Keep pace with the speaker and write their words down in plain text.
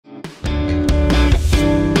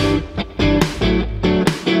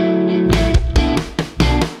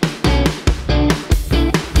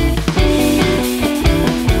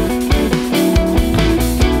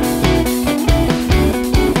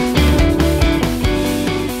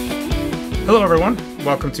everyone.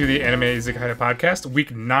 Welcome to the Anime Izakaya podcast,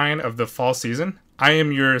 week 9 of the fall season. I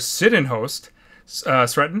am your sit-in host,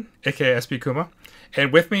 Sretton, aka SP Kuma.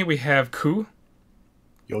 And with me we have Ku.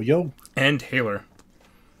 Yo. And Taylor.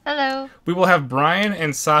 Hello. We will have Brian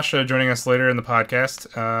and Sasha joining us later in the podcast.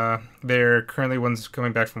 They're currently one's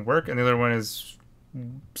coming back from work, and the other one is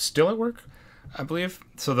still at work, I believe.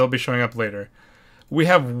 So they'll be showing up later. We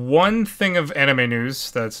have one thing of anime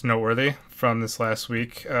news that's noteworthy from this last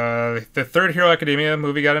week. The third Hero Academia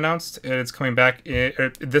movie got announced, and it's coming back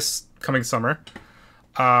this coming summer.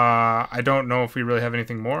 I don't know if we really have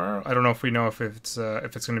anything more. I don't know if we know if it's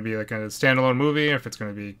going to be like a standalone movie or if it's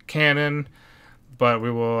going to be canon. But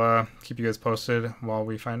we will keep you guys posted while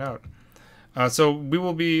we find out. So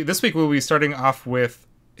this week we'll be starting off with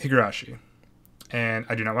Higurashi, and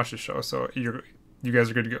I do not watch this show, so you guys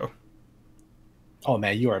are good to go. Oh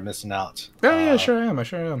man, you are missing out. Yeah, sure I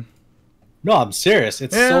am. No, I'm serious.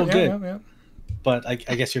 It's so good. Yeah. But I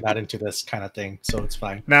guess you're not into this kind of thing, so it's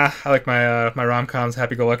fine. Nah, I like my my rom-coms,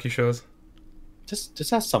 happy-go-lucky shows.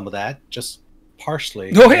 Just have some of that, just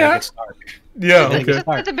partially. Oh yeah. Yeah. Okay. Just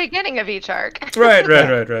at the beginning of each arc.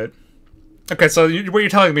 Right. Okay, so what you're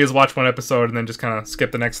telling me is watch one episode and then just kind of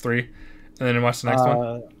skip the next 3, and then watch the next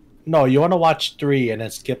one. No, you want to watch 3 and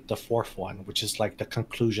then skip the 4th one, which is like the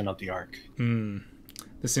conclusion of the arc.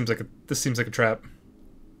 This seems like a trap.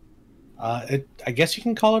 I guess you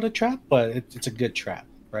can call it a trap, but it's a good trap,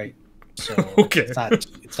 right? So okay.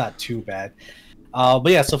 it's not too bad.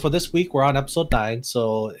 But yeah, so for this week we're on episode 9,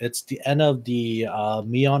 so it's the end of the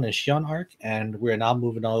Mion and Shion arc, and we're now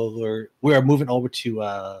moving over. We are moving over to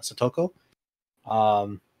Satoko.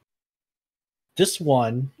 This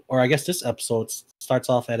one, or I guess this episode, starts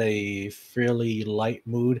off at a fairly light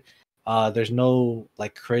mood. There's no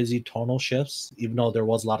like crazy tonal shifts, even though there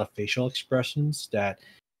was a lot of facial expressions that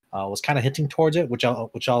was kind of hinting towards it, which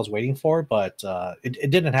I was waiting for, but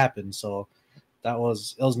it didn't happen. So it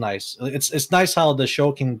was nice. It's nice how the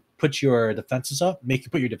show can put your defenses up, make you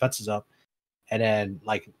put your defenses up, and then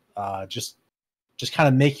like just kind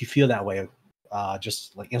of make you feel that way,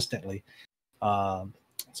 just like instantly.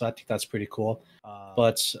 So I think that's pretty cool.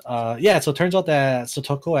 But yeah, so it turns out that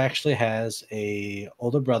Satoko actually has a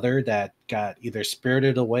older brother that got either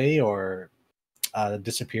spirited away or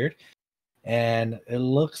disappeared. And it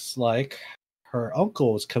looks like her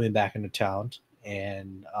uncle is coming back into town,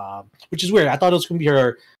 and which is weird. I thought it was going to be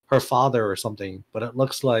her father or something, but it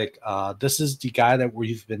looks like this is the guy that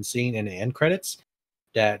we've been seeing in the end credits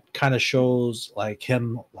that kind of shows like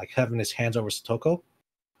him like having his hands over Satoko.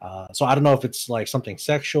 So I don't know if it's like something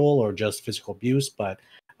sexual or just physical abuse, but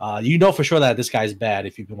you know for sure that this guy's bad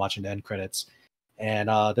if you've been watching the end credits. And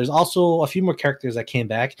there's also a few more characters that came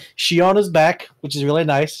back. Shiona's back, which is really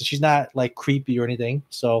nice. She's not like creepy or anything.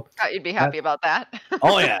 So Thought you'd be happy about that.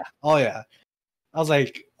 Oh yeah. I was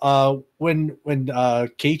like, when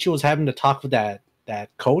Keiichi was having to talk with that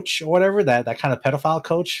coach or whatever, that kind of pedophile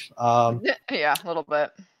coach. Yeah, a little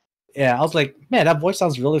bit. Yeah, I was like, man, that voice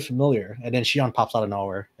sounds really familiar. And then Shion pops out of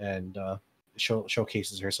nowhere and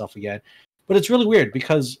showcases herself again. But it's really weird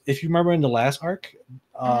because if you remember in the last arc,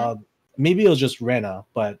 maybe it was just Rena,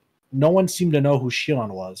 but no one seemed to know who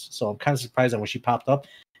Shion was. So I'm kind of surprised that when she popped up,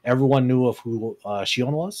 everyone knew of who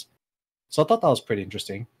Shion was. So I thought that was pretty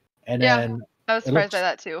interesting. And then I was surprised by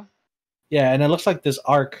that too. Yeah, and it looks like this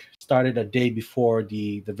arc started a day before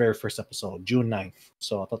the very first episode, June 9th.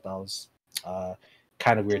 So I thought that was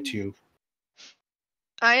kind of weird too.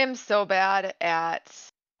 I am so bad at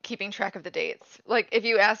keeping track of the dates. Like if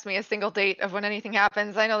you ask me a single date of when anything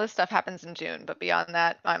happens, I know this stuff happens in June, but beyond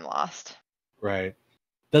that, I'm lost. Right.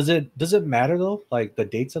 Does it matter though, like the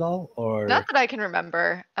dates at all, or not that I can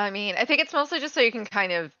remember? I mean, I think it's mostly just so you can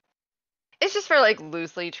kind of. It's just for like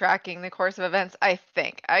loosely tracking the course of events. I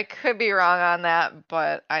think I could be wrong on that,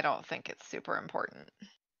 but I don't think it's super important.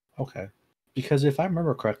 Okay. Because if I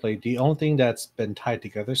remember correctly, the only thing that's been tied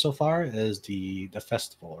together so far is the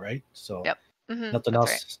festival, right? So yep. Nothing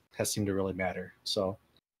else has seemed to really matter. So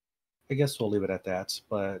I guess we'll leave it at that.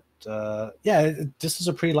 But yeah, this is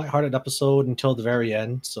a pretty lighthearted episode until the very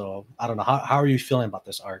end. So I don't know. How are you feeling about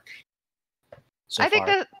this arc so I think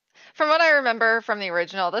far? that from what I remember from the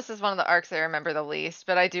original, this is one of the arcs I remember the least.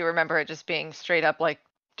 But I do remember it just being straight up like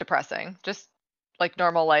depressing, just like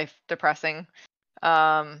normal life depressing.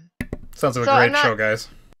 Sounds like a great show, guys.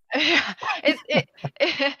 Yeah,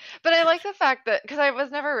 but I like the fact that because I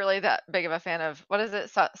was never really that big of a fan of what is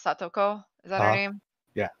it, Satoko? Is that her name?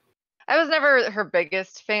 Yeah. I was never her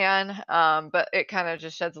biggest fan, but it kind of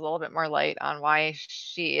just sheds a little bit more light on why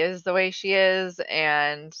she is the way she is,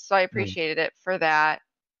 and so I appreciated it for that.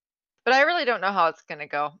 But I really don't know how it's gonna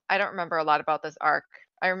go. I don't remember a lot about this arc.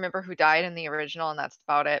 I remember who died in the original, and that's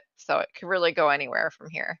about it. So it could really go anywhere from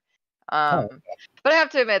here. Oh, But I have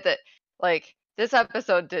to admit that, like, this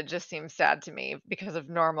episode did just seem sad to me because of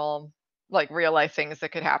normal, like, real life things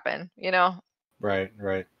that could happen, you know? right,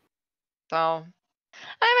 right. So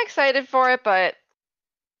I'm excited for it, but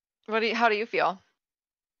how do you feel?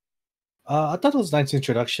 I thought it was a nice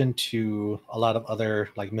introduction to a lot of other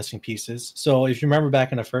like missing pieces. So if you remember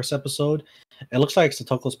back in the first episode, it looks like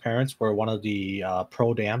Satoko's parents were one of the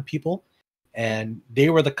pro dam people, and they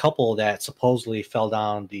were the couple that supposedly fell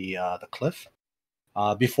down the cliff.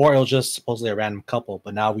 Before it was just supposedly a random couple,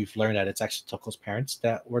 but now we've learned that it's actually Toko's parents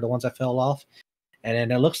that were the ones that fell off. And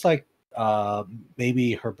then it looks like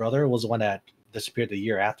maybe her brother was the one that disappeared the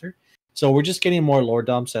year after. So we're just getting more lore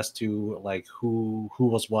dumps as to like who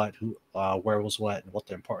was what, who where was what, and what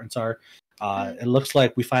the importance are. It looks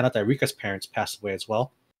like we find out that Rika's parents passed away as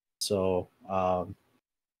well. So,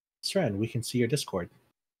 Sren, we can see your Discord.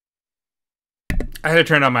 I had to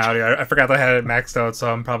turn on my audio. I forgot that I had it maxed out,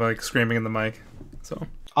 so I'm probably like screaming in the mic. So.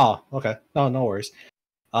 Oh, okay. No worries.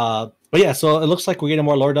 But yeah, so it looks like we're getting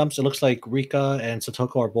more lore dumps. It looks like Rika and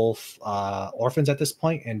Satoko are both orphans at this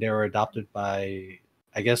point, and they were adopted by,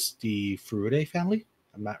 I guess, the Furude family.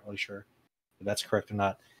 I'm not really sure if that's correct or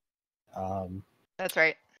not. That's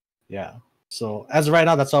right. Yeah. So as of right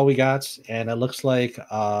now, that's all we got, and it looks like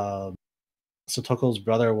Satoko's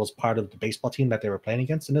brother was part of the baseball team that they were playing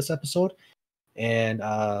against in this episode, and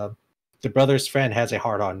the brother's friend has a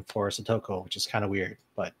hard-on for Satoko, which is kind of weird,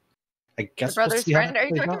 but I guess The brother's friend? Are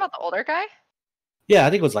you talking about the older guy? Yeah,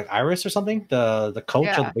 I think it was like Iris or something, the coach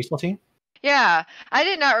of Yeah. the baseball team. Yeah, I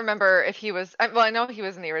did not remember if he was. Well, I know he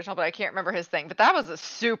was in the original, but I can't remember his thing. But that was a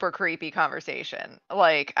super creepy conversation.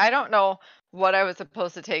 Like, I don't know what I was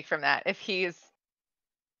supposed to take from that. If he's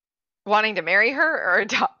wanting to marry her or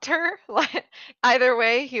adopt her, like, either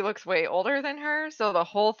way, he looks way older than her. So the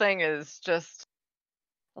whole thing is just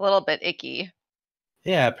a little bit icky.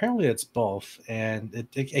 Yeah, apparently it's both, and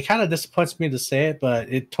it kind of disappoints me to say it, but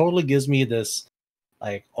it totally gives me this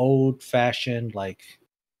like old-fashioned like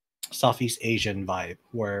Southeast Asian vibe,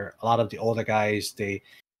 where a lot of the older guys they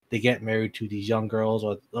get married to these young girls,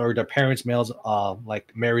 or their parents males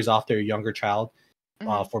like marries off their younger child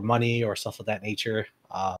for money or stuff of that nature.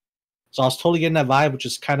 So I was totally getting that vibe, which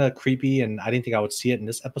is kind of creepy, and I didn't think I would see it in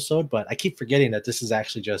this episode. But I keep forgetting that this is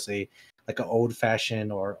actually just a like an old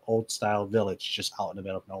fashioned or old style village just out in the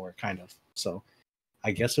middle of nowhere, kind of. So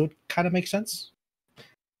I guess it would kind of make sense.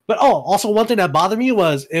 But also one thing that bothered me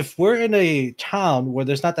was if we're in a town where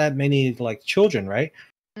there's not that many like children, right?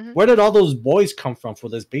 Where did all those boys come from for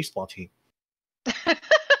this baseball team?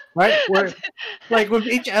 Right? Where, like with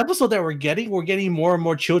each episode that we're getting more and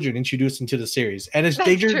more children introduced into the series, and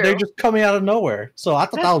they're just coming out of nowhere. So I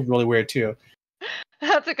thought that was really weird too.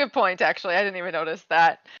 That's a good point, actually. I didn't even notice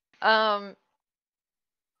that. Yeah,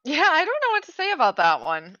 I don't know what to say about that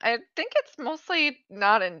one. I think it's mostly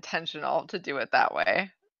not intentional to do it that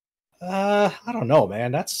way. I don't know,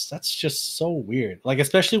 man. That's just so weird. Like,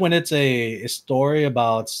 especially when it's a story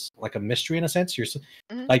about like a mystery in a sense.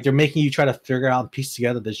 Like they're making you try to figure out and piece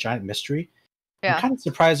together this giant mystery. Yeah. I'm kind of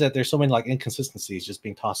surprised that there's so many like inconsistencies just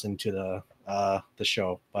being tossed into the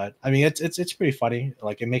show. But I mean, it's pretty funny.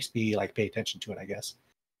 Like, it makes me like pay attention to it, I guess.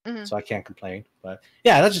 So I can't complain. But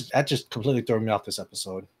yeah, that just completely threw me off this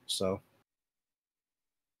episode. So.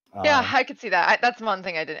 Yeah, I could see that. That's one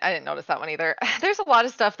thing I didn't notice that one either. There's a lot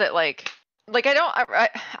of stuff that like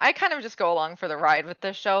I kind of just go along for the ride with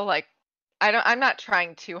this show. Like, I'm not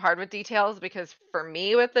trying too hard with details, because for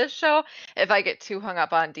me with this show, if I get too hung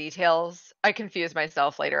up on details, I confuse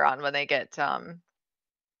myself later on when they get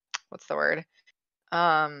what's the word?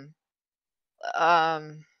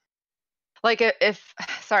 Like, if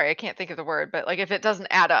sorry, I can't think of the word, but like if it doesn't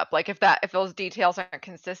add up, like if those details aren't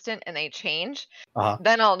consistent and they change,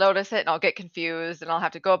 then I'll notice it and I'll get confused and I'll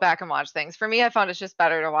have to go back and watch things. For me, I found it's just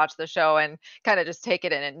better to watch the show and kind of just take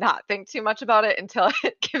it in and not think too much about it until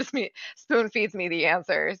it spoon feeds me the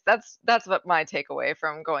answers. That's what my takeaway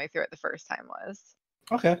from going through it the first time was.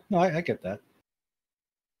 Okay, no, I get that.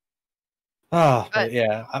 But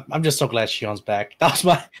yeah, I'm just so glad Shion's back. That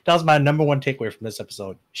was my number one takeaway from this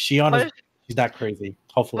episode. Shion she's not crazy.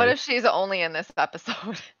 Hopefully. What if she's only in this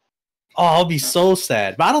episode? Oh, I'll be so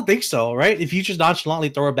sad. But I don't think so, right? If you just nonchalantly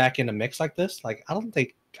throw her back in the mix like this, like I don't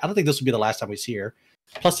think this will be the last time we see her.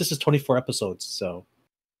 Plus, this is 24 episodes, so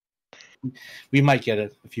we might get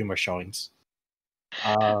a few more showings.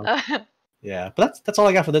 Yeah, but that's all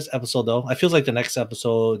I got for this episode, though. I feel like the next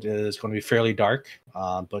episode is going to be fairly dark,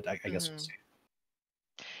 but I guess we'll see.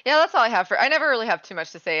 Yeah, that's all I have I never really have too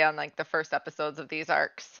much to say on like the first episodes of these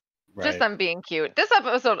arcs. Just Right. them being cute. This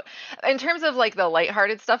episode, in terms of like the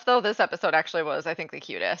lighthearted stuff, though, this episode actually was, I think, the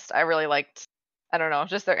cutest. I really liked, I don't know,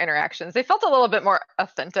 just their interactions. They felt a little bit more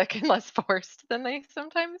authentic and less forced than they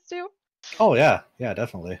sometimes do. Oh yeah, yeah,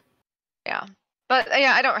 definitely. Yeah. But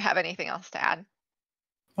yeah, I don't have anything else to add.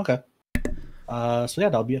 Okay. So yeah,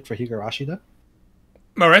 that'll be it for Higurashi then.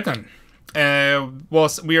 All right then. Well,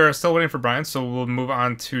 we are still waiting for Brian, so we'll move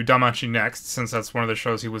on to Danmachi next, since that's one of the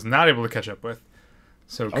shows he was not able to catch up with.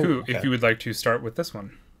 So, Ku, if you would like to start with this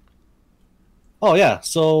one. Oh yeah.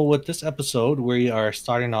 So with this episode, we are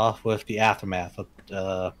starting off with the aftermath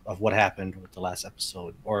of what happened with the last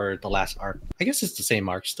episode or the last arc. I guess it's the same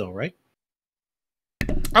arc still, right?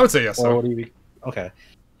 I would say yes. Or okay.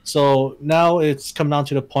 So now it's come down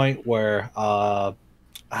to the point where I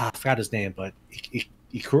forgot his name, but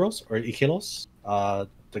Ikuros or Ikilos,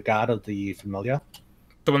 the god of the Familia.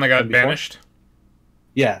 The one that got banished?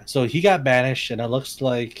 Yeah, so he got banished, and it looks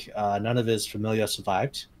like none of his Familia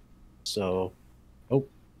survived. So,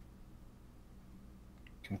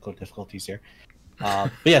 technical difficulties here.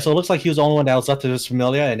 But yeah, so it looks like he was the only one that was left of his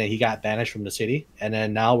Familia, and then he got banished from the city. And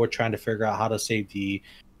then now we're trying to figure out how to save the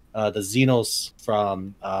Xenos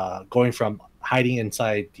from going from hiding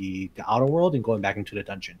inside the outer world and going back into the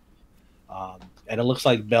dungeon. And it looks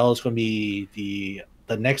like Bell is going to be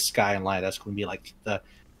the next guy in line. That's going to be like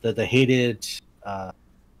the hated.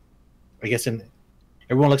 I guess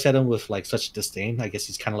everyone looks at him with like such disdain. I guess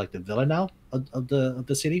he's kind of like the villain now of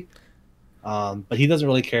the city. But he doesn't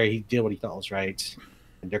really care. He did what he thought was right,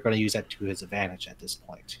 and they're going to use that to his advantage at this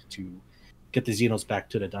point to get the Xenos back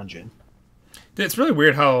to the dungeon. It's really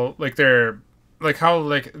weird how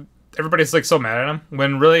everybody's like so mad at him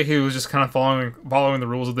when really he was just kind of following the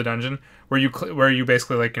rules of the dungeon, where you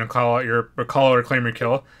basically like call or claim your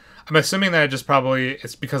kill. I'm assuming that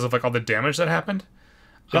it's because of like all the damage that happened.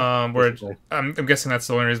 Where I'm guessing that's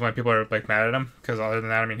the only reason why people are like mad at him, because other than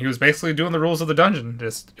that, I mean, he was basically doing the rules of the dungeon.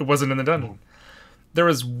 Just it wasn't in the dungeon. There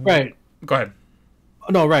was right. Go ahead.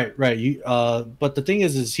 No, right. You. But the thing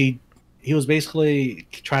is he was basically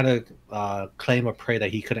trying to claim a prey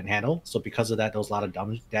that he couldn't handle. So because of that, there was a lot of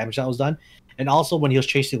damage that was done. And also when he was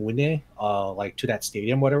chasing Winne, like to that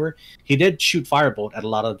stadium, whatever, he did shoot firebolt at a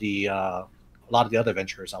lot of the other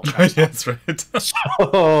adventurers. That's right.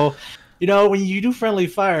 So. When you do friendly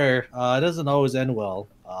fire, it doesn't always end well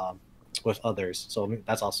with others. So I mean,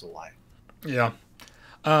 that's also why. Yeah.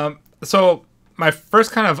 So my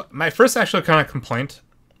first actual kind of complaint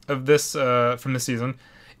of this from this season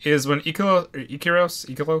is when Ikiros,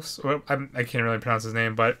 I can't really pronounce his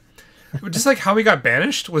name, but just like how he got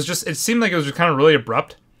banished was just, it seemed like it was just kind of really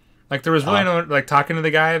abrupt. Like there was really no like talking to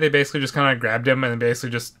the guy. They basically just kind of grabbed him and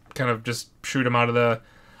basically just kind of just shoot him out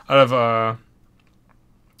of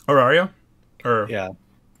Horario? Or yeah,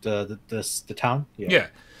 the town. Yeah.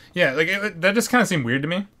 Like that just kind of seemed weird to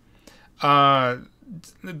me. That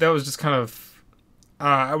was just kind of.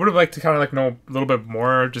 I would have liked to kind of like know a little bit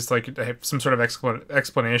more, just like some sort of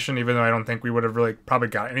explanation. Even though I don't think we would have really probably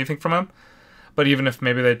got anything from him. But even if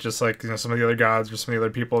maybe they just like some of the other gods or some of the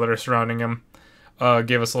other people that are surrounding him,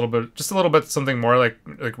 gave us a little bit something more like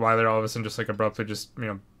why they're all of a sudden just like abruptly just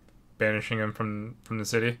banishing him from the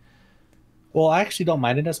city. Well, I actually don't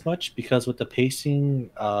mind it as much because with the pacing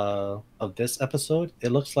of this episode,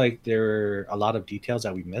 it looks like there are a lot of details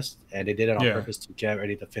that we missed, and they did it on purpose to get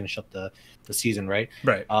ready to finish up the season, right?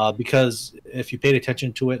 Right. Because if you paid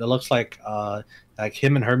attention to it, it looks like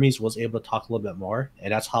him and Hermes was able to talk a little bit more,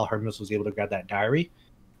 and that's how Hermes was able to grab that diary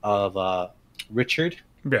of Richard.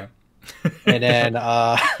 Yeah. And then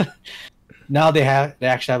now they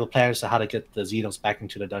actually have a plan as to how to get the Xenos back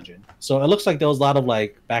into the dungeon. So it looks like there was a lot of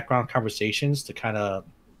like background conversations to kind of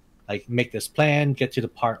like make this plan, get to the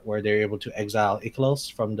part where they're able to exile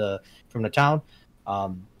Ikilos from the town.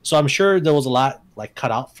 So I'm sure there was a lot like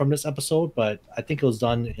cut out from this episode, but I think it was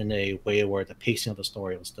done in a way where the pacing of the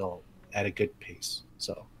story was still at a good pace.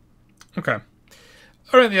 So okay,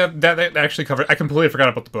 all right, yeah, that actually covered. I completely forgot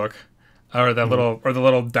about the book or that the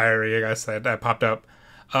little diary, I guess that popped up.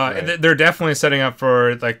 Right. They're definitely setting up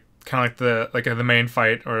for like kind of like the main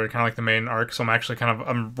fight or kind of like the main arc. So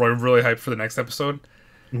I'm really hyped for the next episode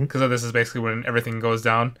because this is basically when everything goes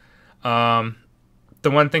down. The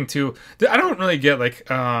one thing too, I don't really get like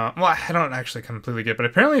I don't actually completely get, but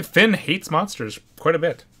apparently Finn hates monsters quite a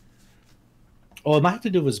bit. Oh, it might have to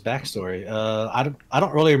do with his backstory. I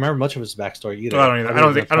don't really remember much of his backstory either. I don't either.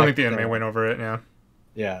 I don't think the anime went over it. Yeah.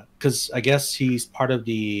 Yeah, because I guess he's part of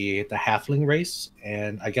the halfling race,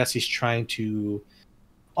 and I guess he's trying to.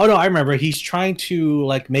 Oh no, I remember. He's trying to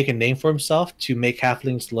like make a name for himself to make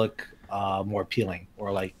halflings look more appealing,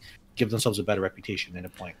 or like give themselves a better reputation in a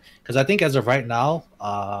point. Because I think as of right now,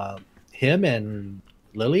 him and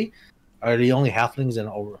Lily are the only halflings in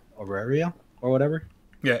Auraria or whatever.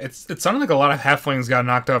 Yeah, it sounded like a lot of halflings got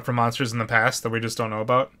knocked out from monsters in the past that we just don't know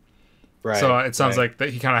about. Right. So it sounds like that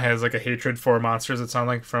he kind of has like a hatred for monsters. It sounds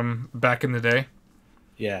like from back in the day.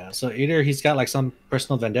 Yeah. So either he's got like some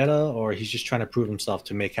personal vendetta, or he's just trying to prove himself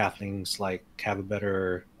to make halflings like have a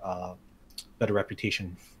better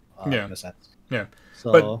reputation. In a sense. Yeah.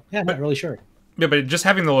 So not really sure. Yeah, but just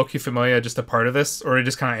having the Loki Familia just a part of this, or it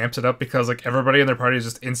just kind of amps it up because like everybody in their party is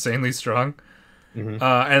just insanely strong. Mm-hmm.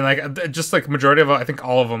 And like just like majority of I think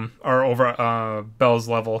all of them are over Belle's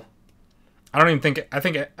level. I don't think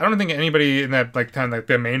anybody in that like kind of like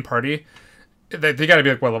the main party, they got to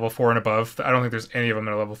be like level 4 and above. I don't think there's any of them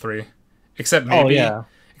that are level 3, except maybe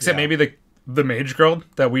maybe the mage girl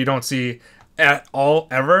that we don't see at all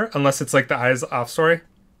ever unless it's like the Eyes Off story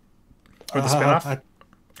or the spinoff.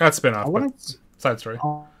 Not spinoff, but side story.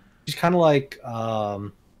 She's kind of like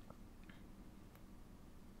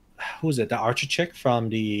who is it? The archer chick from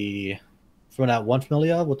that one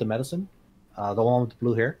Familia with the medicine, the one with the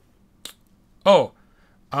blue hair. Oh,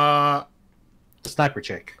 the sniper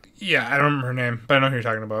chick. Yeah, I don't remember her name, but I know who you're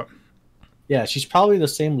talking about. Yeah, she's probably the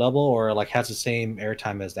same level or like has the same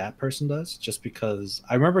airtime as that person does. Just because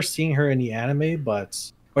I remember seeing her in the anime,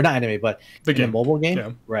 or not anime, but the mobile game.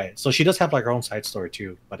 Yeah. Right. So she does have like her own side story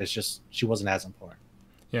too, but it's just she wasn't as important.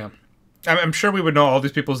 Yeah. I'm sure we would know all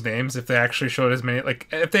these people's names if they actually showed as many, like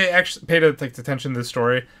if they actually paid like attention to the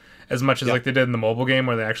story as much as like they did in the mobile game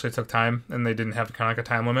where they actually took time and they didn't have kind of like a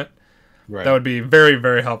time limit. Right. That would be very,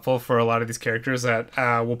 very helpful for a lot of these characters that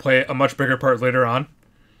will play a much bigger part later on.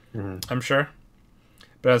 Mm-hmm. I'm sure.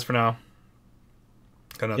 But as for now,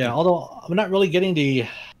 although I'm not really getting the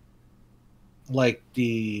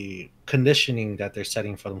conditioning that they're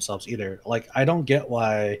setting for themselves either. Like I don't get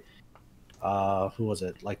why who was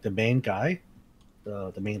it? Like the main guy,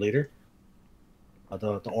 the main leader,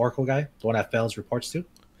 the Oracle guy, the one that Fails reports to.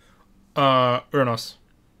 Uranos.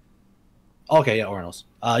 Okay, yeah, Uranos.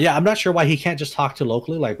 I'm not sure why he can't just talk to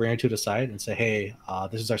locally, like bring her to the side and say, "Hey,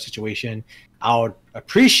 this is our situation. I would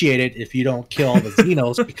appreciate it if you don't kill all the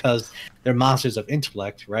Xenos because they're monsters of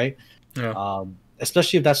intellect, right?" Yeah.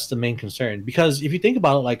 Especially if that's the main concern. Because if you think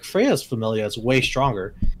about it, like Freya's Familia is way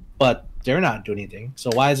stronger, but they're not doing anything.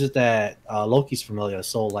 So why is it that Loki's Familia is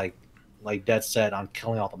so like dead set on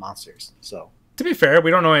killing all the monsters? So to be fair,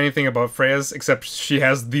 we don't know anything about Freya's except she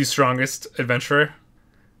has the strongest adventurer.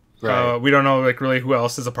 Right. We don't know like really who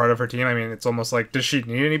else is a part of her team. I mean, it's almost like, does she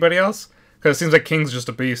need anybody else? Because it seems like King's just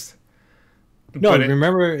a beast. No, if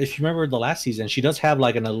you remember the last season, she does have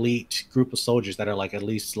like an elite group of soldiers that are like at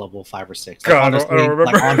least level 5 or 6. Like, God, honestly, I don't remember.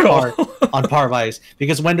 Like on par of ice.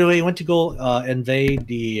 Because when they went to go invade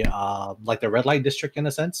the like the red light district in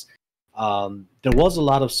a sense, there was a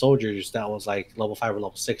lot of soldiers that was like level 5 or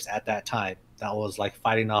level 6 at that time that was like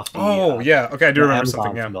fighting off the okay, I do remember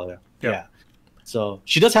something. Yeah. So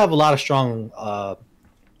she does have a lot of strong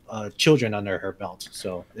children under her belt.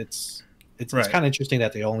 So it's kind of interesting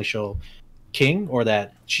that they only show King, or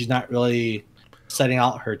that she's not really setting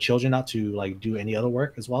out her children out to like do any other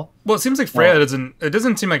work as well. Well, it seems like Freya doesn't. It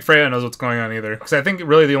doesn't seem like Freya knows what's going on either. Because I think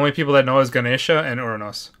really the only people that know is Ganesha and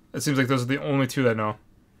Uranos. It seems like those are the only two that know.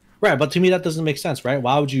 Right, but to me that doesn't make sense, right?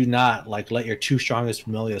 Why would you not like let your two strongest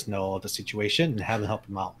familiars know the situation and have them help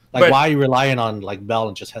them out? Like, why are you relying on like Belle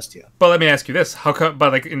and just Hestia? But let me ask you this: how come?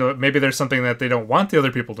 But like, you know, maybe there's something that they don't want the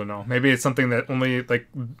other people to know. Maybe it's something that only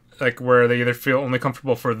like where they either feel only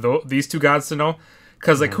comfortable for these two gods to know.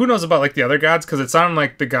 Because like, who knows about like the other gods? Because it sounded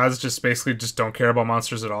like the gods just basically just don't care about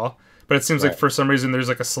monsters at all. But it seems like for some reason there's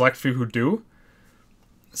like a select few who do.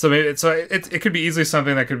 So maybe it could be easily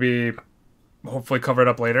something that could be hopefully covered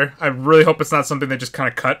up later. I really hope it's not something they just kind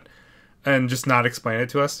of cut and just not explain it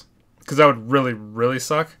to us, because that would really, really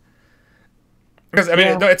suck. Because I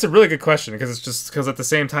mean, no, it's a really good question, because it's just because at the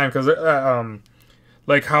same time, because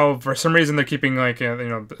like how for some reason they're keeping like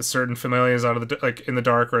certain familiars out of the like in the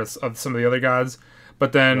dark, or of some of the other gods,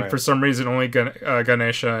 but then for some reason only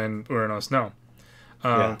Ganesha and Uranos know.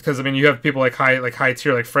 Because I mean, you have people like high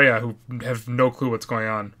tier like Freya who have no clue what's going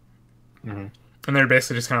on. Mm-hmm. And they're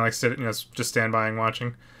basically just kind of like sitting, just stand by and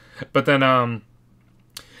watching. But then, I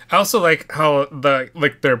also like how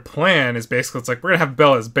their plan is basically, it's like, we're gonna have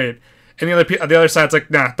Belle as bait, and the other side's like,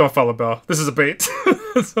 nah, don't follow Belle. This is a bait.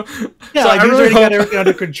 I really got everything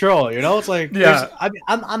under control. It's like,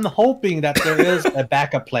 I'm hoping that there is a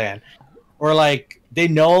backup plan, or like they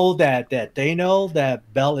know that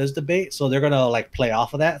Belle is the bait, so they're gonna like play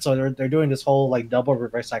off of that. So they're doing this whole like double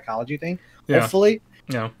reverse psychology thing. Hopefully,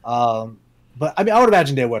 But I mean, I would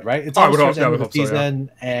imagine they would, right? It's I would almost hope- I the end would of the hope so, yeah.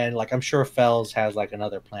 season, and like I'm sure Fells has like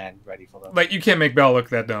another plan ready for them. Like, you can't make Bell look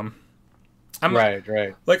that dumb. Right.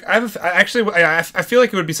 Like, I feel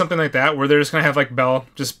like it would be something like that, where they're just gonna have like Bell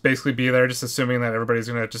just basically be there, just assuming that everybody's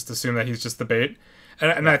gonna just assume that he's just the bait.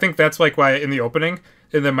 And I think that's like why in the opening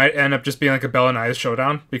there might end up just being like a Bell and Eyes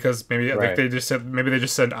showdown, because maybe like they just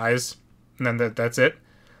said Eyes, and then that's it.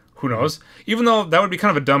 Who knows? Even though that would be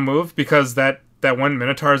kind of a dumb move, because that one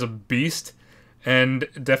Minotaur is a beast, and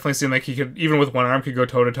it definitely seemed like he could, even with one arm, could go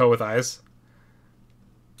toe to toe with Eyes.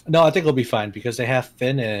 No, I think it'll be fine because they have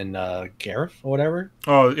Finn and Gareth or whatever.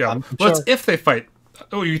 Oh yeah, I'm well, it's sure- if they fight.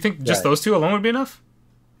 Oh, you think just Right. those two alone would be enough?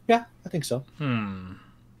 Yeah, I think so. Hmm.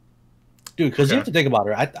 Dude, because Okay. you have to think about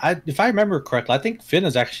it. If I remember correctly, I think Finn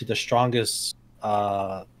is actually the strongest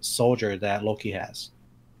soldier that Loki has.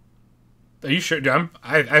 Are you sure? Dude,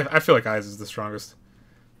 I feel like Eyes is the strongest.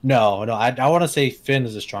 No, I want to say Finn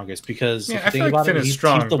is the strongest because Yeah, if I you feel think like about Finn it, is he's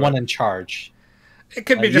strong, the but- one in charge. It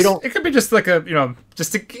could be you just. don't- It could be just like a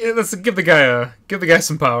just to let's give the guy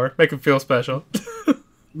some power, make him feel special.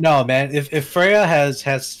 No, man. If Freya has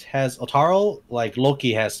Otaro, like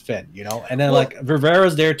Loki has Finn, and then Well- like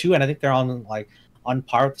Rivera's there too, and I think they're on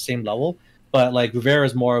par at the same level. But like Rivera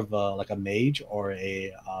is more of a mage or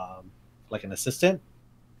a like an assistant,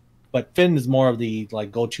 but Finn is more of the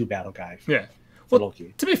like go-to battle guy Yeah. for Well,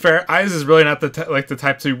 Loki. to be fair, Eyes is really not the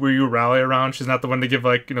type to where you rally around. She's not the one to give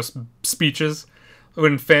like speeches.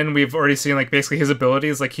 When Finn, we've already seen like basically his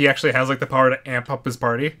abilities. Like, he actually has like the power to amp up his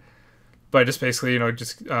party by just basically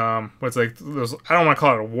what's like those. I don't want to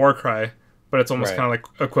call it a war cry, but it's almost Right. kind of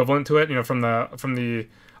like equivalent to it. From the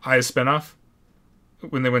Eyes spinoff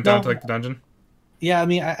when they went down No. to like the dungeon. Yeah, I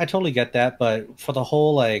mean, I totally get that, but for the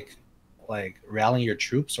whole like rallying your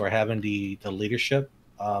troops or having the leadership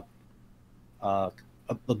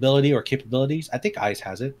ability or capabilities, I think Ice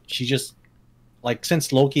has it. She just like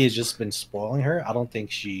since Loki has just been spoiling her, I don't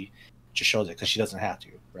think she just shows it because she doesn't have to,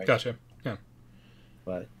 right? Gotcha. Yeah.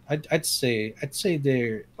 But I'd say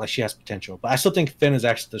they're like she has potential, but I still think Finn is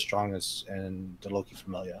actually the strongest in the Loki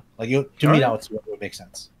Familia. Like to me, Alright. that would make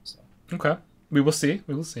sense. So Okay. We will see.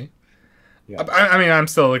 We will see. yeah, I mean, I'm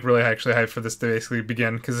still like really actually hyped for this to basically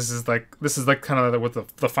begin, because this is like kind of what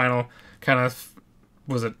the final kind of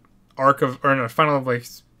was it arc of, or no, final of like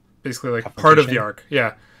basically like part of the Confrontation? arc.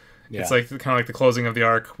 Yeah. yeah. It's like kind of like the closing of the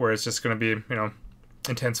arc, where it's just going to be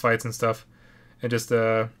intense fights and stuff, and just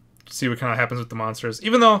see what kind of happens with the monsters.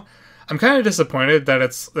 Even though I'm kind of disappointed that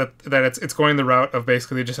it's going the route of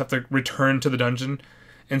basically just have to return to the dungeon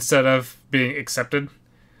instead of being accepted,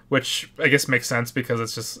 which I guess makes sense because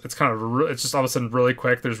it's just all of a sudden really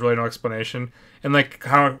quick. There's really no explanation, and like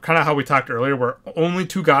how we talked earlier, where only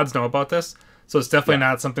two gods know about this, so it's definitely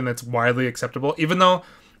not something that's widely acceptable. Even though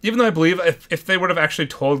I believe if they would have actually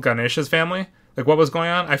told Ganesha's family like what was going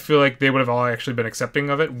on, I feel like they would have all actually been accepting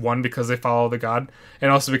of it. One, because they follow the god,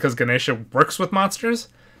 and also because Ganesha works with monsters.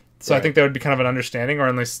 So I think that would be kind of an understanding, or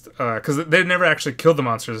at least because they never actually killed the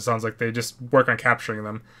monsters. It sounds like they just work on capturing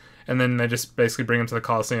them, and then they just basically bring them to the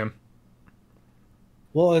Colosseum.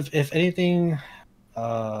 Well, if anything,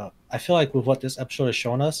 I feel like with what this episode has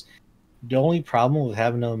shown us, the only problem with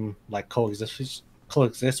having them like coexist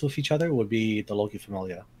with each other would be the Loki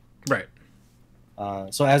Familia. Right.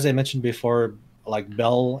 So as I mentioned before, like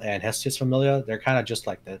Bell and Hestia's Familia, they're kind of just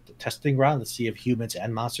like the testing ground to see if humans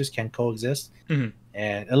and monsters can coexist. Mm-hmm.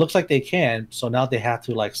 And it looks like they can. So now they have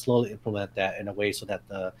to like slowly implement that in a way so that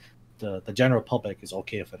the general public is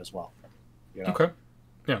okay with it as well. Okay.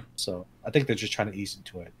 So I think they're just trying to ease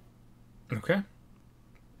into it. Okay.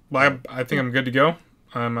 Well, I think I'm good to go.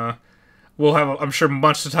 We'll have I'm sure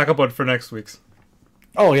much to talk about for next week's.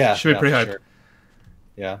 Oh yeah, Should be pretty for hyped. sure.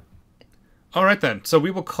 Yeah. All right then. So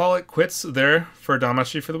we will call it quits there for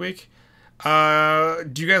Danmachi for the week.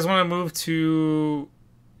 Do you guys want to move to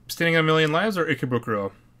Standing on a Million Lives or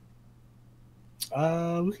Ikebukuro?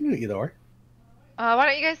 We can do either or. Why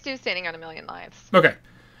don't you guys do Standing on a Million Lives? Okay.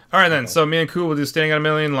 All right then. Okay. So me and Ku will do Standing on a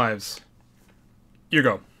Million Lives. You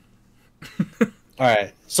go. All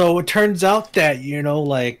right. So it turns out that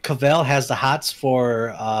like Cavell has the hots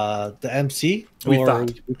for the MC. We Or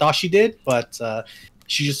we thought she did, but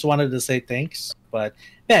she just wanted to say thanks. But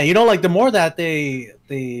yeah, like the more that they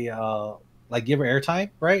like give her airtime,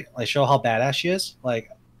 right? Like show how badass she is.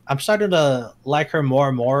 Like I'm starting to like her more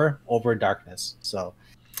and more over Darkness. So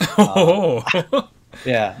Oh.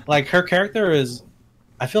 yeah, like her character is,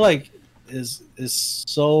 I feel like is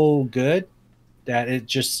so good that it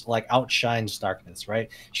just like outshines Darkness, right?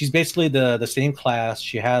 She's basically the same class.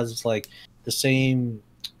 She has like the same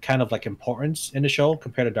kind of like importance in the show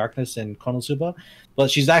compared to Darkness and Konosuba, but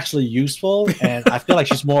she's actually useful, and I feel like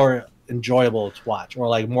she's more enjoyable to watch, or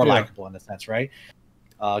like more likable in a sense, right?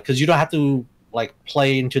 Because you don't have to like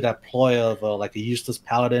play into that ploy of like a useless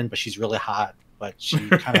paladin, but she's really hot, but she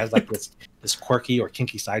kind of has like this quirky or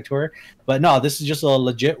kinky side to her. But no, this is just a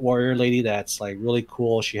legit warrior lady that's like really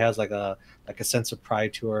cool. She has like a sense of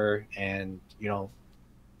pride to her, and you know,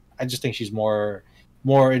 I just think she's more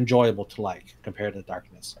enjoyable to like compared to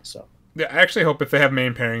Darkness. So yeah, I actually hope if they have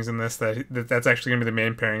main pairings in this that's actually gonna be the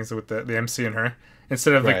main pairings with the MC and her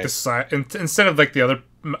instead of like the side instead of like the other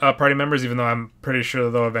party members. Even though I'm pretty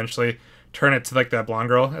sure they'll eventually turn it to like that blonde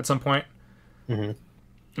girl at some point.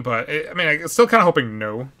 Mm-hmm. But I mean, I'm still kind of hoping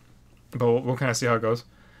no, but we'll kind of see how it goes.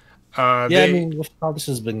 I mean, with how this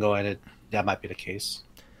has been going, that might be the case.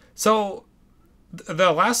 So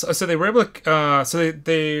the last, so they were able to,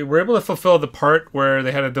 they were able to fulfill the part where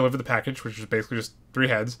they had to deliver the package, which was basically just 3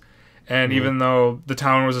 heads. And even though the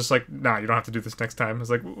town was just like, nah, you don't have to do this next time. It's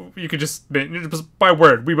like, you could just by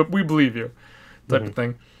word, we believe you, type of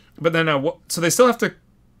thing. But then, so they still have to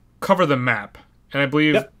cover the map, and I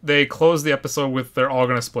believe they closed the episode with they're all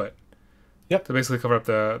gonna split. Yep. To basically cover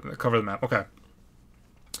the map. Okay.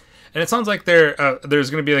 And it sounds like there's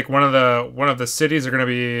gonna be like one of the cities are gonna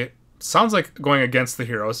be. Sounds like going against the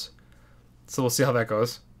heroes, so we'll see how that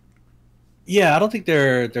goes. Yeah, I don't think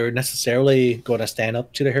they're necessarily going to stand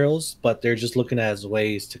up to the heroes, but they're just looking as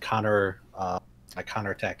ways to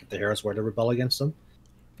counterattack if the heroes were to rebel against them.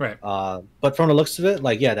 Right. But from the looks of it,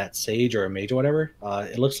 like that sage or a mage or whatever,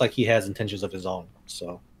 it looks like he has intentions of his own.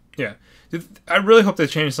 So yeah, I really hope they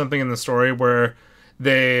change something in the story where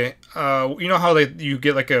they, you know how you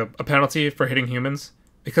get like a penalty for hitting humans,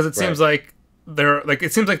 because it seems like.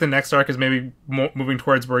 It seems like the next arc is maybe moving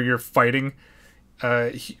towards where you're fighting,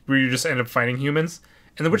 where you just end up fighting humans,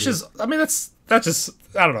 and which is, I mean, that's just,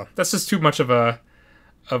 I don't know, that's just too much of a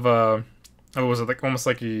what was it, like almost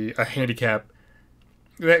like a handicap.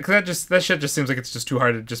 That shit just seems like it's just too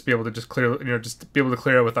hard to just be able to just clear, just be able to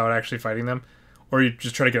clear it without actually fighting them, or you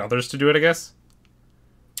just try to get others to do it, I guess.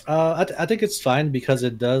 I think it's fine because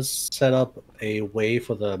it does set up a way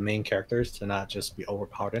for the main characters to not just be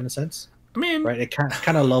overpowered in a sense. I mean, right? It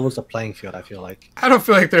kind of levels the playing field. I feel like. I don't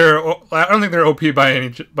think they're OP by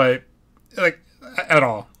at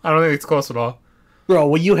all. I don't think it's close at all. Bro,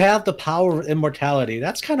 when you have the power of immortality,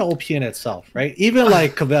 that's kind of OP in itself, right? Even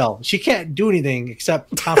like Cavell, she can't do anything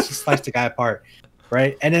except constantly slice the guy apart,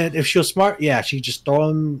 right? And then if she was smart, yeah, she just throw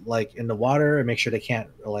him like in the water and make sure they can't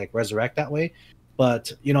like resurrect that way.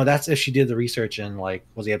 But that's if she did the research and like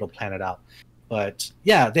was able to plan it out. But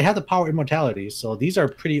yeah, they have the power of immortality, so these are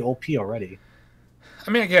pretty OP already.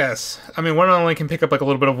 I mean, I guess. I mean, one only can pick up like a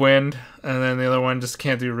little bit of wind, and then the other one just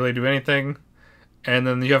can't really do anything. And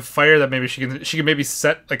then you have fire that maybe she can maybe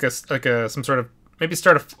set some sort of, maybe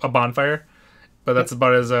start a bonfire, but that's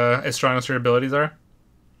about as strong as her abilities are.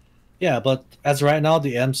 Yeah, but as right now,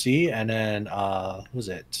 the MC and then who's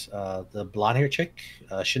it? The blonde hair chick,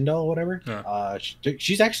 Shindo or whatever. Yeah.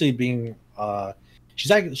 She's actually being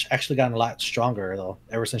she's actually gotten a lot stronger though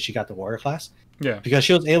ever since she got the warrior class. Yeah, because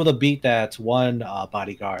she was able to beat that one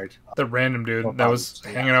bodyguard, the random dude that was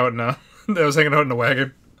hanging out in a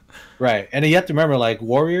wagon. Right, and you have to remember, like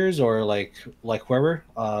warriors or like whoever,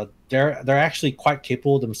 they're actually quite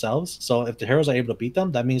capable themselves. So if the heroes are able to beat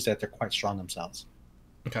them, that means that they're quite strong themselves.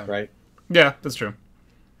 Okay. Right. Yeah, that's true.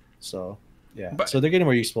 So yeah, so they're getting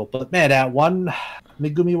more useful. But man, that one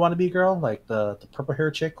Megumi wannabe girl, like the purple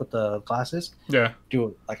hair chick with the glasses. Yeah.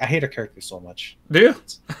 Dude, like I hate her character so much. Do you?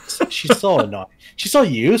 She's so annoying. She's so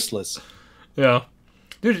useless. Yeah.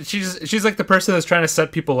 Dude, she's like the person that's trying to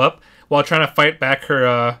set people up while trying to fight back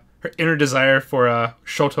her inner desire for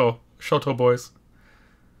Shoto boys.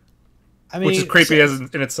 I mean, which is creepy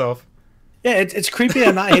in itself. Yeah, it's creepy.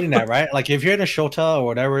 I'm not hating that, right? Like if you're in a Shota or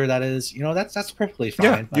whatever that is, that's perfectly fine.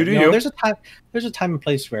 Yeah, but, you do. There's a time and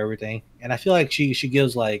place for everything, and I feel like she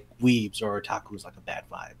gives like weebs or otakus like a bad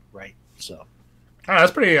vibe, right? So,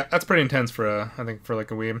 that's pretty intense for I think for like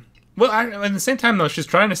a weeb. Well, at the same time though, she's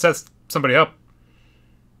trying to set somebody up.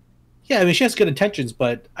 Yeah, I mean she has good intentions,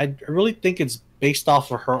 but I really think it's based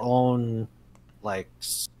off of her own like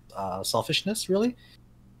selfishness, really.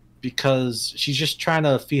 Because she's just trying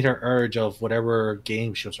to feed her urge of whatever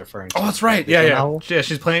game she was referring to. Oh, that's right. Yeah.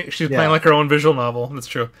 She's playing like her own visual novel. That's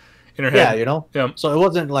true. In her head. Yeah, Yeah. So it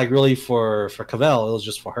wasn't like really for Cavell. It was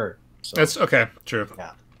just for her. So. That's okay. True.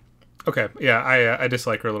 Yeah. Okay. Yeah. I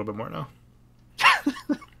dislike her a little bit more now.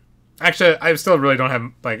 Actually, I still really don't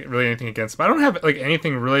have like really anything against them. I don't have like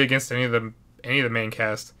anything really against any of the main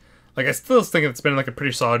cast. Like I still think it's been like a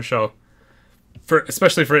pretty solid show.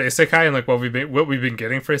 Especially for isekai and like what we've been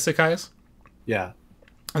getting for isekais. Yeah,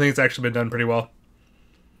 I think it's actually been done pretty well.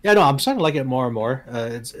 Yeah, no, I'm starting to like it more and more.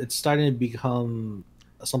 It's starting to become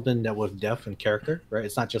something that with depth and character, right?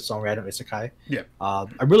 It's not just some random isekai. Yeah,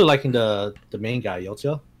 I'm really liking the main guy,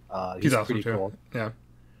 Yotsuya. he's He's awesome pretty too. cool. Yeah.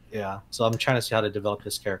 Yeah, so I'm trying to see how to develop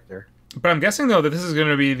his character. But I'm guessing though that this is going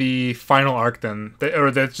to be the final arc then,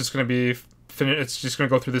 or that's just going to be it's just going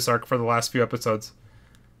to go through this arc for the last few episodes.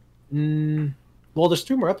 Well, there's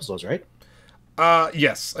 3 more episodes, right?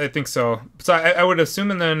 Yes, I think so. So I would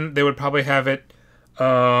assume, and then they would probably have it,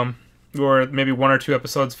 or maybe 1 or 2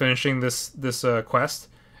 episodes finishing this quest,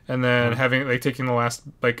 and then having like taking the last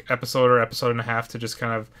like episode or episode and a half to just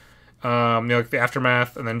kind of, like the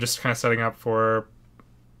aftermath, and then just kind of setting up for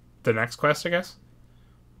the next quest, I guess.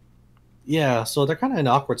 Yeah, so they're kind of in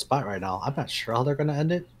an awkward spot right now. I'm not sure how they're going to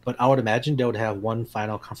end it, but I would imagine they would have one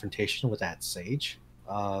final confrontation with that sage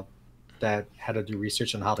that had to do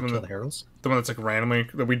research on how to kill the heroes. The one that's like randomly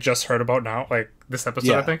that we just heard about now, like this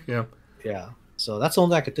episode, I think. Yeah. Yeah. So that's the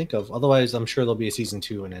only I could think of. Otherwise, I'm sure there'll be a season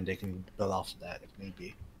 2, and then they can build off of that if need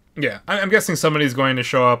be. Yeah, I'm guessing somebody's going to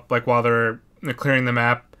show up like while they're clearing the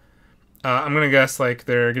map. I'm gonna guess like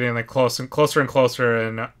they're getting like closer and closer,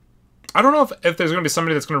 and I don't know if there's gonna be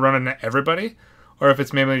somebody that's gonna run into everybody, or if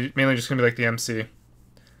it's mainly just gonna be like the MC.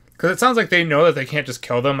 Because it sounds like they know that they can't just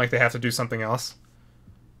kill them; like they have to do something else.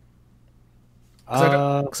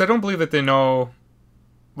 Because I don't believe that they know,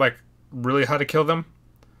 like, really how to kill them.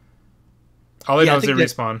 All they know is they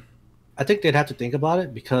respawn. I think they'd have to think about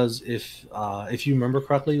it, because if you remember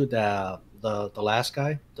correctly, with the last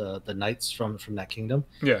guy, the knights from that kingdom,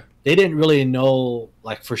 yeah, they didn't really know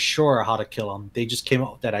like for sure how to kill him. They just came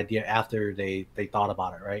up with that idea after they thought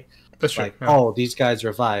about it, right? That's true. Like, oh, these guys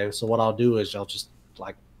revive, so what I'll do is I'll just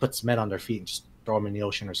like put some men on their feet and just throw them in the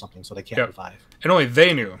ocean or something, so they can't revive. And only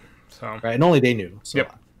they knew. So right, and only they knew. So,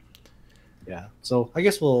 yep. Yeah. So I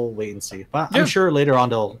guess we'll wait and see. But I'm sure later on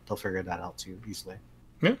they'll figure that out too easily.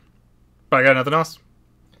 Yeah. But I got nothing else.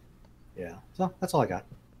 Yeah. So that's all I got.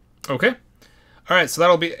 Okay. All right. So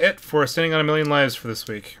that'll be it for Standing on a Million Lives for this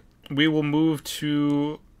week. We will move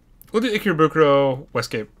to we'll do Ikebukuro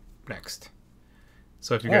Westgate next.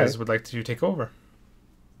 So if you guys would like to take over.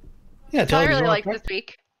 Yeah. I really liked this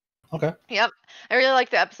week. Okay. Yep. I really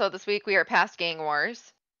liked the episode this week. We are past gang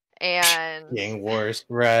wars. And gang wars,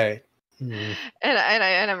 right? And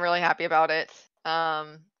I'm really happy about it.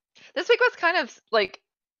 This week was kind of like,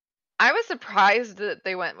 I was surprised that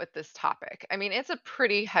they went with this topic. I mean, it's a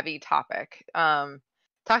pretty heavy topic.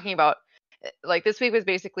 Talking about like this week was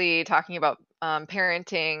basically talking about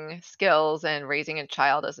parenting skills and raising a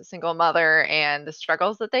child as a single mother and the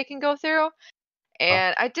struggles that they can go through.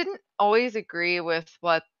 And I didn't always agree with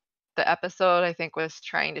what the episode I think was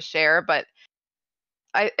trying to share, but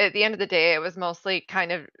at the end of the day, it was mostly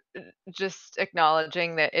kind of just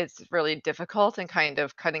acknowledging that it's really difficult and kind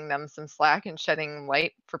of cutting them some slack and shedding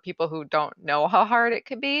light for people who don't know how hard it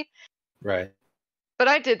could be. Right. But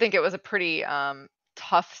I did think it was a pretty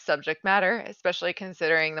tough subject matter, especially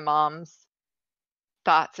considering the mom's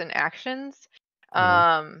thoughts and actions.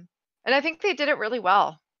 And I think they did it really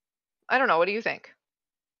well. I don't know. What do you think?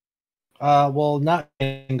 Well, not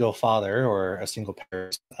a single father or a single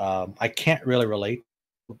parent. I can't really relate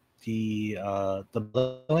the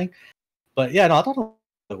bullying, but yeah, no, I thought it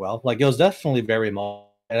went well. Like, it was definitely very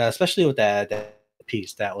emotional, and especially with that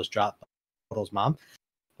piece that was dropped by Toto's mom.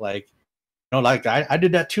 Like, you know, like I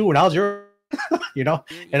did that too when I was your, you know,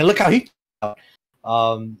 and look how he.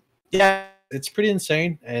 Yeah, it's pretty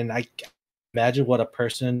insane, and I imagine what a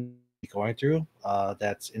person going through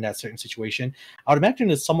that's in that certain situation. I would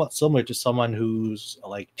imagine it's somewhat similar to someone who's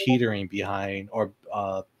like teetering behind or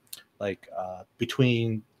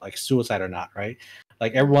between like suicide or not, right?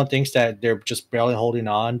 Like, everyone thinks that they're just barely holding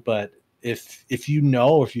on, but if you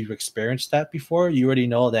know, if you've experienced that before, you already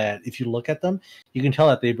know that if you look at them, you can tell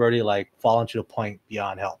that they've already like fallen to the point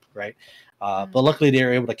beyond help, right? But luckily they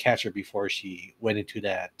were able to catch her before she went into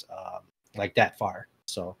that like that far.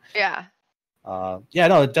 So yeah, no,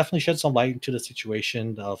 it definitely shed some light into the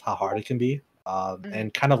situation of how hard it can be,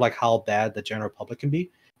 and kind of like how bad the general public can be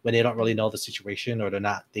when they don't really know the situation, or they're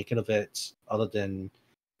not thinking of it other than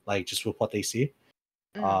like just with what they see.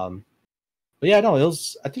 But yeah, no,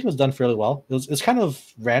 I think it was done fairly well. It's kind of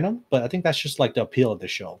random, but I think that's just like the appeal of the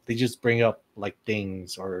show. They just bring up like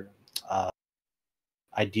things or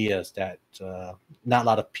ideas that not a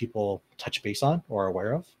lot of people touch base on or are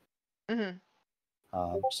aware of.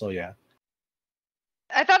 So yeah.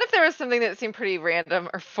 I thought if there was something that seemed pretty random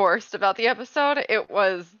or forced about the episode, it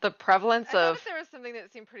was the prevalence of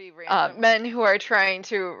men who are trying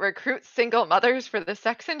to recruit single mothers for the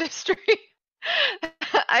sex industry.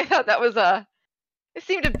 I thought that was it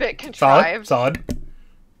seemed a bit contrived. Solid.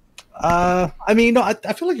 I mean, no, I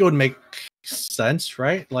feel like it would make sense,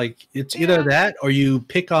 right? Like it's either that or you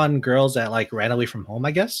pick on girls that like ran away from home,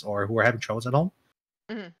 I guess, or who are having troubles at home.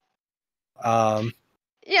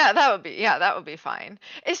 Yeah, that would be fine.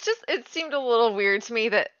 It's just it seemed a little weird to me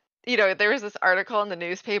that there was this article in the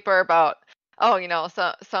newspaper about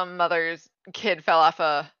some mother's kid fell off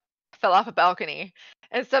a balcony,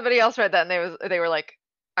 and somebody else read that and they were like,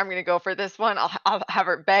 I'm gonna go for this one. I'll have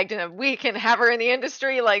her bagged in a week and have her in the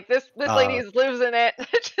industry. Like this lady's losing it.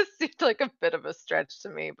 It just seemed like a bit of a stretch to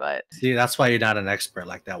me, but see, that's why you're not an expert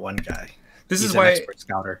like that one guy. He's an expert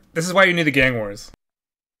scouter. This is why you need the gang wars.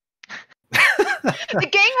 The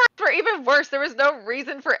gang wars were even worse. There was no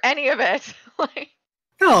reason for any of it. Like,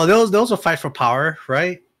 no, those will fight for power,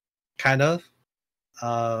 right? Kind of.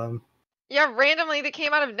 Yeah, randomly they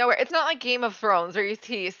came out of nowhere. It's not like Game of Thrones where you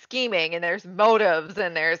see scheming and there's motives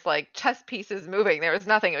and there's like chess pieces moving. There was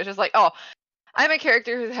nothing. It was just like, oh, I'm a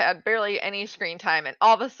character who's had barely any screen time, and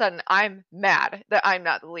all of a sudden I'm mad that I'm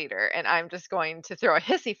not the leader, and I'm just going to throw a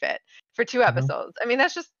hissy fit for 2 episodes. I mean,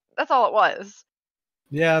 that's all it was.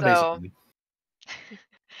 Yeah, basically.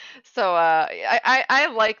 So I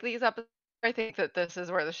like these episodes. I think that this is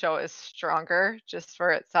where the show is stronger just for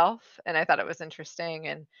itself, and I thought it was interesting,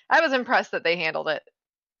 and I was impressed that they handled it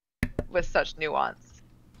with such nuance.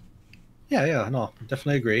 Yeah, no,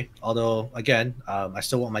 definitely agree. Although, again, I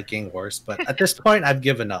still want my gang wars, but at this point, I've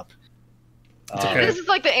given up. Okay. This is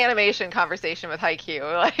like the animation conversation with Haikyuu.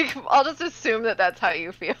 Like, I'll just assume that that's how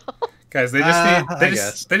you feel. Guys, they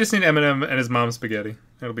just need Eminem and his mom's spaghetti.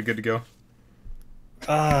 It'll be good to go.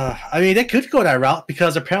 I mean, they could go that route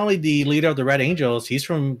because apparently the leader of the Red Angels, he's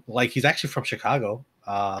actually from Chicago.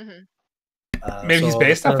 Maybe he's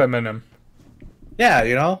based off Eminem.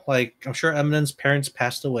 Yeah, like I'm sure Eminem's parents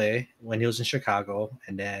passed away when he was in Chicago,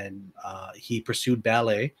 and then he pursued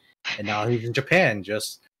ballet, and now he's in Japan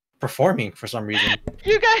just performing for some reason.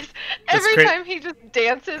 You guys, every time he just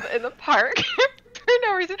dances in the park for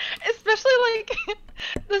no reason, especially like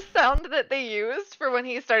the sound that they used for when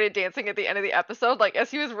he started dancing at the end of the episode, like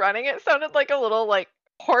as he was running, it sounded like a little like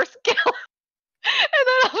horse gallop. And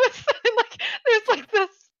then all of a sudden, like there's like this.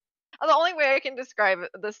 The only way I can describe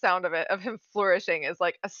the sound of it, of him flourishing, is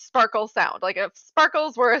like a sparkle sound. Like if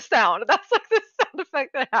sparkles were a sound, that's like the sound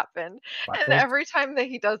effect that happened. Sparkle. And every time that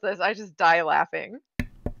he does this, I just die laughing.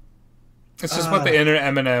 It's just what the inner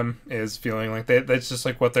Eminem is feeling like. That's just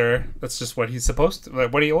like that's just what he's supposed to,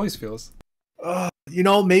 like what he always feels.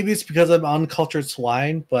 Maybe it's because I'm uncultured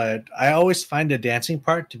swine, but I always find the dancing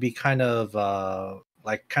part to be kind of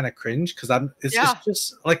cringe because it's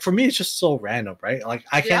just like, for me it's just so random, right? Like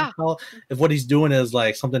I can't tell if what he's doing is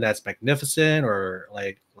like something that's magnificent or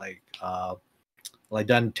like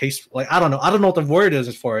done taste, like I don't know what the word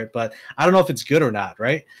is for it, but I don't know if it's good or not,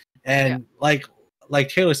 right? And like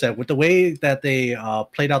Taylor said, with the way that they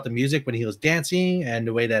played out the music when he was dancing and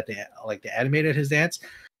the way that they animated his dance,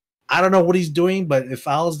 I don't know what he's doing, but if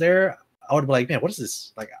I was there, I would be like, man, what is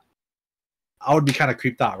this? Like, I would be kind of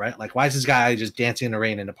creeped out, right? Like, why is this guy just dancing in the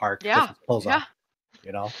rain in the park with his clothes on?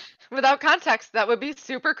 Without context, that would be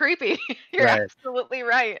super creepy. You're absolutely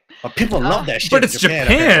right. But people love that shit. But it's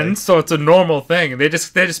Japan, so it's a normal thing. They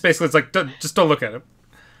just basically, it's like, just don't look at him.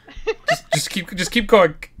 just keep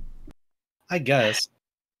going. I guess.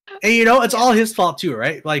 And it's all his fault too,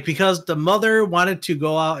 right? Like, because the mother wanted to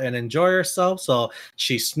go out and enjoy herself, so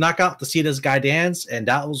she snuck out to see this guy dance, and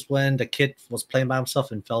that was when the kid was playing by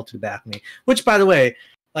himself and fell to the balcony. Which, by the way,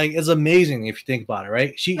 like, is amazing if you think about it,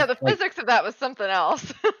 right? The physics of that was something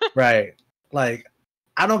else. Right. Like,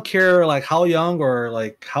 I don't care like how young or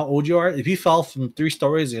like how old you are. If you fell from 3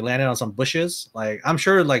 stories and you landed on some bushes, like I'm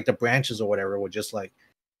sure like the branches or whatever would just like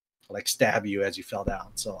stab you as you fell down.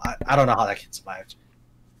 So I don't know how that kid survived.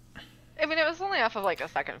 I mean, it was only off of like a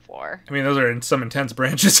 2nd floor. I mean, those are in some intense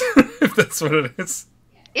branches, if that's what it is.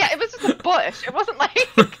 Yeah, it was just a bush. It wasn't like...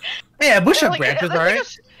 Yeah, bush have branches, alright?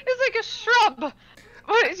 It's like a shrub.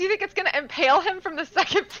 What, do you think it's going to impale him from the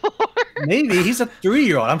 2nd floor? Maybe. He's a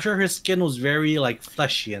 3-year-old. I'm sure his skin was very like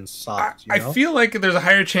fleshy and soft. I feel like there's a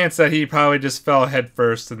higher chance that he probably just fell head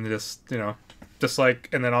first and just, and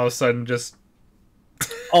then all of a sudden just...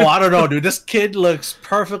 Oh, I don't know, dude. This kid looks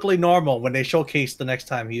perfectly normal when they showcased the next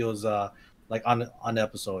time he was like on the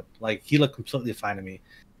episode. Like he looked completely fine to me.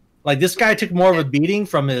 Like this guy took more of a beating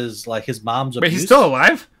from his mom's abuse. Wait, he's still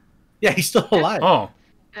alive? Yeah, he's still alive. Oh.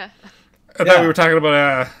 Yeah. I thought we were talking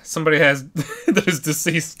about somebody that is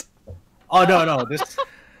deceased. Oh no, this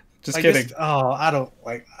just kidding. I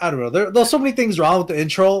don't know. There's so many things wrong with the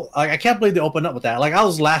intro. Like I can't believe they opened up with that. Like I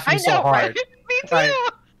was laughing so hard. Me too.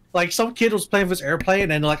 Like some kid was playing with his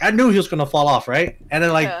airplane and like I knew he was gonna fall off, right? And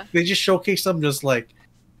then they just showcased him just like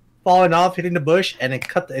falling off, hitting the bush, and then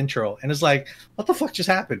cut the intro. And it's like, what the fuck just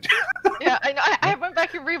happened? Yeah, I know. I went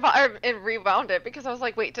back and rewound it because I was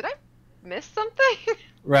like, wait, did I miss something?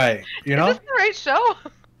 Right. You Is know? this the right show?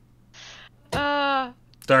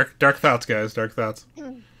 Dark thoughts, guys. Dark thoughts.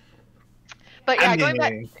 But yeah, I going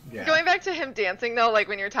back. mean, yeah. Going back to him dancing though, like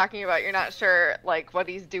when you're talking about you're not sure like what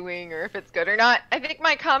he's doing or if it's good or not, I think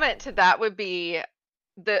my comment to that would be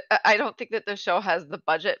that I don't think that the show has the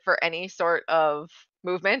budget for any sort of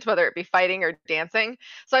movement, whether it be fighting or dancing.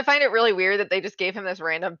 So I find it really weird that they just gave him this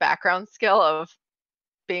random background skill of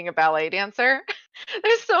being a ballet dancer.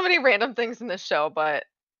 There's so many random things in this show, but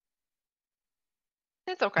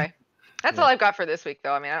it's okay. That's all I've got for this week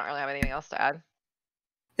though. I mean, I don't really have anything else to add.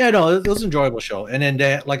 Yeah, no, it was an enjoyable show. And then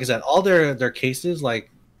they, like I said, all their cases, like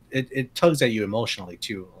it tugs at you emotionally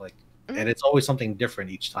too. Like and it's always something different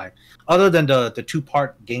each time. Other than the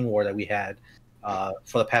 2-part gang war that we had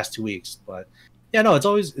for the past 2 weeks. But yeah, no, it's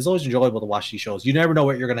always enjoyable to watch these shows. You never know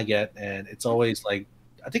what you're gonna get, and it's always like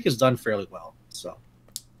I think it's done fairly well. So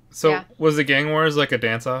Yeah. Was the Gang Wars like a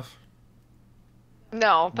dance off?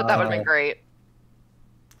 No, but that would have been great.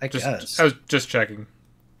 I guess. I was just checking.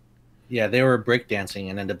 Yeah, they were breakdancing,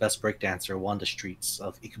 and then the best breakdancer won the streets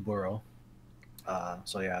of Ikebukuro.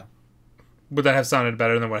 So yeah. Would that have sounded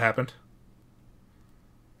better than what happened?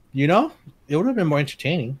 You know, it would have been more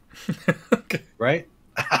entertaining, Okay. right?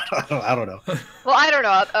 I don't know. Well, I don't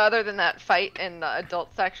know. Other than that fight in the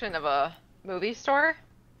adult section of a movie store.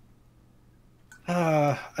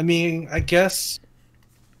 I mean, I guess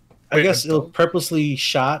Wait, it was purposely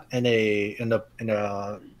shot in a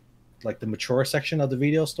like the mature section of the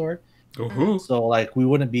video store. Ooh. So like we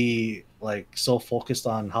wouldn't be like so focused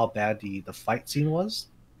on how bad the fight scene was,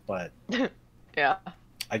 but Yeah.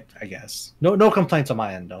 I guess no complaints on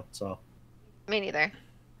my end though. So Me neither.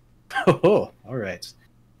 oh, all right.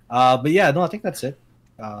 But yeah, no, I think that's it.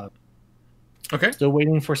 Okay. Still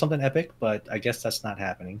waiting for something epic, but I guess that's not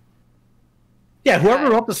happening. Yeah, whoever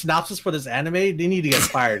wrote the synopsis for this anime, they need to get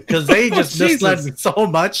fired because they just misled me so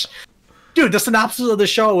much. Dude, the synopsis of the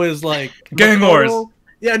show is like Gang Wars.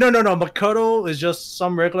 Yeah, no. Makoto is just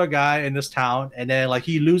some regular guy in this town, and then like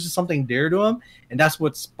he loses something dear to him, and that's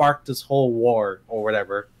what sparked this whole war or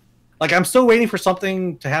whatever. Like I'm still waiting for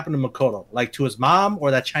something to happen to Makoto, like to his mom or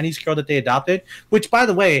that Chinese girl that they adopted, which by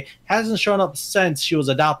the way hasn't shown up since she was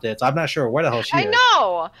adopted. So I'm not sure where the hell she is. I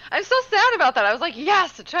know. I'm so sad about that. I was like,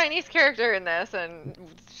 yes, a Chinese character in this, and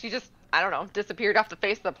she just, I don't know, disappeared off the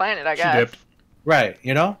face of the planet. I guess. dipped. Right,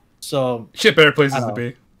 you know. So Shit, better places to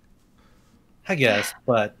be. I guess,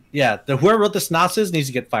 but yeah, whoever wrote the synopsis needs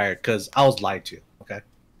to get fired because I was lied to. Okay.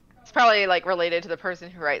 It's probably like related to the person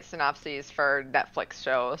who writes synopses for Netflix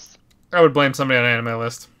shows. I would blame somebody on Anime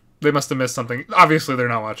List. They must have missed something. Obviously, they're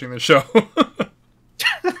not watching the show.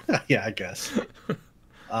 Yeah, I guess.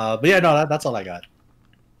 But yeah, no, that's all I got.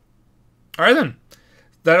 All right, then.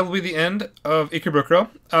 That'll be the end of Ikebukuro.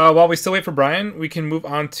 While we still wait for Brian, we can move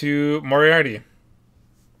on to Moriarty.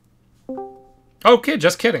 Okay,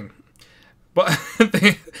 just kidding. But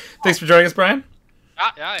thanks for joining us, Brian.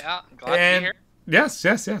 Yeah. Glad to be here. Yes.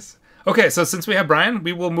 Okay, so since we have Brian,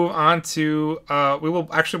 we will move on to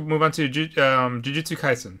Jujutsu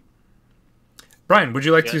Kaisen. Brian, would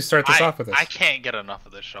you like to start this off with us? I can't get enough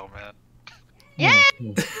of this show, man. Yeah.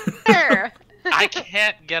 I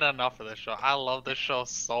can't get enough of this show. I love this show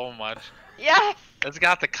so much. Yes. It's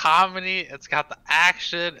got the comedy, it's got the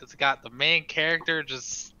action, it's got the main character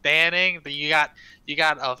just standing. You got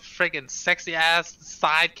a friggin' sexy ass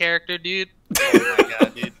side character, dude. Oh my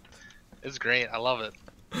god, dude. It's great. I love it.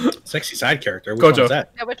 Sexy side character. Which Gojo. one's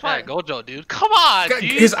that? Yeah, which Yeah, one? Gojo, dude. Come on, dude.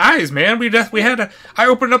 His eyes, man. I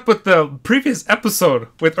opened up with the previous episode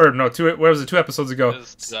with, or no, two episodes ago. It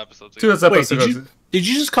was 2 episodes Two ago. episodes Wait, ago. did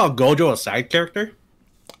you just call Gojo a side character?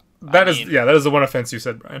 That is the one offense you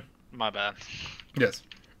said, Brian. My bad. Yes.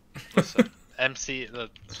 Listen, MC, the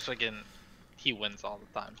friggin', he wins all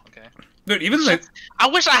the time, okay? Dude, even like... I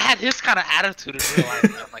wish I had his kind of attitude in real life.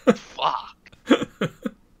 I'm like, fuck.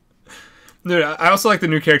 Dude, I also like the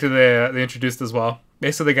new character they introduced as well.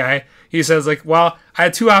 Basically, the guy, he says, like, well, I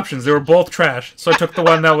had 2 options. They were both trash, so I took the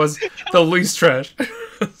one that was the least trash. I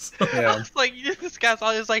was like, this guy's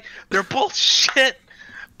always like, they're both shit,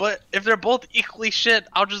 but if they're both equally shit,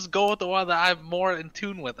 I'll just go with the one that I'm more in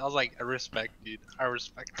tune with. I was like, I respect, dude. I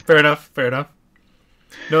respect. Fair enough.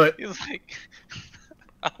 No, He's like,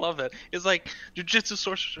 I love it. It's like, Jujutsu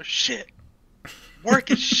sorcerers are shit. Work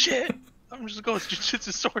is shit. I'm just going with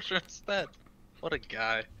Jujutsu sorcerer instead. What a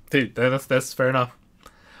guy. dude, that's fair enough.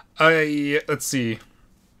 Let's see.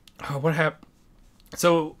 Oh, what happened?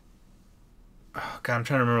 So, oh god, I'm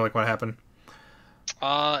trying to remember like what happened.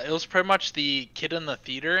 It was pretty much the kid in the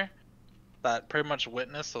theater that pretty much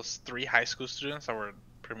witnessed those 3 high school students that were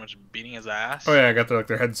pretty much beating his ass. Oh yeah, I got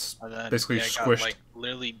their heads And then, basically yeah, squished. got, like,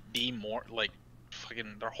 literally like,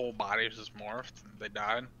 fucking their whole body was just morphed and they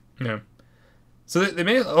died. Yeah. So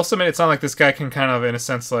they also made it sound like this guy can kind of, in a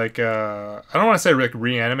sense, like I don't want to say like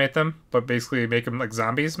reanimate them, but basically make them like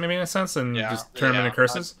zombies, maybe in a sense, and just turn them into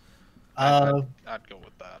curses. I'd go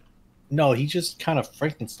with that. No, he just kind of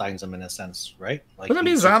Frankensteins them in a sense, right? Like, Wouldn't that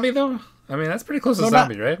be a zombie though? I mean, that's pretty close to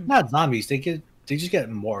zombie, right? Not zombies. They just get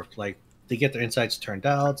morphed. Like they get their insides turned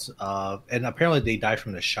out, and apparently they die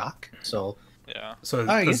from the shock. So yeah. So I the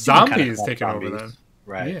guess you can zombie kind of is call taking over zombies, then.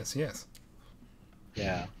 right? Yes.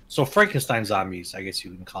 Yeah. So Frankenstein zombies, I guess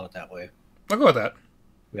you can call it that way. I'll go with that.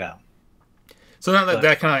 Yeah. So now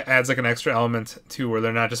that kind of adds like an extra element to where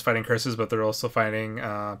they're not just fighting curses, but they're also fighting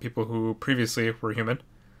people who previously were human.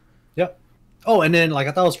 Yep. Oh, and then like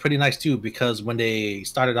I thought it was pretty nice too, because when they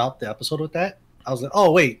started out the episode with that, I was like,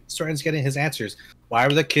 oh wait, Soren's getting his answers. Why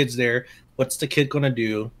are the kids there? What's the kid gonna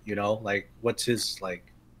do? You know, like what's his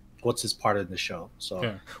part of the show? So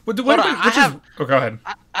Yeah. Go ahead.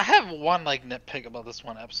 I have one like nitpick about this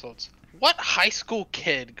one episode. What high school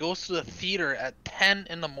kid goes to the theater at 10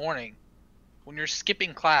 in the morning when you're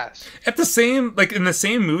skipping class? At the same, like in the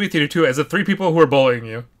same movie theater too, as the 3 people who are bullying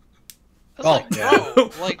you. Bro,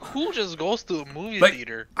 like who just goes to a movie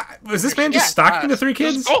theater? Was this man just stalking the 3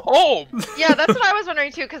 kids? Just go home. Yeah, that's what I was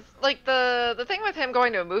wondering too. Because like the thing with him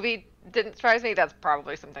going to a movie didn't surprise me. That's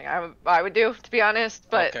probably something I would do, to be honest.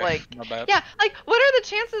 But Okay, like, my bad. yeah, like what are the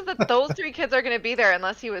chances that those 3 kids are going to be there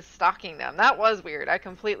unless he was stalking them? That was weird. I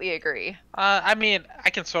completely agree. I mean, I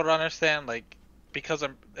can sort of understand like because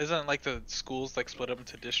isn't like the schools like split up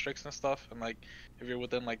into districts and stuff, and like if you're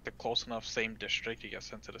within like the close enough same district, you get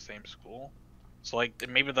sent to the same school. So like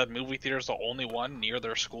maybe the movie theater is the only one near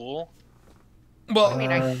their school. Well, I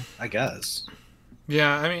mean, I guess.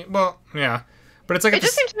 Yeah, I mean, well, yeah, but it's like it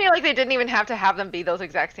just seemed to me like they didn't even have to have them be those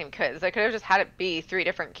exact same kids. They could have just had it be 3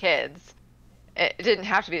 different kids. It didn't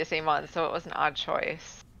have to be the same one, so it was an odd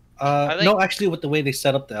choice. No, actually, with the way they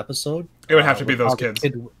set up the episode, it would have to be those kids.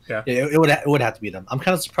 It would have to be them. I'm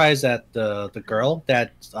kind of surprised that the girl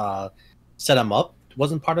that set him up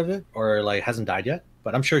wasn't part of it, or like hasn't died yet.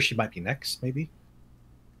 But I'm sure she might be next, maybe.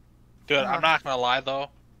 Dude, I'm not gonna lie though,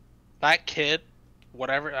 that kid,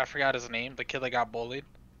 whatever, I forgot his name, the kid that got bullied.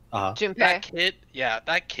 Junpei.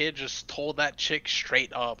 That kid just told that chick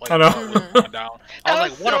straight up. Like, I know. Down. That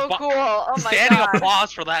was so cool. Oh my standing god.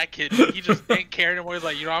 applause for that kid. He just didn't care anymore. He's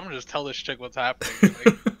like, I'm gonna just tell this chick what's happening.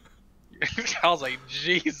 Like, I was like,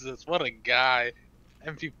 Jesus, what a guy.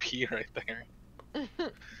 MVP right there.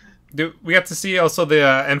 Dude, we got to see also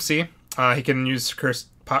the MC. He can use cursed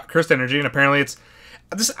energy, and apparently it's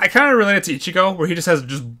this. I kind of relate it to Ichigo, where he just has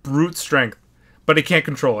just brute strength, but he can't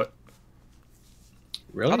control it.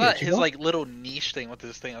 Really? I thought his like little niche thing with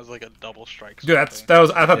this thing was like a double strike. Dude, I thought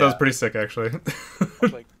that was pretty sick actually. I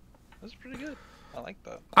was like, that's pretty good. I like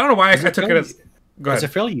that. I don't know why I took it as. Go ahead. Is it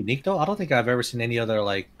fairly unique though? I don't think I've ever seen any other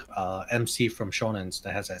like MC from Shonens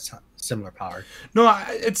that has that similar power. No,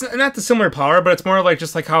 it's not the similar power, but it's more like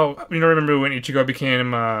just like how remember when Ichigo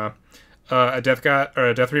became a death god or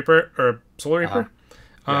a death reaper or a soul reaper.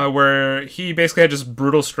 Where he basically had just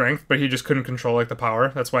brutal strength, but he just couldn't control like the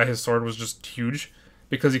power. That's why his sword was just huge,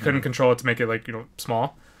 because he couldn't control it to make it like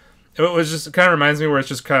small. It kind of reminds me where it's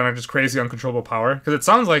just kind of just crazy uncontrollable power, because it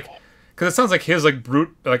sounds like his like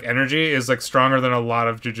brute like energy is like stronger than a lot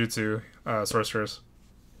of Jujutsu sorcerers.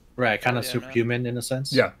 Right, kind of superhuman in a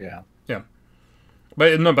sense. Yeah.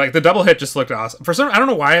 But no, like the double hit just looked awesome. I don't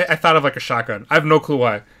know why I thought of like a shotgun. I have no clue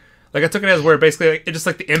why. Like I took it as where basically like, it just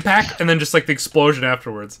like the impact and then just like the explosion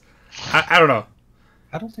afterwards. I don't know.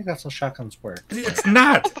 I don't think that's how shotguns work. It's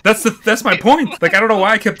not. That's my point. Like I don't know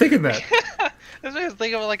why I kept thinking that. This makes me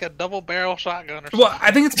think of like a double barrel shotgun or something. Well,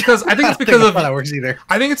 I think it's because of that works either.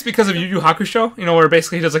 I think it's because of Yu Yu Hakusho. Where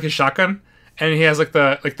basically he does like his shotgun and he has like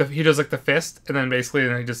he does like the fist and then basically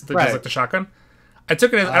he just does like the shotgun. I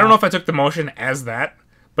took it as I don't know if I took the motion as that,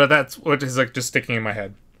 but that's what is like just sticking in my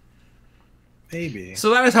head. Maybe.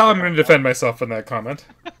 So that is how I'm going to defend myself from that comment.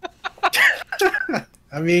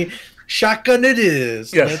 I mean, shotgun it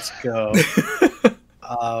is. Yes. Let's go.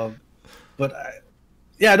 I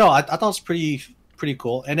thought it was pretty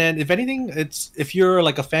cool. And then, if anything, if you're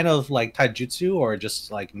like a fan of like taijutsu or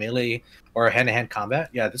just like melee or hand-to-hand combat,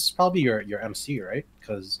 this is probably your MC, right?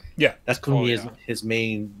 Because that's his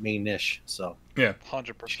main niche. So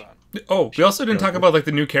 100%. Oh, we also didn't talk about like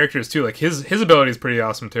the new characters too. Like his ability is pretty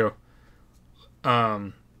awesome too.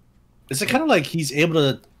 Is it kind of like he's able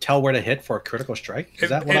to tell where to hit for a critical strike? Is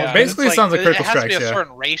that what? it basically sounds like critical it has strikes. to be a Yeah.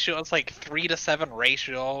 certain ratio. It's like 3-to-7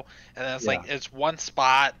 ratio, and then it's like it's one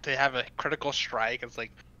spot to have a critical strike. It's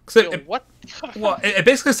like, what? Well, it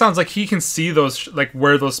basically sounds like he can see those like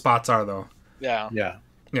where those spots are though. Yeah.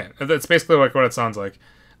 Yeah. That's basically like what it sounds like.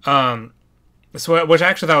 So which I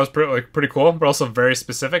actually thought was pretty cool, but also very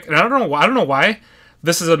specific. And I don't know why.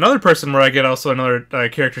 This is another person where I get also another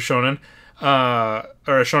character shonen.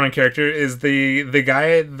 Or a shonen character is the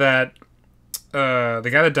guy that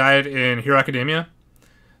died in Hero Academia,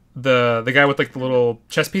 the guy with like the little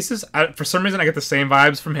chess pieces. For some reason, I get the same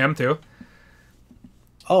vibes from him too.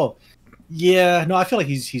 Oh, yeah. No, I feel like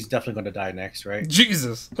he's definitely going to die next, right?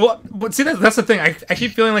 Jesus. Well, but see that's the thing. I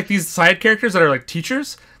keep feeling like these side characters that are like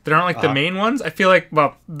teachers that aren't like the main ones. I feel like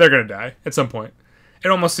they're gonna die at some point. It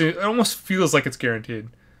almost feels like it's guaranteed.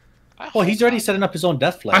 Well, he's already setting up his own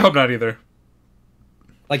death flag. I hope not either.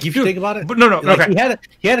 Like if you think about it, but no, like, okay.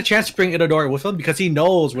 He had a chance to bring Itadori with him because he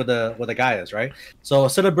knows where the guy is, right? So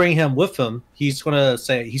instead of bringing him with him, he's gonna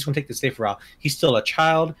take the safer route. He's still a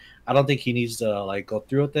child. I don't think he needs to like go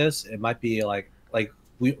through with this. It might be like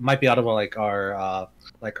we might be out of our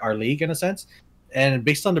league in a sense. And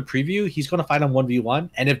based on the preview, he's gonna fight him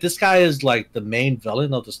 1v1. And if this guy is like the main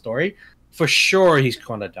villain of the story, for sure he's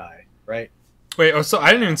gonna die, right? Wait, so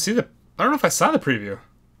I didn't even see I don't know if I saw the preview.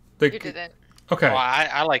 You didn't. Okay. Well,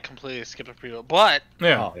 I like completely skipped the preview, but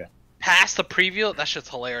Yeah. Oh yeah. past the preview, that shit's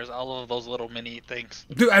hilarious. I love those little mini things.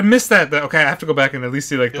 Dude, I missed that. Okay, I have to go back and at least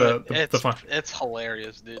see like Dude, the fun. it's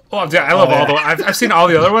hilarious, dude. Oh yeah, I love all the. I've seen all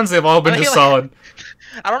the other ones. They've all been just solid.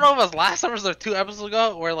 I don't know if it was last summer or 2 episodes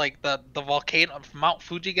ago where like the volcano of Mount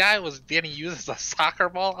Fuji guy was getting used as a soccer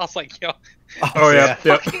ball. I was like, yo. Oh yeah.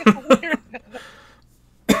 Fucking hilarious.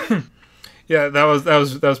 Yeah, that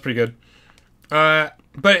was pretty good.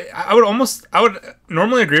 But I would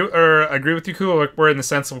normally agree with you, Ku, like, where in the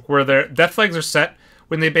sense of where their death flags are set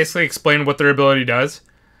when they basically explain what their ability does.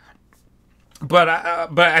 But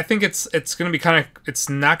I think it's gonna be it's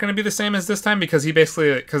not gonna be the same as this time because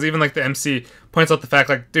because even like the MC points out the fact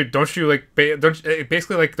like, dude, don't you like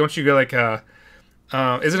don't you get like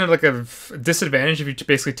isn't it like a disadvantage if you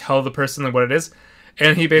basically tell the person like what it is?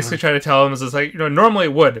 And he basically tried to tell him, is like, normally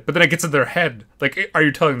it would, but then it gets in their head. Like, are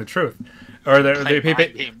you telling the truth? Or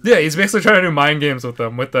he's basically trying to do mind games with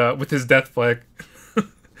them with his death flag,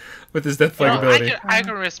 with his death flag ability. I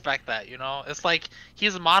can respect that. It's like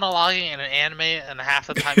he's monologuing in an anime, and half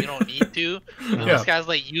the time you don't need to. This guy's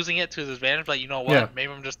like using it to his advantage. Like, you know what? Yeah.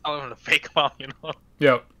 Maybe I'm just telling him to fake him out.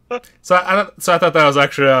 Yeah. So I thought that was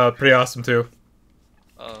actually pretty awesome too.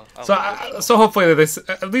 So hopefully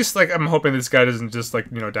at least like I'm hoping this guy doesn't just like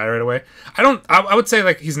die right away. I would say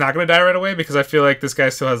like he's not gonna die right away because I feel like this guy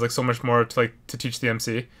still has like so much more to teach the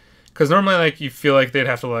MC. Because normally like you feel like they'd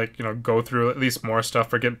have to like go through at least more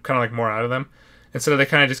stuff or get kind of like more out of them. Instead of they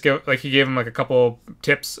kind of just give like he gave him like a couple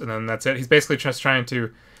tips and then that's it. He's basically just trying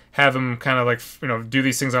to have him kind of like do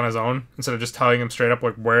these things on his own instead of just telling him straight up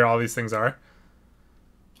like where all these things are.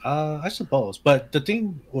 I suppose, but the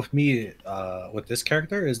thing with me, with this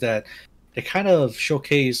character is that they kind of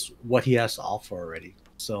showcase what he has to offer already.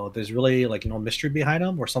 So there's really like mystery behind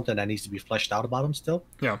him or something that needs to be fleshed out about him still.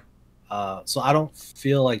 Yeah. So I don't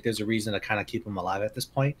feel like there's a reason to kind of keep him alive at this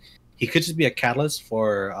point. He could just be a catalyst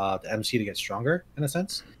for the MC to get stronger in a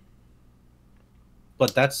sense.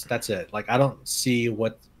 But that's it. Like I don't see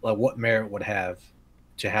what merit would have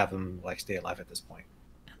to have him like stay alive at this point.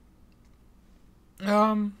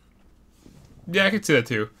 Yeah, I could see that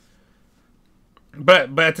too.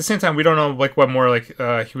 But at the same time, we don't know like what more like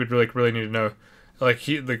he would really need to know, like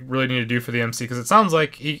he like really need to do for the MC because it sounds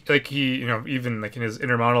like he even like in his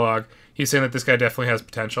inner monologue, he's saying that this guy definitely has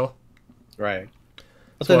potential. Right.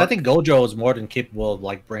 But then I think Gojo is more than capable of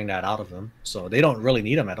like bringing that out of him, so they don't really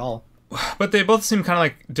need him at all. But they both seem kind of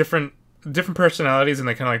like different personalities and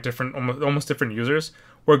they kind of like different almost different users.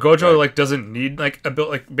 Where Gojo like doesn't need like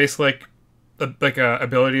basically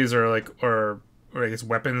abilities or I guess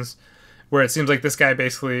weapons, where it seems like this guy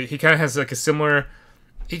basically he kind of has like a similar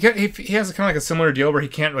he has kind of like a similar deal where he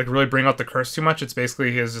can't like really bring out the curse too much. It's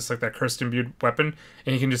basically he has just like that curse imbued weapon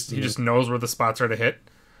and he just knows where the spots are to hit.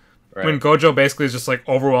 Right. When Gojo basically is just like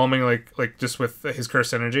overwhelming like just with his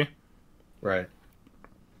cursed energy. Right.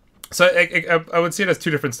 So I would see it as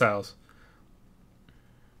two different styles.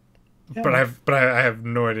 Yeah. But I have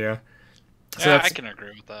no idea. So yeah, I can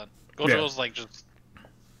agree with that. Gojo's like just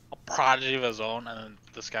a prodigy of his own, and then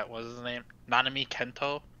this guy, what is his name? Nanami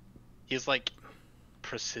Kento. He's like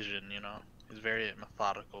precision, He's very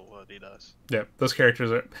methodical what he does. Yeah, those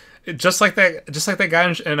characters are just like that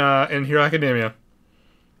guy in Hero Academia.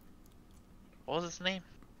 What was his name?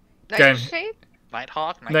 Nightshade?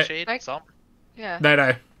 Nighthawk, Nightshade, Night- something. Yeah, Night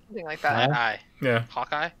Eye. something like that. Night Eye. Yeah,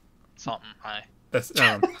 Hawkeye? Something. Eye. that's.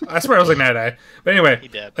 I swear I was like Night Eye. But anyway, He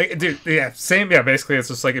did. like, dude, yeah, same. Yeah, basically, it's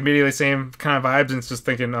just like immediately same kind of vibes, and it's just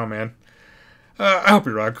thinking, oh man, I hope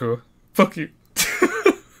you're Raku. Fuck you.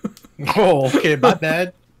 Oh, okay, my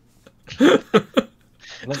bad.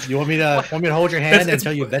 You want me to hold your hand and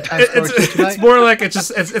tell you bedtime stories tonight? It's more like it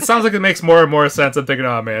sounds like it makes more and more sense. I'm thinking,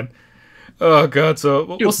 oh man, oh god. So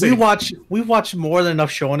we'll Dude, see. We watch more than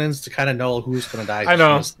enough shonens to kind of know who's gonna die. I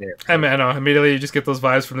know. just there. I mean, I know. Immediately, you just get those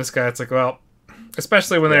vibes from this guy. It's like, well,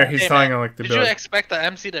 especially when he's Hey, telling man, him like the Did you build. expect the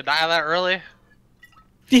MC to die that early?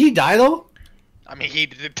 Did he die though? I mean, he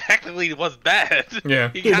technically was dead. Yeah.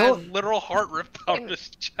 He Dude, got no- his literal heart ripped out of his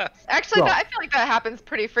chest. Actually, Bro. I feel like that happens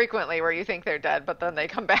pretty frequently where you think they're dead, but then they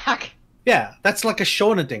come back. Yeah, that's like a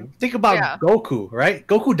shonen thing. Think about Yeah. Goku, right?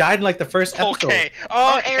 Goku died in like the first episode, Okay.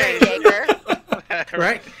 Oh, Okay. Aaron Yeager.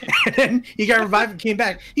 right? And then he got revived and came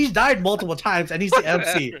back. He's died multiple times, and he's the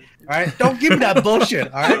MC. All right, don't give me that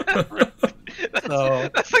bullshit. All right. So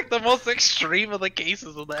That's like the most extreme of the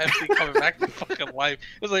cases of the MC coming back to fucking life.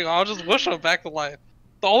 It's like, I'll just wish him back to life.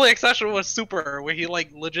 The only exception was Super, where he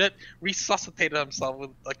like legit resuscitated himself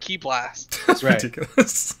with a key blast. That's Right.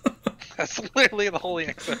 ridiculous. That's literally the only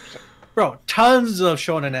exception. bro, tons of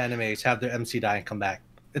shonen animes have their MC die and come back.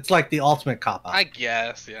 It's like the ultimate cop out. I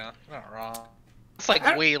guess, yeah. Not wrong. It's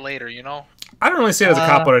like way later, you know? I don't really see it as a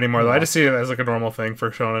cop out anymore, though. I no. just see it as like a normal thing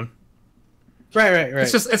for shonen. Right.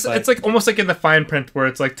 It's just But- it's like almost like in the fine print where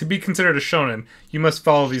it's like to be considered a shonen, you must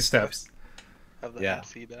follow these steps. Have the Yeah.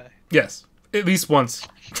 MC die. Yes, at least once.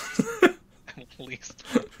 At least.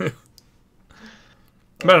 But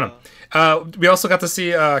I don't know. We also got to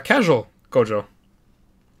see casual Gojo.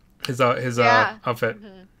 His Yeah. outfit.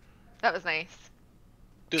 Mhm. That was nice.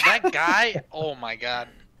 Dude, that guy, oh my god.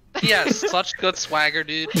 He has such good swagger,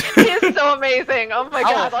 dude. He is so amazing. Oh my I'm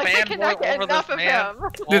god, a like I fanboy cannot get over enough this of man. him.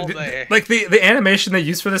 All Dude, day. like the animation they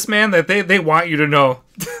use for this man, that they want you to know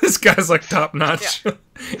this guy's like top notch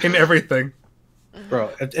in everything.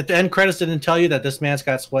 Bro, if the end credits didn't tell you that this man's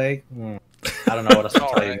got swag, I don't know what else to tell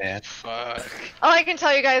you, Alright, man. fuck. All I can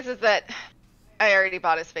tell you guys is that I already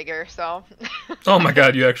bought his figure, so Oh my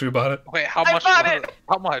god, you actually bought it. Wait, how I much? bought was it.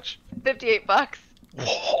 How much? $58.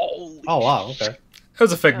 Holy Oh wow, shit. okay. It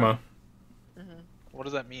was a Figma. What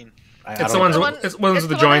does that mean? I It's don't the know. ones it's ones with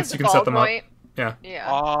the joints. You can set them up. Yeah. Yeah.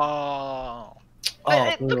 Oh.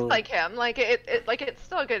 But it ooh. looks like him. Like it's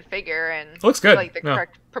still a good figure and It looks good. like the No.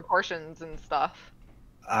 correct proportions and stuff.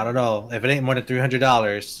 I don't know. If it ain't more than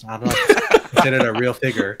 $300, I don't know if it's considered a real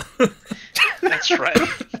figure. That's right.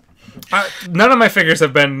 None of my figures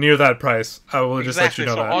have been near that price. I will just Exactly.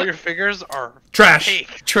 let you know So that. all your figures are Trash.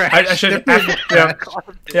 fake. Trash. I should. They're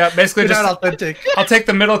Yeah, basically not just. authentic. I'll take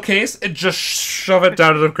the middle case and just shove it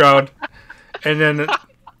down to the ground, and then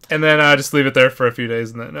just leave it there for a few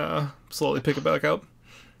days, and then slowly pick it back up.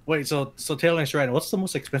 Wait, so Taylor and Sharon, what's the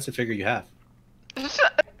most expensive figure you have?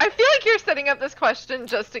 I feel like you're setting up this question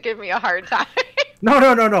just to give me a hard time. No.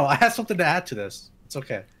 I have something to add to this. It's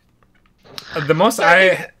okay. The most Sorry.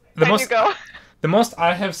 the There most you go. the most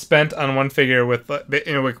I have spent on one figure with what was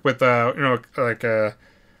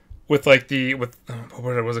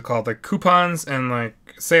it called, like coupons and like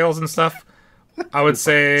sales and stuff. I would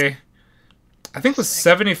say, I think it was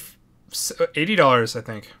 $80. I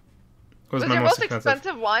think was Was my your most most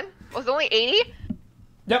expensive one? Was it only 80?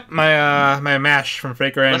 Yep, my mash from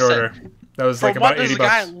Fake Grand Listen, Order. That was From like about what this $80.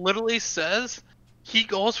 guy literally says, he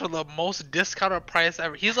goes for the most discounted price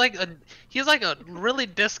ever. He's like a really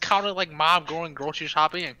discounted like mom going grocery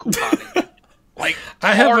shopping and couponing. Like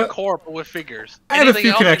I have a- hardcore but with figures. I have a Anything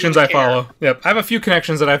few else, connections you I don't care. follow. Yep, I have a few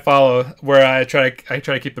connections that I follow where I try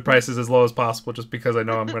to keep the prices as low as possible, just because I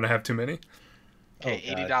know I'm going to have too many. Okay,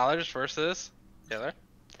 Oh, God. $80 versus Taylor.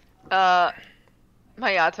 My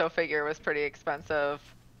Yato figure was pretty expensive.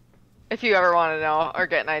 If you ever want to know or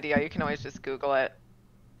get an idea, you can always just Google it.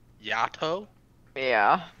 Yato.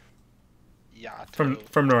 Yeah. Yato.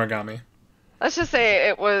 From Noragami. Let's just say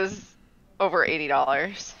it was over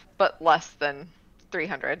 $80, but less than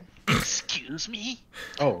 300. Excuse me.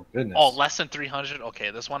 Oh goodness. Oh, less than 300.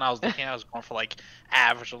 Okay, this one I was looking at, I was going for like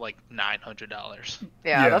average of like $900.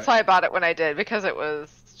 Yeah, Yeah. that's why I bought it when I did, because it was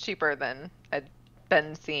cheaper than I'd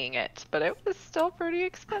been seeing it, but it was still pretty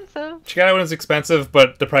expensive. She got it when it's expensive,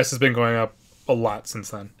 but the price has been going up a lot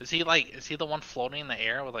since then. Is he the one floating in the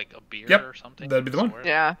air with like a beer Yep, or something? that'd be the one. Swear.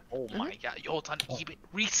 Yeah. Oh my god, yo, it's on eBay.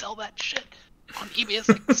 Resell that shit. On eBay, it's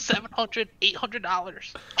like $700,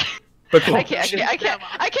 $800. But cool. I can't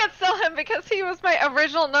sell him because he was my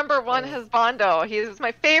original number one husbando. He is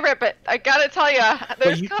my favorite, but I gotta tell you,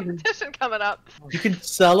 there's competition coming up. You can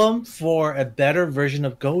sell him for a better version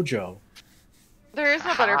of Gojo. There is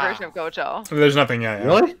no better version of Gojo. There's nothing yet. Yeah.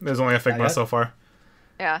 Really? There's only a Figma so far.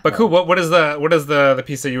 Yeah. But cool. What is the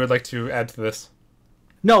piece that you would like to add to this?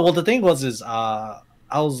 No, well, the thing was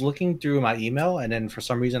I was looking through my email, and then for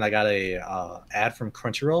some reason I got a ad from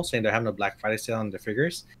Crunchyroll saying they're having a Black Friday sale on their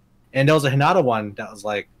figures, and there was a Hinata one that was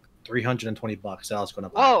like $320 that I was going to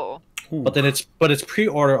buy. Whoa! But then it's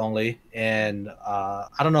pre-order only, and I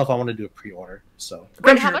don't know if I want to do a pre-order. So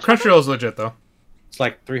Crunchyroll is legit though. It's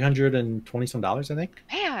like $320 some, I think.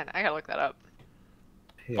 Man, I gotta look that up.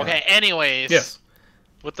 Yeah. Okay. Anyways. Yes.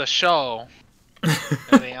 With the show.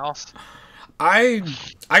 Anything else? I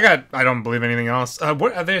don't believe anything else.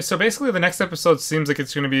 What are they? So basically, the next episode seems like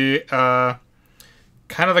it's going to be kind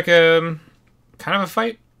of a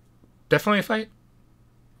fight. Definitely a fight.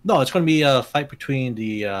 No, it's going to be a fight between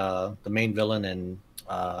the main villain and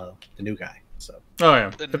the new guy. So. Oh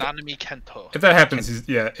yeah. The Nanami Kento. If that happens,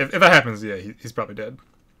 he's probably dead.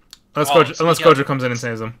 Unless Gojo comes in and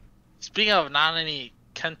saves him. Speaking of Nanami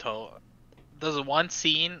Kento, there's one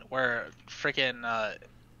scene where freaking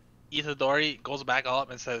Itadori goes back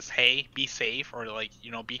up and says, "Hey, be safe," or like,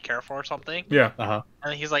 be careful or something. Yeah.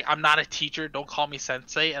 And he's like, "I'm not a teacher. Don't call me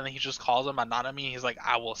sensei." And then he just calls him Ananami. He's like,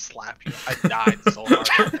 "I will slap you." I died so hard.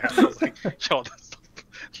 I was like, "Yo, that's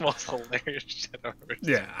the most hilarious shit I've ever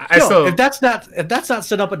seen." Yeah. If that's not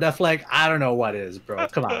set up enough, like, I don't know what is, bro.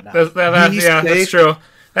 Come on now. That's true.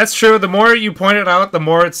 That's true. The more you point it out, the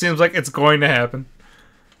more it seems like it's going to happen.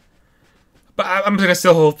 But I'm gonna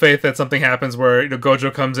still hold faith that something happens where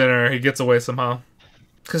Gojo comes in or he gets away somehow.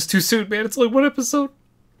 Cause too soon, man. It's only one episode.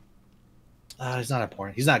 He's not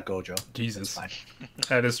important. He's not Gojo. Jesus,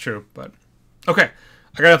 that is true. But okay,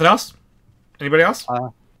 I got nothing else. Anybody else?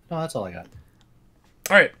 No, that's all I got.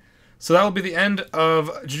 All right, so that will be the end of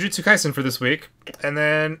Jujutsu Kaisen for this week, and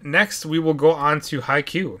then next we will go on to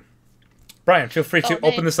Haikyuu. Brian, feel free to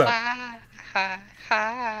open this up.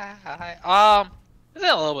 It's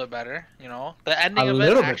a little bit better, The ending of it. A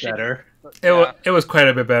little bit better. It was quite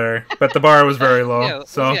a bit better, but the bar was very low. Yeah,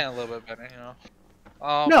 so a little bit better,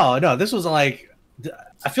 No, this was like,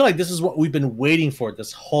 I feel like this is what we've been waiting for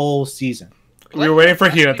this whole season. We were waiting for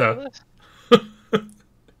Hinata.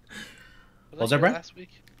 Was that Brian? Last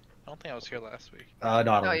week? I don't think I was here last week. No, I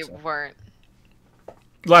don't No, think you so. weren't.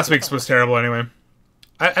 Last week's was terrible anyway.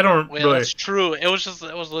 I don't really. That's true. It was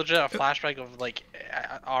legit a flashback of like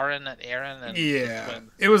Aaron and Aaron. And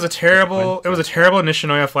it was a terrible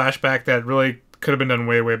Nishinoya flashback that really could have been done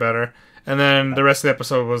way better. And then the rest of the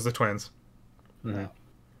episode was the twins. Mm-hmm.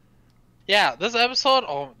 Yeah, this episode,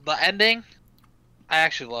 the ending. I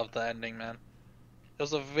actually loved the ending, man. It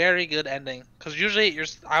was a very good ending. Because usually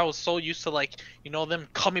I was so used to them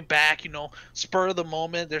coming back, spur of the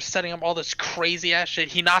moment. They're setting up all this crazy ass shit.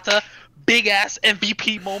 Hinata, big ass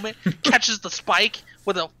MVP moment, catches the spike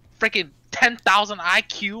with a freaking 10,000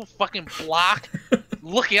 IQ fucking block,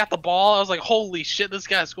 looking at the ball. I was like, holy shit, this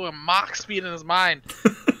guy's going Mach speed in his mind.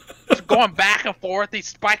 Just going back and forth. They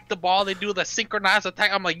spike the ball. They do the synchronized attack.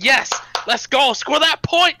 I'm like, yes, let's go. Score that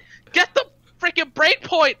point. Get the freaking break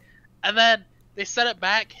point. And then they set it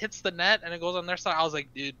back, hits the net, and it goes on their side. I was like,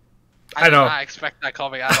 dude, I did not expect that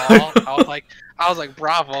coming at all. I was like,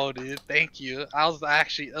 bravo, dude, thank you. It was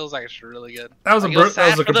actually really good. That was a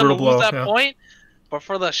brutal blow. That point, but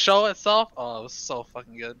for the show itself, it was so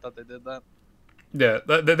fucking good that they did that. Yeah,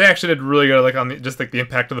 they actually did really good, on the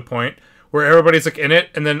impact of the point, where everybody's in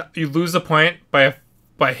it, and then you lose the point by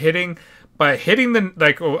hitting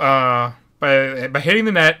the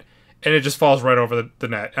net. And it just falls right over the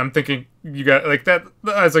net. I'm thinking you got that.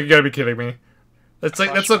 I was like, you gotta be kidding me. That's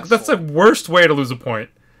the worst way to lose a point.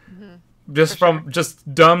 Mm-hmm. Just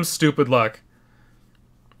just dumb, stupid luck.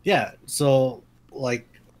 Yeah. So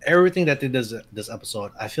everything that did this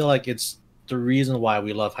episode, I feel like it's the reason why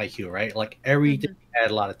we love Haikyuu, right? Everything had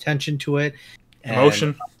a lot of tension to it,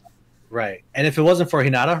 emotion. Right. And if it wasn't for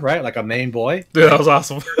Hinata, right, a main boy, dude, that was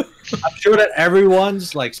awesome. I'm sure that everyone's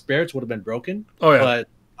spirits would have been broken. Oh yeah. But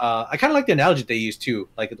I kind of like the analogy they used too,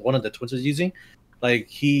 one of the twins was using.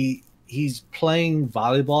 He's playing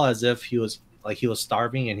volleyball as if he was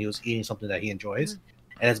starving and he was eating something that he enjoys,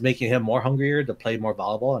 and it's making him more hungrier to play more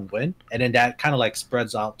volleyball and win. And then that kind of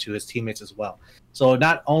spreads out to his teammates as well. So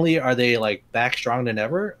not only are they back strong than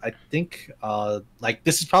ever, I think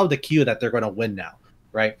this is probably the cue that they're going to win now,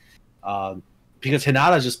 right? Because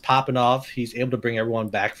Hinata's just popping off. He's able to bring everyone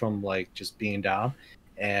back from just being down.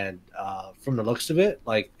 And from the looks of it,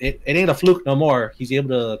 it ain't a fluke no more. He's able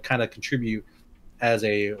to kind of contribute as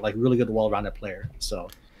a like really good, well-rounded player. So,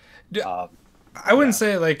 I wouldn't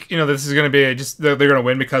say like this is going to be just they're going to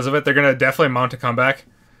win because of it. They're going to definitely mount a comeback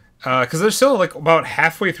because they're still like about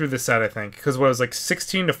halfway through the set, I think. Because what it was like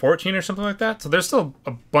 16-14 or something like that. So there's still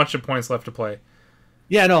a bunch of points left to play.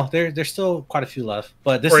 Yeah, no, there's still quite a few left,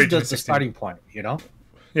 but this is just the starting point,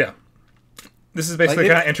 Yeah, this is basically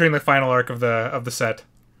kind of entering the final arc of the set.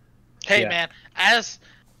 Hey man, as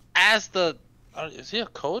the is he a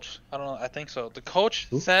coach? I don't know. I think so. The coach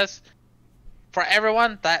says, for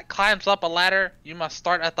everyone that climbs up a ladder, you must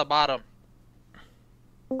start at the bottom.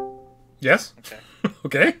 Yes. Okay.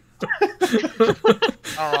 Okay. I don't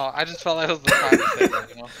know. I just felt like it was the time to say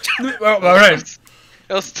that. Well, all right.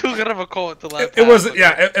 It was too good of a quote to let. It was.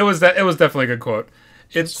 Yeah. It was that. It was definitely a good quote.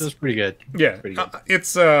 It was pretty good. Yeah. Pretty good.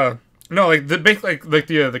 It's no like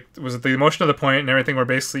the was it the emotion of the point and everything where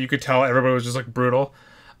basically you could tell everybody was just like brutal.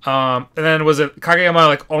 And then was it Kageyama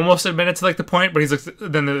like almost admitted to like the point, but he's like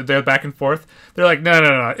then they're back and forth. They're like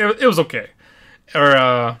no. It was okay. Or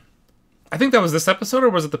I think that was this episode, or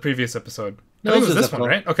was it the previous episode? No, I think it was this one,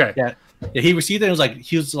 right? Okay. Yeah. He received it. It was like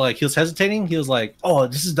he was hesitating. He was like, "Oh,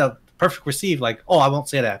 this is the perfect receive." Like, "Oh, I won't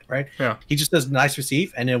say that." Right? Yeah. He just does nice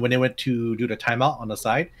receive, and then when they went to do the timeout on the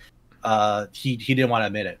side, he didn't want to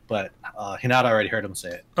admit it, but Hinata already heard him say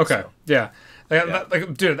it. Okay. So. Yeah.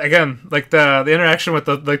 Like, dude, again, like the interaction with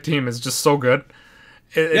the team is just so good.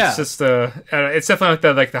 It's just it's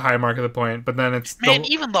definitely like the high mark of the point, but then it's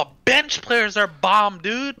even the bench players are bomb,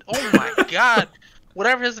 dude. Oh my god,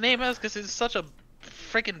 whatever his name is, because he's such a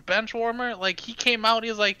freaking bench warmer. Like he came out,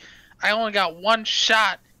 he's like, I only got one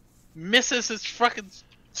shot, misses his fucking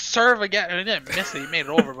serve again. And he didn't miss it, he made it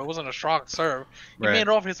over, but it wasn't a strong serve. He made it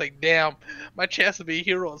over. He's like, damn, my chance to be a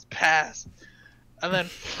hero is past. And then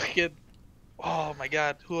freaking, oh my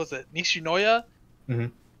god, who was it? Nishinoya. Mm-hmm.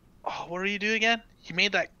 Oh, what did he do again? He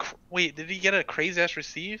made that. Wait, did he get a crazy ass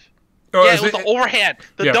receive? Oh, yeah, it was the overhand.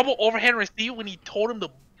 The double overhand receive when he told him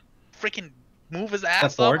to freaking move his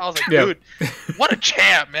ass up. I was like, dude, what a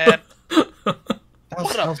champ, man.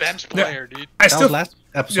 What a bench player, dude. That was last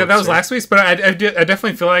episode. Yeah, that was last week's, but I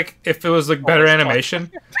definitely feel like if it was like better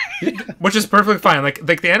animation, which is perfectly fine. Like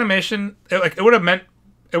the animation, it would have meant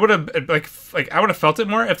it would have like I would have felt it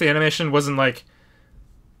more if the animation wasn't like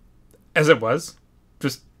as it was,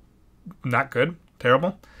 just not good.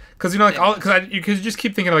 Terrible, because you just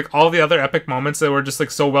keep thinking of, like all the other epic moments that were just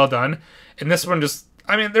like so well done, and this one just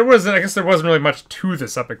I guess there wasn't really much to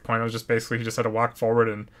this epic point. It was just basically he just had to walk forward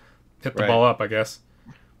and hit the ball up, I guess.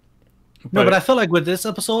 But I feel like with this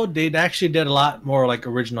episode, they actually did a lot more like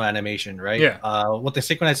original animation, right? Yeah. With the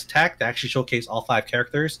synchronized attack, they actually showcased all 5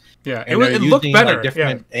 characters. Yeah, it looked better. Like,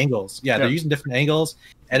 different angles. Yeah, they're using different angles.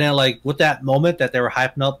 And then like with that moment that they were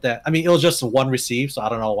hyping up, it was just one receive, so I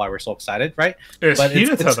don't know why we're so excited, right? It's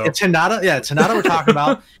Hinata. Yeah, it's Hinata we're talking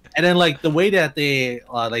about. And then like the way that they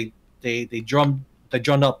they drummed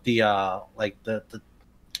up the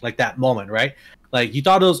that moment, right? Like you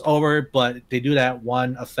thought it was over, but they do that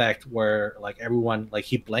one effect where like everyone like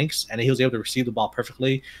he blinks and he was able to receive the ball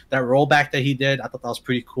perfectly. That rollback that he did, I thought that was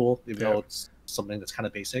pretty cool, even though it's something that's kind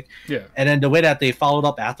of basic. Yeah. And then the way that they followed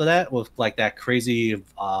up after that with like that crazy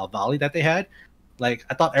volley that they had, like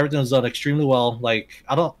I thought everything was done extremely well. Like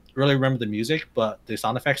I don't really remember the music, but the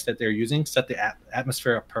sound effects that they're using set the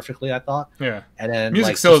atmosphere up perfectly, I thought. Yeah. And then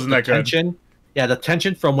music still isn't that good. Yeah, the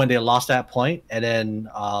tension from when they lost that point, and then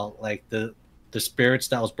like the spirits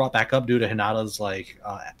that was brought back up due to Hinata's like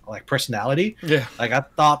personality. Yeah. Like I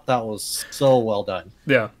thought that was so well done.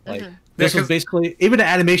 Yeah. Like this was basically even the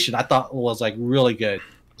animation I thought was like really good.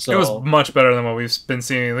 So it was much better than what we've been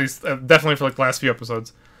seeing, at least definitely for like the last few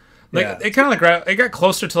episodes. Like it kind of like it got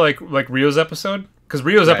closer to like Ryo's episode, because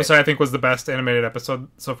Ryo's episode I think was the best animated episode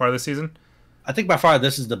so far this season. I think by far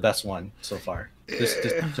this is the best one so far. This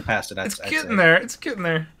surpassed it. It's getting there. It's getting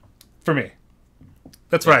there for me.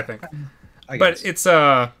 That's what I think. But it's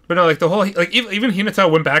but no, like the whole like even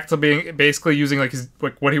Hinata went back to being basically using like his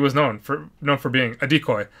like what he was known for being a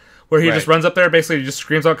decoy, where he just runs up there, basically just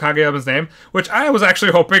screams out Kageyama's name, which I was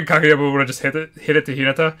actually hoping Kageyama would have just hit it to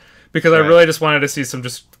Hinata, because I really just wanted to see some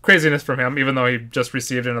just craziness from him, even though he just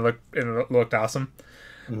received it and it looked awesome.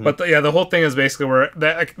 Mm-hmm. But the whole thing is basically where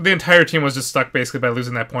the entire team was just stuck basically by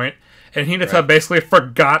losing that point, and Hinata basically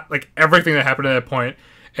forgot like everything that happened at that point.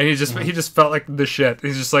 And he just felt like the shit.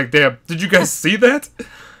 He's just like, damn, did you guys see that?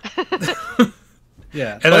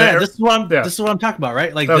 Yeah. And this is what I'm talking about,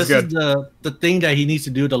 right? Like this is the thing that he needs to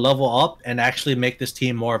do to level up and actually make this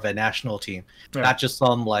team more of a national team, not just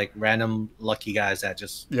some like random lucky guys that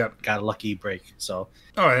just got a lucky break. So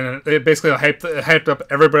and they basically hyped up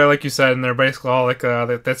everybody, like you said, and they're basically all like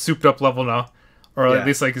that souped up level now, or at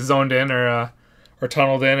least like zoned in, or or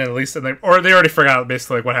tunneled in, at least, or they already forgot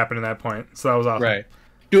basically like what happened at that point. So that was awesome. Right.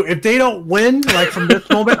 Dude, if they don't win, like from this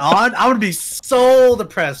moment on, I would be so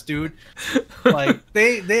depressed, dude. Like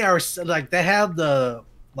they are like they have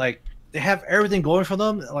everything going for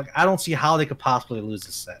them. Like I don't see how they could possibly lose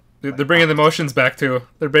this set. Dude, they're bringing the emotions back too.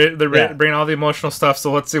 They're bringing all the emotional stuff.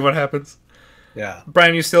 So let's see what happens. Yeah,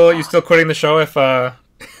 Brian, you still quitting the show if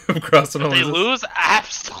Crossing If they lose,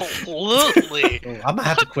 absolutely. I'm gonna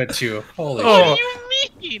have to quit too. Holy What do you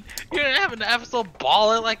mean? You're gonna have an episode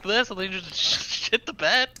ball it like this and then just shit the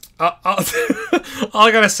bed? All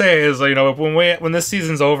I gotta say is, when this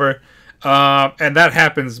season's over, and that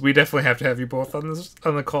happens, we definitely have to have you both on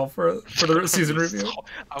the call for the season review.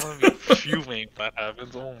 I'm gonna be fuming if that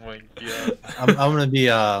happens. Oh my god. I'm gonna be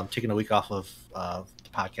taking a week off of the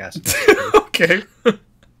podcast. Okay.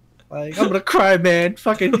 Like, I'm gonna cry, man.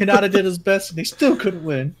 Fucking Hinata did his best and he still couldn't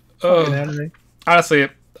win. Fucking anime. Honestly,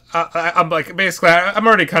 I'm like basically I'm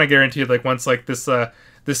already kind of guaranteed like once like this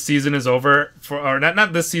season is over or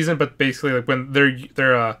not this season, but basically like when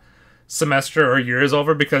their semester or year is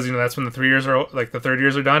over, because that's when the 3 years are like the third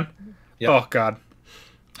years are done. Yep. Oh god,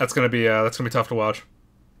 that's gonna be tough to watch.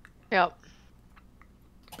 Yep.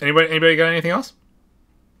 Anybody got anything else?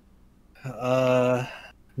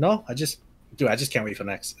 No, I just can't wait for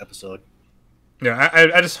the next episode. Yeah,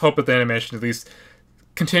 I just hope that the animation at least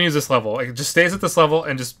continues this level. Like, it just stays at this level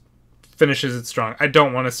and just finishes it strong. I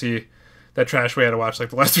don't want to see that trash we had to watch like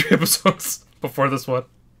the last 3 episodes before this one.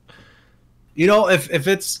 If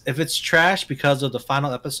it's trash because of the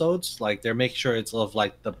final episodes, like they're making sure it's of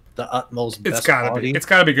like the utmost best quality. It's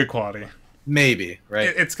gotta be good quality. Maybe,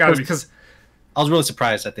 right? It's gotta be, because I was really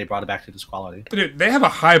surprised that they brought it back to this quality. Dude, they have a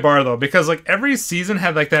high bar though, because like every season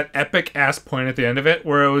had like that epic ass point at the end of it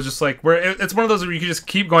where it was just like it's one of those where you could just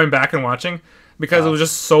keep going back and watching because it was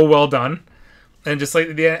just so well done, and just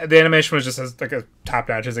like the animation was just as like a top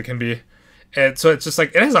notch as it can be, and so it's just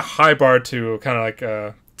like it has a high bar to kind of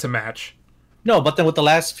like to match. No, but then with the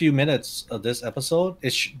last few minutes of this episode,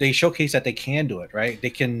 they showcase that they can do it, right?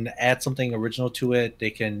 They can add something original to it.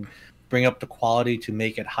 They can bring up the quality to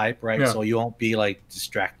make it hype, right? Yeah. So you won't be like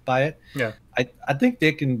distracted by it. Yeah, I think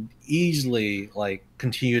they can easily like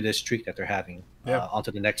continue this streak that they're having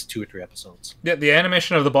onto the next 2 or 3 episodes. Yeah, the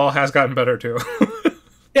animation of the ball has gotten better too.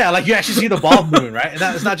 Yeah, like you actually see the ball moving, right?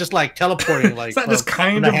 And it's not just like teleporting, like it's not just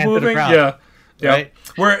kind of moving. Yeah, right?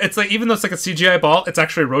 Where it's like, even though it's like a CGI ball, it's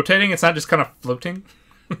actually rotating. It's not just kind of floating.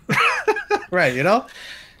 Right,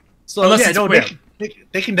 So unless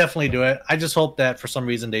they can definitely do it. I just hope that for some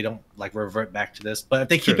reason they don't like revert back to this. But if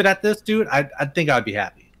they keep it at this, dude, I think I'd be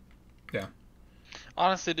happy. Yeah.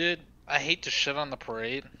 Honestly, dude, I hate to shit on the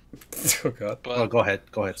parade. Oh god. But go ahead,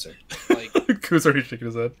 sir. Like, Ku's already shaking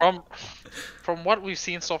his head. From what we've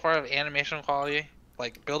seen so far of animation quality,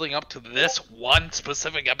 like building up to this one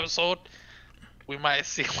specific episode, we might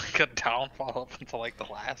see like a downfall up until like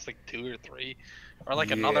the last like 2 or 3, or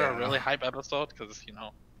like another really hype episode, because I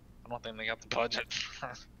don't think they got the budget.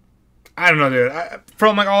 I don't know, dude.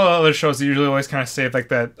 From like all the other shows, they usually always kind of save like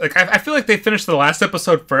that. Like I feel like they finished the last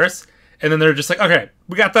episode first, and then they're just like, okay,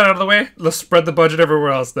 we got that out of the way. Let's spread the budget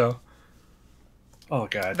everywhere else, though. Oh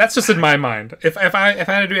god, that's just in my mind. If I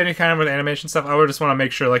had to do any kind of animation stuff, I would just want to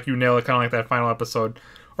make sure like you nail it, kind of like that final episode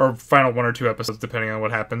or final 1 or 2 episodes, depending on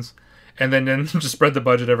what happens, and then just spread the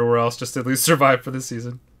budget everywhere else, just to at least survive for this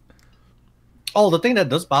season. Oh, the thing that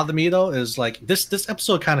does bother me though is like this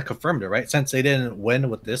episode kind of confirmed it, right? Since they didn't win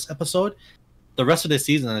with this episode, the rest of the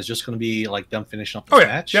season is just going to be like them finishing up this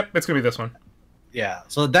match. Yep, it's going to be this one. Yeah,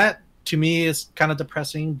 so that to me is kind of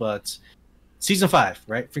depressing, but season 5,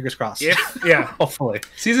 right? Fingers crossed. Yeah. Hopefully.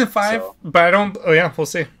 Season 5, but I don't... Oh, yeah, we'll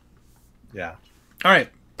see. Yeah. All right.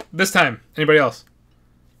 This time, anybody else?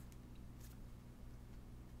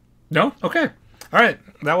 No? Okay. All right.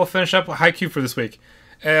 That will finish up Haikyuu for this week.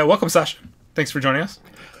 Welcome, Sasha. Thanks for joining us.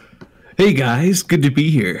 Hey, guys. Good to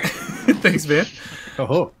be here. Thanks, man.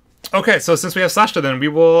 Oh. Okay, so since we have Sasha, then we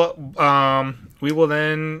will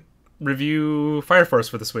then review Fire Force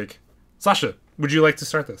for this week. Sasha, would you like to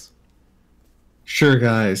start this? Sure,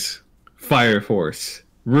 guys. Fire Force.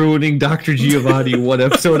 Ruining Dr. Giovanni one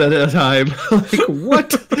episode at a time. Like,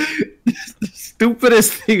 what? The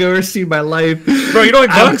stupidest thing I've ever seen in my life. Bro, you don't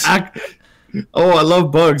like bugs? I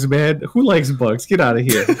love bugs, man. Who likes bugs? Get out of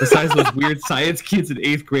here. Besides those weird science kids in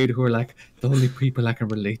 8th grade who are like, the only people I can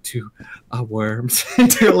relate to are worms.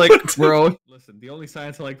 And you're like, bro. Listen, the only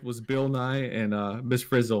science I liked was Bill Nye and Miss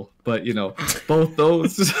Frizzle. But, both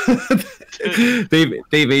those,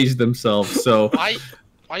 they've aged themselves. So Why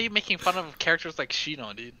are you making fun of characters like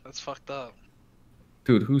Shino, dude? That's fucked up.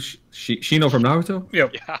 Dude, who's Shino from Naruto?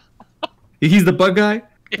 Yep. Yeah. He's the bug guy?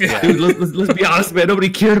 Yeah. Dude, let's be honest, man. Nobody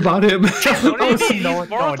cared about him. What do you mean? He's no one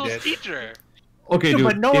Boruto's did. teacher. Okay, dude.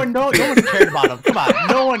 But no one cared about him. Come on,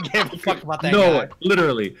 no one gave a fuck about that No, guy.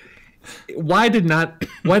 literally. Why did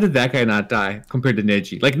that guy not die compared to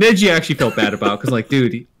Neji? Like Neji, I actually felt bad about because, like,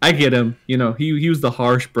 dude, I get him. You know, he was the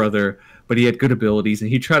harsh brother, but he had good abilities, and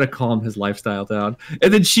he tried to calm his lifestyle down.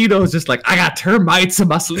 And then Shido's just like, I got termites in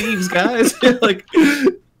my sleeves, guys. Like,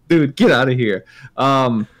 dude, get out of here.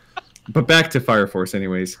 But back to Fire Force,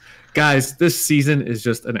 anyways. Guys, this season is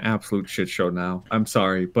just an absolute shit show now. I'm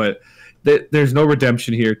sorry, but there's no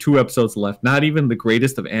redemption here. 2 episodes left. Not even the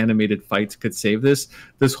greatest of animated fights could save this.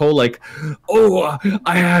 This whole, like, oh,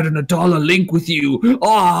 I had an Adala link with you.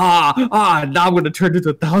 Now I'm going to turn into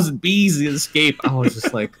 1,000 bees and escape. I was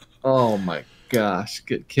just like, oh my gosh.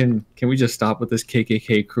 Can we just stop with this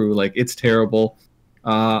KKK crew? Like, it's terrible.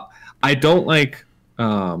 I don't like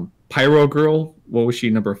Pyro Girl. What was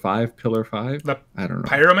she, number 5? Pillar 5? I don't know.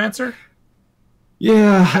 Pyromancer?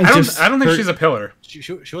 Yeah, I don't think she's a pillar.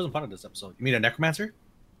 She wasn't part of this episode. You mean a necromancer?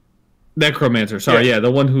 Necromancer, sorry, yeah,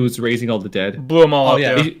 the one who's raising all the dead. Blew them all up.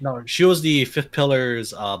 Yeah. No, she was the 5th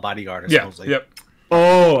pillar's bodyguard. Supposedly. Yep.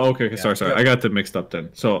 Oh, okay, Yeah. sorry. I got them mixed up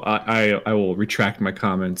then. So I will retract my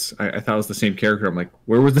comments. I thought it was the same character. I'm like,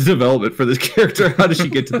 where was the development for this character? How did she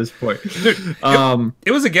get to this point? Dude,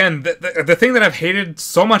 it was, again, the thing that I've hated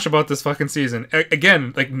so much about this fucking season.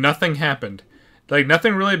 Again, like, nothing happened. Like,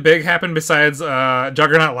 nothing really big happened besides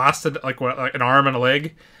Juggernaut lost like an arm and a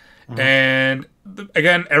leg. And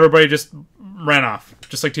again, everybody just ran off,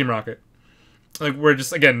 just like Team Rocket. Like, we're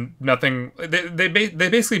just, again, nothing. They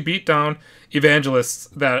basically beat down evangelists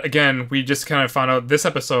that, again, we just kind of found out this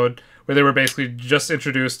episode where they were basically just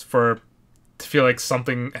introduced to feel like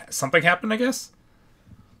something happened, I guess.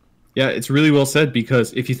 Yeah, it's really well said,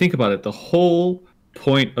 because if you think about it, the whole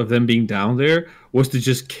point of them being down there was to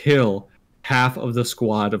just kill half of the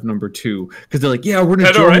squad of number 2, because they're like, yeah, we're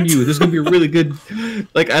gonna join you, this is gonna be really good.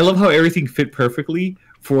 Like, I love how everything fit perfectly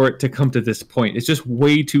for it to come to this point. It's just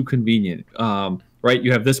way too convenient. Right,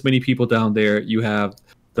 you have this many people down there, you have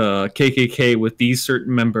the KKK with these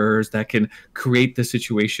certain members that can create the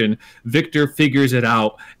situation. Victor figures it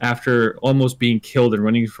out after almost being killed and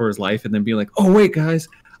running for his life, and then being like, oh wait guys,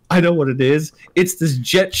 I know what it is. It's this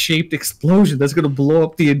jet-shaped explosion that's going to blow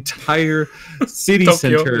up the entire city Tokyo,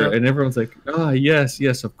 center. yeah. And everyone's like,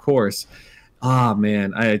 yes, of course.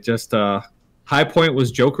 Man, I just... High point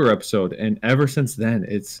was Joker episode, and ever since then,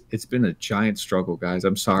 it's been a giant struggle, guys.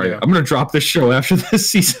 I'm sorry. Yeah. I'm going to drop this show after this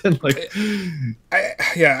season. Like,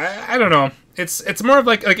 I don't know. It's more of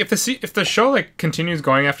like if the show like continues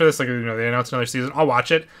going after this, like, you know, they announce another season, I'll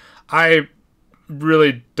watch it. I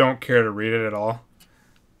really don't care to read it at all.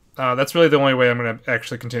 That's really the only way I'm going to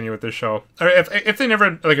actually continue with this show. Or if they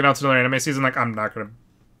never like announce another anime season, like, I'm not going to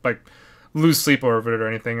like lose sleep over it or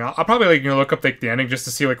anything. I'll probably like, you know, look up like the ending just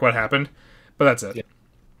to see like what happened, but that's it. Yeah.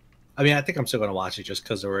 I mean, I think I'm still going to watch it just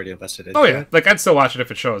because they're already invested in it. Oh yeah, like, I'd still watch it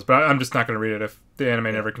if it shows, but I'm just not going to read it if the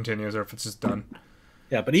anime never continues or if it's just done.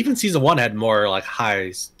 Yeah, but even season 1 had more like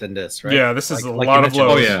highs than this, right? Yeah, this is like a you lot of mentioned.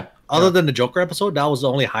 lows. oh yeah. Other than the Joker episode, that was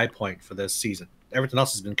the only high point for this season. Everything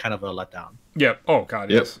else has been kind of a letdown. Yeah. Oh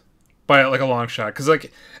god, Yep. yes. By like a long shot, because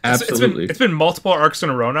like Absolutely. it's been multiple arcs in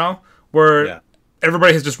a row now where Yeah.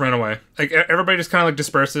 everybody has just ran away. Like, everybody just kind of like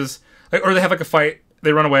disperses, like, or they have like a fight,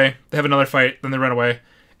 they run away, they have another fight, then they run away,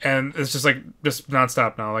 and it's just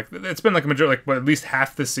nonstop now. Like, it's been like a majority, like, what, at least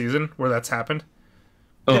half this season where that's happened.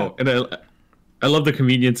 Oh, and I love the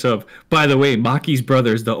convenience of, by the way, Maki's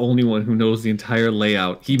brother is the only one who knows the entire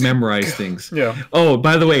layout. He memorized things. Yeah. Oh,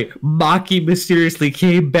 by the way, Maki mysteriously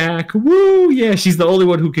came back. Woo! Yeah, she's the only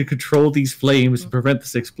one who can control these flames and prevent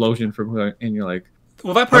this explosion from going. And you're like,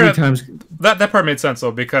 Well, that how part many times? that part made sense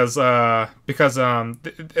though, because they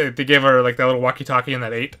gave her like that little walkie-talkie in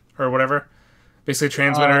that 8 or whatever, basically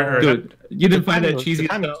transmitter. Dude, you didn't find that The cheesy?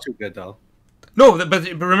 timing was too good though. No, but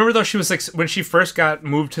remember though, she was like, when she first got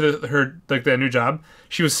moved to her like that new job,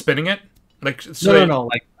 she was spinning it, like, so No.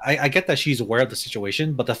 Like, I get that she's aware of the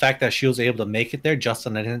situation, but the fact that she was able to make it there just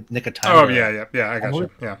in the nick of time. Oh yeah, I got you.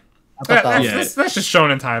 Yeah, I thought that was that's just shown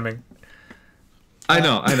in timing. I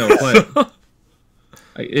know, but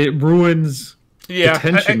it ruins Yeah, the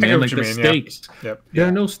tension, I get man. what Like you the mean, yeah. stakes. Yep. There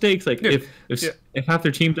are no stakes. Like Dude, if half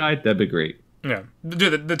their team died, that'd be great. Yeah,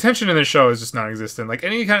 dude, the tension in this show is just non-existent. Like,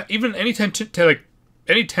 any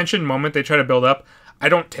tension moment they try to build up, I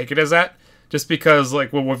don't take it as that. Just because,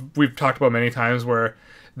 like, what we've talked about many times, where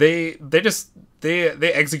they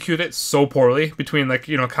execute it so poorly between, like,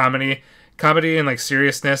 you know, comedy and like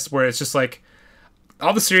seriousness, where it's just like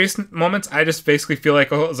all the serious moments, I just basically feel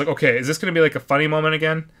like, oh, it's like, okay, is this gonna be like a funny moment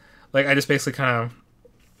again? Like, I just basically kind of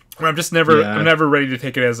I'm just never Yeah. I'm never ready to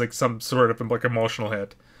take it as like some sort of like emotional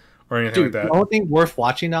hit or anything Dude, like the that. only thing worth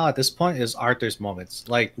watching now at this point is Arthur's moments.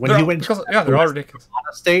 Like when They're he all- went, because, yeah, they're all ridiculous.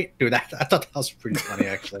 state, dude. I thought that was pretty funny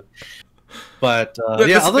actually. But But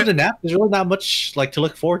yeah, this- other than that, there's really not much like to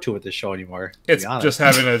look forward to with this show anymore. To It's be honest. just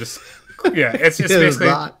having a just yeah, it's It is basically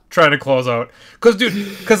not. trying to close out because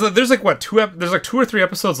there's like what there's like 2 or 3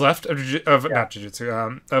 episodes left of not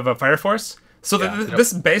Jujutsu of Fire Force. So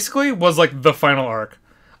this basically was like the final arc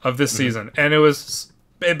of this season, and it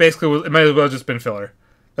might as well just been filler.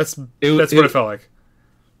 That's what it felt like.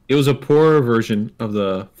 It was a poorer version of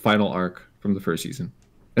the final arc from the first season,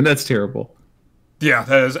 and that's terrible. Yeah,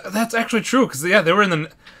 that's actually true because they were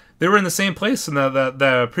in the same place in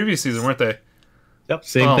the previous season, weren't they?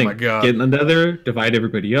 Same Oh thing. my God. Get in the Nether, divide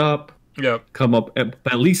everybody up, Yep. come up.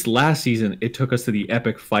 But at least last season, it took us to the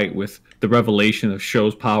epic fight with the revelation of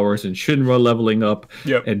Sho's powers and Shinra leveling up,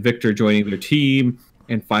 Yep. and Victor joining their team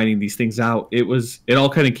and finding these things out. It all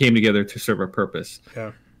kind of came together to serve a purpose.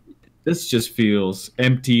 Yeah. This just feels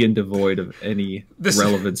empty and devoid of any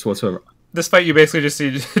relevance whatsoever. This fight, you basically just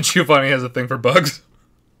see Giovanni has a thing for bugs.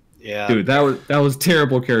 Yeah, Dude, that was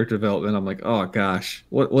terrible character development. I'm like, oh gosh,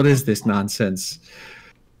 what is this nonsense?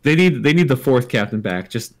 They need the 4th captain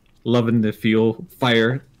back. Just loving to feel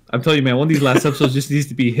fire. I'm telling you, man, one of these last episodes just needs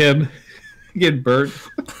to be him getting burnt.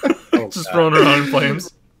 Just rolling around in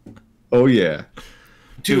flames. Oh yeah,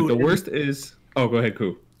 dude. Dude, The worst is. Oh, go ahead,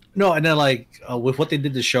 Koo. No, and then like with what they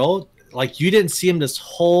did to show, like you didn't see him this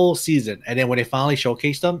whole season, and then when they finally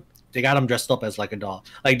showcased him, they got him dressed up as like a doll.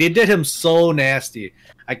 Like they did him so nasty.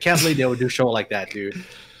 I can't believe they would do a show like that, dude. Dude,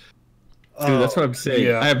 that's what I'm saying.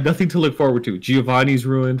 Yeah. I have nothing to look forward to. Giovanni's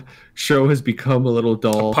ruined. Sho has become a little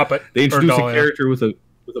doll. Puppet. They or introduced doll, a yeah. character with a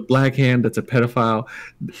black hand that's a pedophile.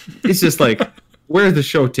 It's just like, where is the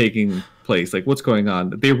show taking place? Like, what's going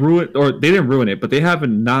on? They didn't ruin it, but they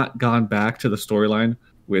haven't not gone back to the storyline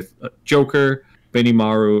with Joker,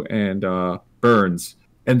 Benimaru, and Burns,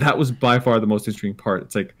 and that was by far the most interesting part.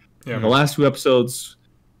 It's like the last 2 episodes.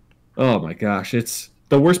 Oh my gosh, it's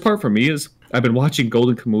the worst part for me is I've been watching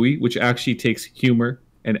Golden Kamuy, which actually takes humor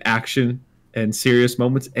and action and serious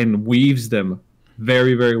moments and weaves them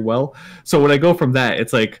very, very well. So when I go from that,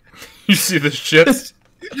 it's like You see this shit?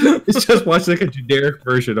 it's just watching like a generic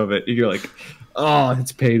version of it, and you're like, oh,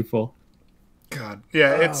 it's painful. God,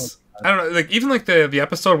 yeah, it's I don't know, like even like the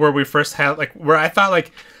episode where we first had like where I thought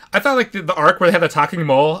like the arc where they had the talking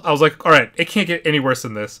mole, I was like, all right, it can't get any worse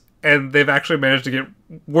than this, and they've actually managed to get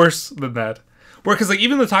worse than that. Where because like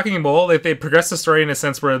even the talking mole, they progressed the story in a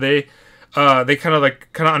sense where they kind of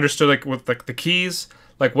understood like with like the keys,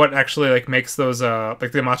 like what actually like makes those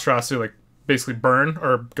like the Amaterasu like basically burn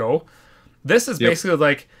or go. This is basically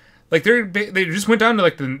like they just went down to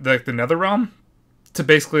like the Nether realm to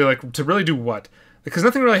basically like to really do what? Because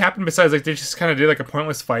nothing really happened besides like they just kind of did like a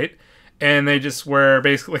pointless fight, and they just were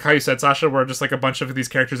basically like how you said, Sasha, were just like a bunch of these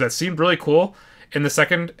characters that seemed really cool in the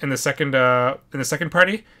second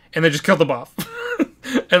party, and they just killed them off,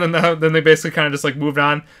 and then they basically kind of just like moved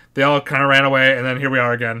on. They all kind of ran away, and then here we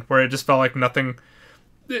are again, where it just felt like nothing.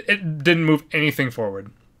 It didn't move anything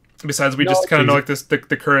forward. Besides, we just kind of know like this the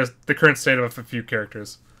current state of a few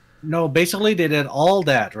characters. No, basically they did all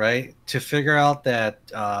that right to figure out that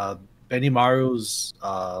Benimaru's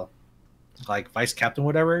like vice captain,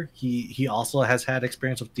 whatever. He also has had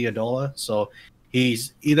experience with Theodola, so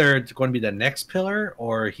he's either going to be the next pillar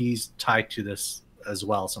or he's tied to this as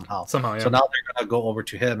well somehow. Somehow, yeah. So now they're gonna go over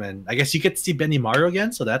to him, and I guess you get to see Benimaru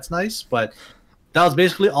again, so that's nice. But that was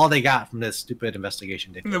basically all they got from this stupid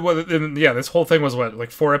investigation. Yeah, this whole thing was what,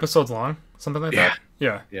 like 4 episodes long, something like that.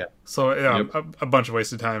 Yeah. So yeah, a bunch of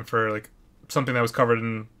wasted time for like something that was covered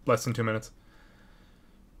in less than 2 minutes.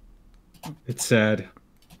 It's sad.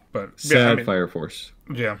 But sad, Fire Force.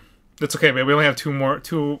 Yeah, it's okay. But we only have two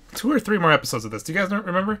or three more episodes of this. Do you guys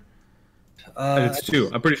remember? It's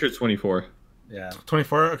 2. I'm pretty sure it's 24. Yeah,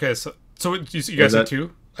 24. Okay, so you guys had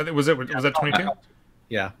 2. I think was that 22?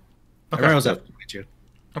 Yeah. Okay. I was at 22.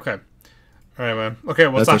 Okay. All right, man. Okay,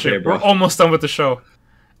 well, That's Sasha, okay, bro. we're almost done with the show.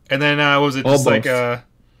 And then was it just Almost. like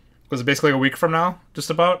was it basically a week from now, just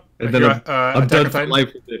about? And Like then I'm Attack done on for Titan?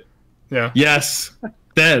 life with it. Yeah. Yes,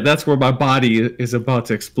 that's where my body is about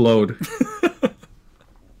to explode.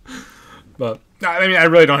 But I mean, I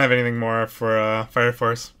really don't have anything more for Fire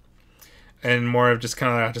Force, and more of just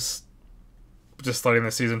kind of just letting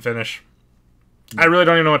the season finish. I really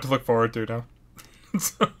don't even know what to look forward to now.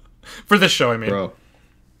 For this show, I mean, Bro,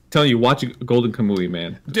 telling you, watch Golden Kamuy,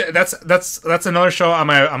 man. That's another show on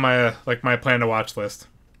my like my plan to watch list.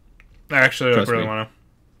 I actually Trust really me. want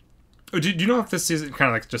to. Do you know if this season kind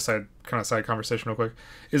of like just side conversation real quick?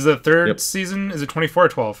 Is the third Yep. season? Is it 24 or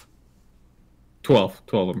 12? 12.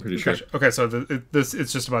 I'm pretty sure. Gotcha. Okay, so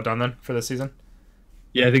it's just about done then for this season.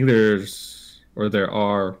 Yeah, I think there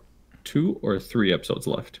are 2 or 3 episodes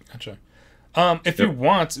left. Gotcha. If you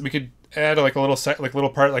want, we could add like a little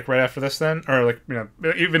part like right after this then, or like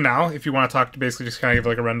even now if you want to talk to basically just kind of give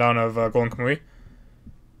like a rundown of Golden Kamuy.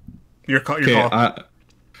 Your call.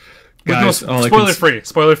 Guys, no, spoiler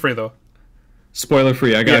free though. Spoiler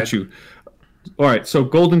free. I got you. All right, so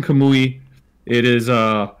Golden Kamuy, it is.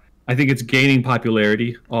 I think it's gaining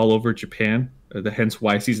popularity all over Japan. Hence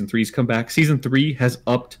why season 3's come back. Season 3 has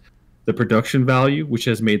upped the production value, which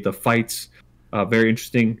has made the fights very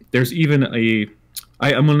interesting. There's even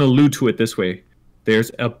I'm going to allude to it this way. There's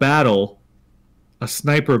a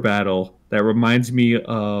sniper battle that reminds me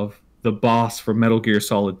of the boss for Metal Gear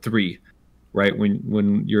Solid 3, right?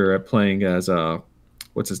 When you're playing as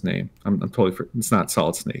what's his name? I'm totally it's not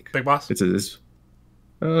Solid Snake. Big Boss. It's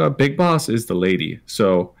Big Boss is the lady.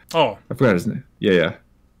 So I forgot his name. Yeah.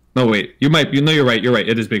 No, wait. You're right. You're right.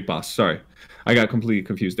 It is Big Boss. Sorry. I got completely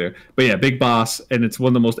confused there. But yeah, Big Boss, and it's one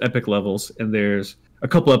of the most epic levels, and there's a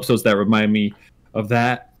couple episodes that remind me of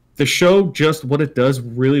that. The show, just what it does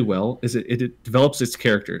really well is it develops its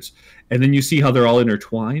characters, and then you see how they're all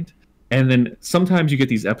intertwined, and then sometimes you get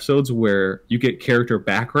these episodes where you get character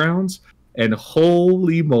backgrounds, and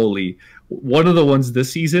holy moly, one of the ones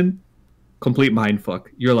this season, complete mindfuck.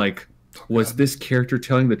 You're like, was this character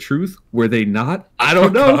telling the truth? Were they not? I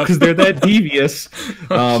don't know, because they're that devious.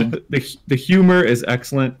 The humor is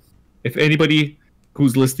excellent. If anybody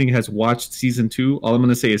who's listening has watched season 2, all I'm going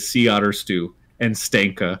to say is Sea Otter Stew and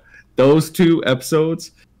Stanka. Those 2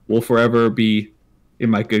 episodes will forever be in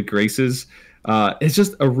my good graces. It's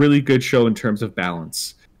just a really good show in terms of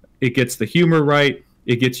balance. It gets the humor right.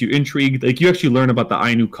 It gets you intrigued. Like, you actually learn about the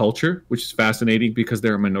Ainu culture, which is fascinating because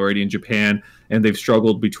they're a minority in Japan, and they've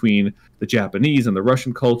struggled between the Japanese and the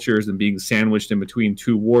Russian cultures and being sandwiched in between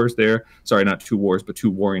 2 wars there. Sorry, not 2 wars, but 2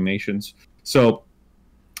 warring nations. So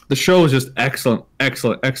the show is just excellent.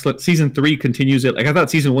 Season 3 continues it. Like, I thought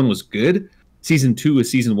season 1 was good. Season 2 is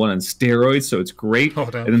season 1 on steroids, so it's great.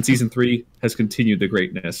 And then season 3 has continued the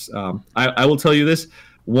greatness. I will tell you this.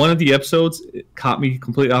 One of the episodes caught me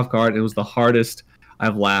completely off guard. It was the hardest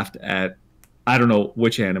I've laughed at, I don't know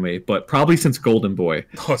which anime, but probably since Golden Boy.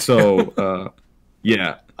 So,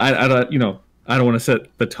 yeah, I don't want to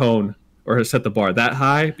set the tone or set the bar that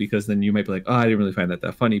high, because then you might be like, oh, I didn't really find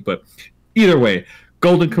that funny. But either way,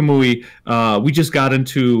 Golden Kamuy, we just got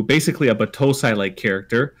into basically a Batosai-like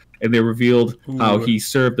character, and they revealed how he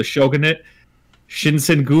served the shogunate.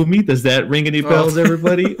 Shinsengumi, does that ring any bells,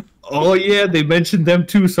 everybody? Oh yeah, they mentioned them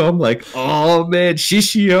too, so I'm like, oh man,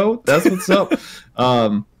 Shishio, that's what's up.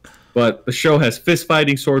 But the show has fist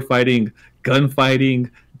fighting, sword fighting, gun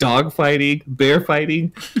fighting, dog fighting, bear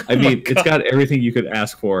fighting. I mean, it's got everything you could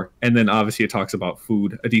ask for. And then obviously it talks about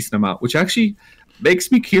food a decent amount, which actually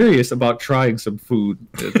makes me curious about trying some food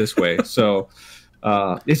this way. So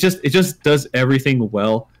it just does everything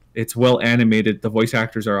well. It's well animated. The voice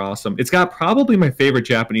actors are awesome. It's got probably my favorite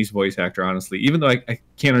Japanese voice actor, honestly, even though I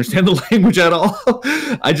can't understand the language at all.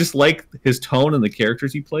 I just like his tone and the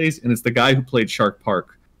characters he plays. And it's the guy who played Shark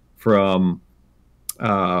Park from,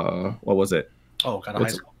 what was it? Oh, God of High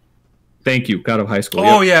School. Thank you, God of High School.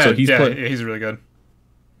 Oh, yeah. So he's really good.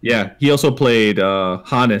 Yeah, he also played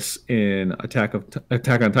Hannes in Attack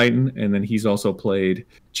on Titan. And then he's also played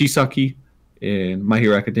Chisaki in My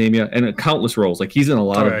Hero Academia, and countless roles. Like, he's in a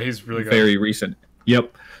lot of he's really good. Very recent.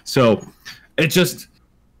 Yep. So it just,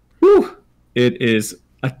 it is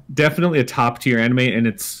definitely a top tier anime,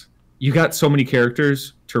 and you got so many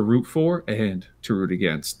characters to root for and to root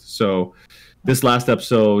against. So this last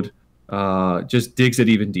episode just digs it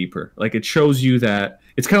even deeper. Like, it shows you that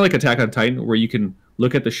it's kind of like Attack on Titan, where you can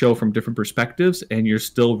look at the show from different perspectives and you're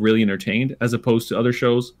still really entertained, as opposed to other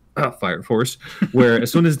shows, Fire Force, where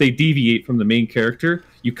as soon as they deviate from the main character,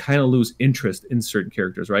 you kind of lose interest in certain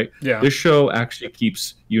characters, right? Yeah. This show actually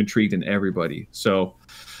keeps you intrigued in everybody. So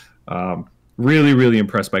really, really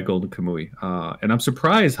impressed by Golden Kamuy. And I'm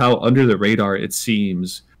surprised how under the radar it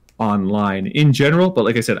seems online in general. But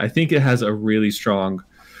like I said, I think it has a really strong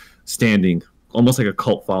standing, almost like a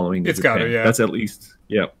cult following. It's got it, yeah. That's at least,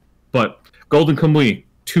 yeah. But Golden Kamuy,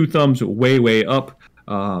 2 thumbs way up.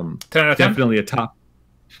 10 out of 10? Definitely a top.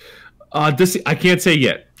 This I can't say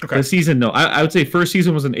yet. Okay. The season, no. I would say first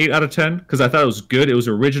season was an 8 out of 10 because I thought it was good. It was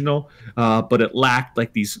original, but it lacked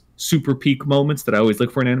like these super peak moments that I always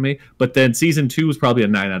look for in anime. But then season 2 was probably a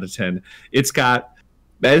 9 out of 10. It's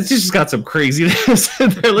just got some craziness in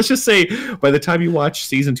there. Let's just say by the time you watch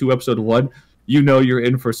season 2, episode 1, you know you're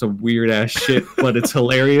in for some weird ass shit, but it's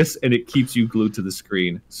hilarious and it keeps you glued to the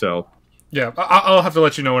screen. So Yeah, I'll have to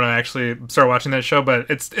let you know when I actually start watching that show, but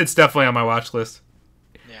it's definitely on my watch list.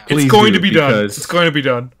 Yeah. It's going to be done. It's going to be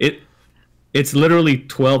done. It's literally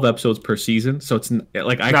 12 episodes per season, so it's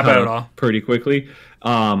like I Not caught bad at up all. pretty quickly.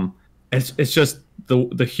 It's just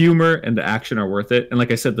the humor and the action are worth it, and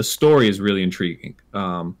like I said, the story is really intriguing.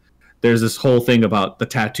 There's this whole thing about the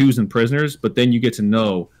tattoos and prisoners, but then you get to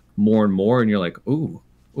know more and more, and you're like, ooh.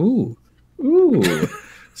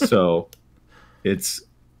 So it's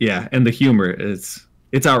and the humor it's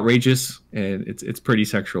outrageous and it's pretty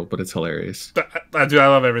sexual, but it's hilarious. I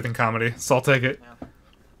love everything comedy, so I'll take it.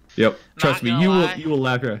 Yep, trust me, gonna lie. you will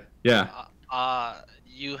laugh. Yeah.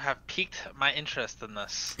 You have piqued my interest in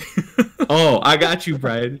this. Oh, I got you,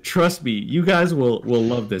 Brian. Trust me, you guys will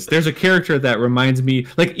love this. There's a character that reminds me,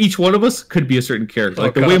 like each one of us could be a certain character.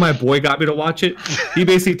 Like the way my boy got me to watch it, he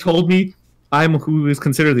basically told me I'm who is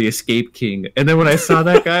considered the escape king. And then when I saw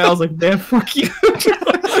that guy, I was like, man, fuck you.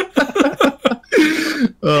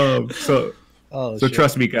 So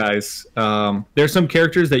trust me, guys. There's some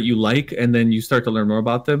characters that you like, and then you start to learn more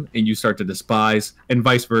about them, and you start to despise, and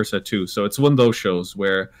vice versa too. So it's one of those shows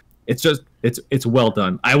where it's well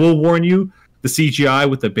done. I will warn you, the CGI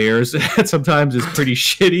with the bears sometimes is pretty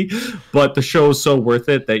shitty, but the show is so worth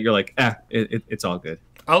it that you're like, it's all good.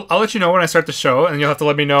 I'll let you know when I start the show, and you'll have to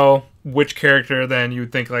let me know which character then you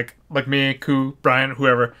would think like me, Ku, Brian,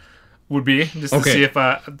 whoever would be, just to see if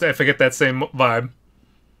I get that same vibe.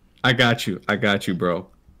 I got you, bro.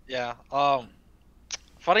 Yeah.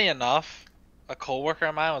 Funny enough, a coworker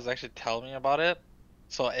of mine was actually telling me about it.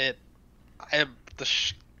 So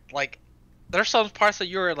there's some parts that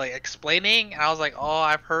you were like explaining, and I was like, oh,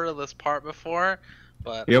 I've heard of this part before,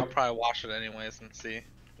 but I'll probably watch it anyways and see,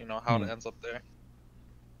 how it ends up there.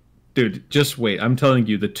 Dude, just wait. I'm telling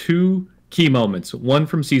you, the two key moments, one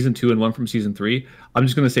from season 2 and one from season 3. I'm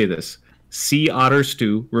just gonna say this: sea otter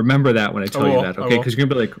stew. Remember that when I tell you that, okay? Because you're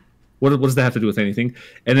gonna be like, what does that have to do with anything?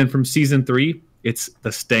 And then from season 3, it's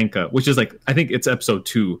the stanka, which is like, I think it's episode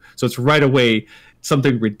 2. So it's right away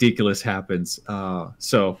something ridiculous happens.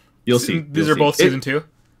 So you'll see. These are both season 2?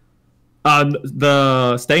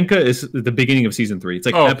 The stanka is the beginning of season 3. It's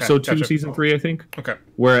like episode 2, season 3, I think. Okay.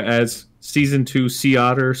 Whereas season 2, sea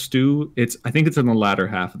otter stew, I think it's in the latter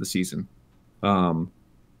half of the season.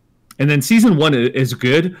 And then season 1 is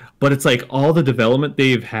good, but it's like all the development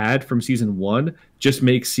they've had from season 1 just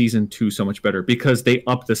makes season 2 so much better because they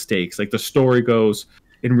up the stakes. Like the story goes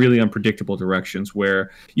in really unpredictable directions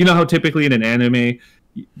where, how typically in an anime,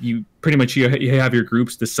 you pretty much you have your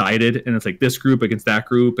groups decided, and it's like this group against that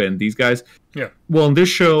group and these guys. Yeah. Well, in this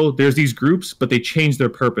show, there's these groups, but they change their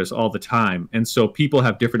purpose all the time, and so people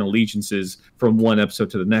have different allegiances from one episode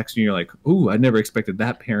to the next, and you're like, ooh, I never expected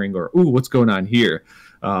that pairing, or ooh, what's going on here?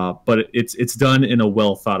 But it's done in a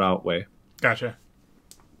well thought out way. Gotcha.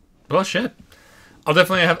 Well, shit. I'll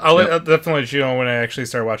definitely let you know when I actually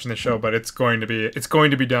start watching the show, but it's going to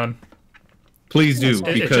be done. Please do,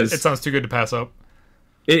 because it sounds too good to pass up.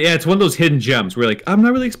 It's one of those hidden gems where like, I'm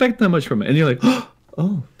not really expecting that much from it, and you're like,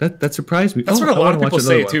 oh, that surprised me. That's what a lot of people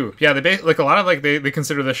say too. Yeah, they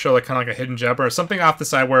consider this show like kind of like a hidden gem or something off the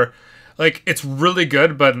side where like it's really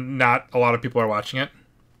good, but not a lot of people are watching it.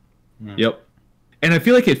 Yep. And I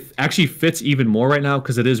feel like it actually fits even more right now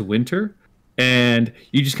because it is winter, and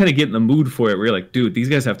you just kind of get in the mood for it where you're like, dude, these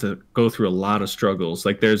guys have to go through a lot of struggles.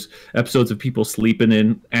 Like there's episodes of people sleeping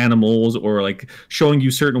in animals or like showing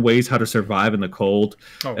you certain ways how to survive in the cold.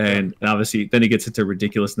 And obviously then it gets into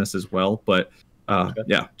ridiculousness as well. But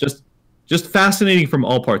just fascinating from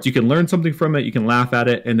all parts. You can learn something from it, you can laugh at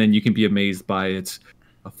it, and then you can be amazed by its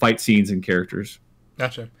fight scenes and characters.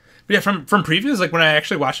 Gotcha. But yeah, from previews, like when I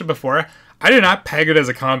actually watched it before, I did not peg it as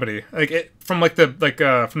a comedy. Like from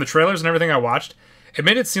the trailers and everything I watched, it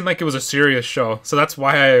made it seem like it was a serious show. So that's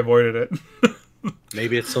why I avoided it.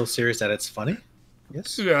 Maybe it's so serious that it's funny.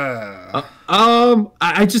 Yes.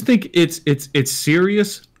 I just think it's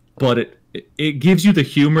serious, but it gives you the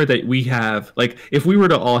humor that we have. Like if we were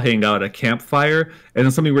to all hang out at a campfire and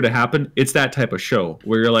then something were to happen, it's that type of show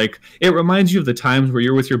where you're like, it reminds you of the times where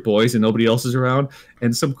you're with your boys and nobody else is around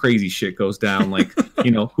and some crazy shit goes down. Like,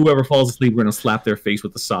 whoever falls asleep, we're going to slap their face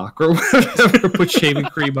with a sock or whatever, put shaving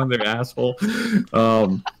cream on their asshole.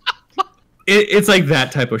 It's like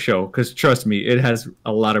that type of show. Cause trust me, it has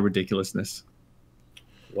a lot of ridiculousness.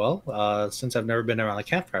 Well, since I've never been around a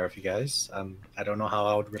campfire with you guys, I don't know how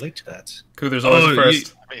I would relate to that. Cool, there's always a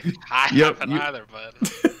first. I haven't either,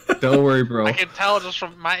 but don't worry, bro. I can tell just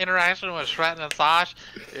from my interaction with Shret and Sash,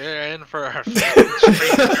 you're in for a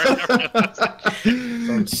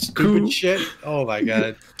some stupid shit. Oh my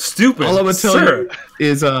god, stupid. All I'm gonna tell you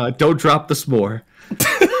is, don't drop the s'more.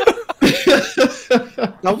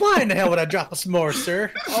 Now, why in the hell would I drop a s'more,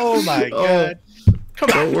 sir? Oh my god! Come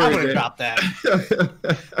on, worry, I'm gonna man. drop that.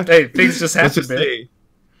 Hey, things just Let's happen, just man. say,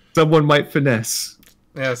 someone might finesse.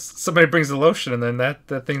 Yes, somebody brings the lotion, and then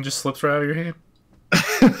that thing just slips right out of your hand.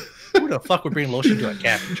 Who the fuck would bring lotion to a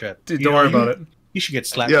camping trip? Dude, don't worry about it. You should get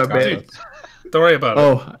slapped. Yeah, with man. garlic. Don't worry about it.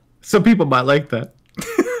 Oh, some people might like that.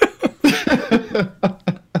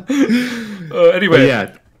 Anyway, But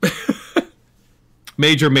yeah.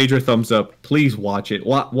 Major thumbs up. Please watch it.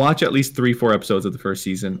 Watch at least 3-4 episodes of the first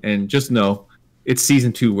season, and just know it's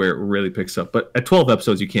season 2 where it really picks up. But at 12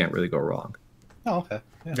 episodes, you can't really go wrong. Oh, okay.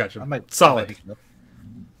 Yeah, Gotcha. I might, Solid. I might pick it up.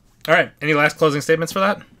 All right. Any last closing statements for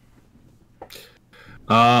that?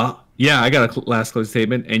 Yeah, I got a last closing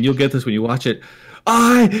statement, and you'll get this when you watch it.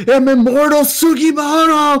 I am immortal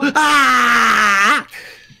Sugimoto! Ah!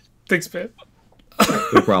 Thanks, man.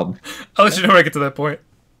 No problem. I'll let you know when I get to that point.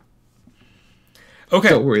 Okay.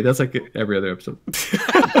 Don't worry, that's like every other episode.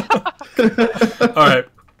 All right.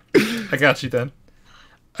 I got you then.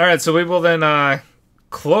 All right, so we will then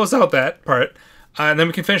close out that part, and then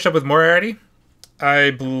we can finish up with Moriarty.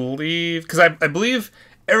 I believe, because I believe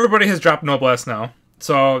everybody has dropped Noblesse now,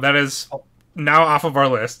 so that is now off of our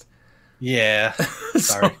list. Yeah.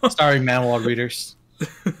 Sorry, sorry, Manhwa readers.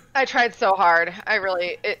 I tried so hard. I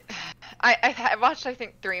watched I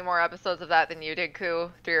think 3 more episodes of that than you did,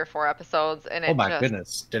 Ku. 3 or 4 episodes, and Oh my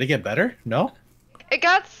goodness, did it get better? No. It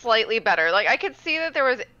got slightly better. Like I could see that there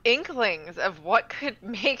was inklings of what could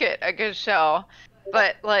make it a good show,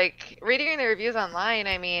 but like reading the reviews online,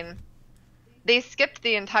 I mean, they skipped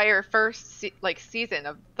the entire first season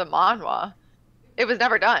of the manhwa. It was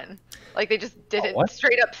never done. Like they just didn't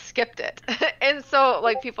straight up skipped it. And so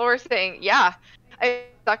like people were saying, yeah,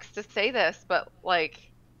 it sucks to say this, but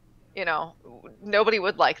like, you know, nobody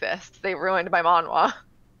would like this. They ruined my manhwa.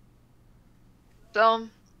 So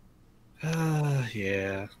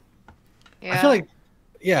Yeah. yeah.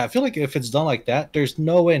 I feel like if it's done like that, there's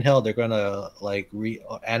no way in hell they're gonna like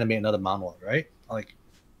animate another manhwa, right? Like,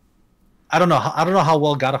 I don't know how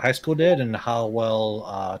well God of High School did and how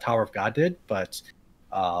well Tower of God did, but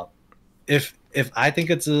if I think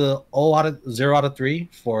it's a 0 out of 3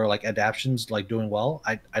 for like adaptions like doing well,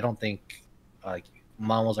 I don't think like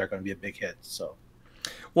manhwas are going to be a big hit. So,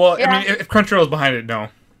 Well, Yeah. I mean, if Crunchyroll is behind it, no.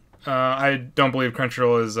 I don't believe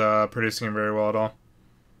Crunchyroll is producing it very well at all.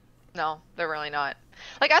 No, they're really not.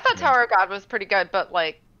 Like I thought Tower of God was pretty good, but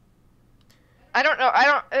like I don't know. I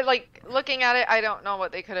don't like looking at it. I don't know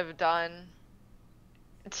what they could have done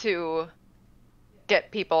to get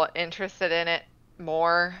people interested in it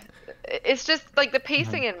more. It's just like the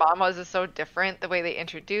pacing in manhwas is so different. The way they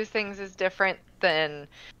introduce things is different than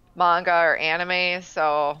manga or anime.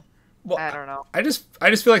 So Well, I don't know. I just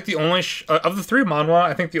feel like the only of the 3 manhwa,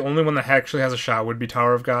 I think the only one that actually has a shot would be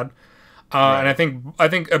Tower of God. And I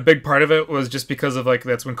think a big part of it was just because of like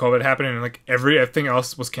that's when COVID happened and like everything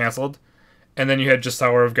else was canceled, and then you had just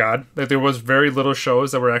Tower of God. Like there was very little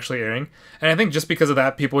shows that were actually airing, and I think just because of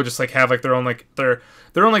that, people would just like have like their own like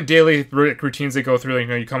daily routines they go through. Like, you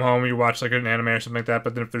know, you come home, you watch like an anime or something like that.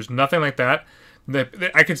 But then if there's nothing like that,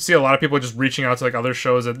 I could see a lot of people just reaching out to like other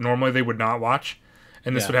shows that normally they would not watch.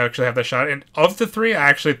 And this would actually have that shot. And of the 3, I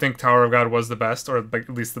actually think Tower of God was the best, or like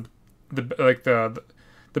at least the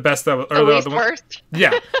best that, or At least the one. first.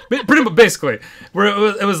 Yeah, pretty much basically, where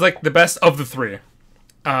it was like the best of the 3,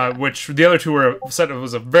 which the other 2 were said it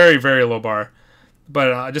was a very very low bar,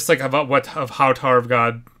 but just like about how Tower of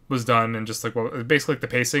God was done and just like basically like the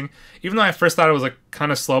pacing. Even though I first thought it was like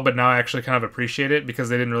kind of slow, but now I actually kind of appreciate it because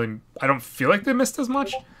they didn't really. I don't feel like they missed as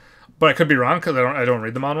much, but I could be wrong because I don't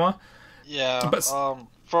read the manhwa. Yeah, But-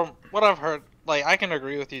 from what I've heard, like I can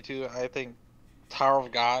agree with you too. I think Tower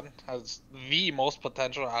of God has the most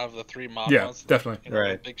potential out of the 3 manhwas. Yeah, definitely. You know,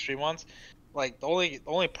 Right. the big stream ones. Like the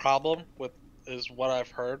only problem with is what I've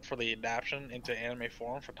heard for the adaptation into anime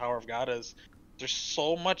form for Tower of God is there's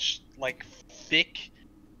so much like thick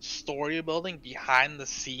story building behind the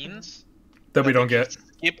scenes That we they don't just get.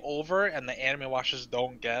 skip over and the anime watchers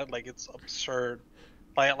don't get. Like it's absurd.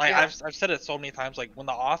 Like Yeah. I've said it so many times. Like when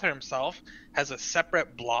the author himself has a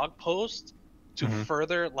separate blog post to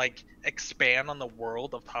further like expand on the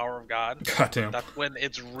world of Tower of God. Goddamn. That's when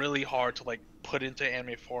it's really hard to like put into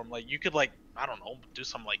anime form. Like you could like I don't know do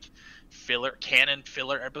some like canon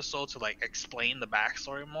filler episode to like explain the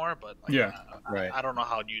backstory more. But like, Yeah. Right. I don't know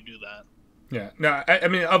how you do that. Yeah, no, I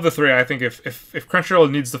mean, of the 3, I think if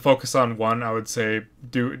Crunchyroll needs to focus on one, I would say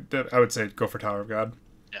go for Tower of God.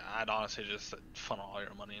 Yeah, I'd honestly just funnel all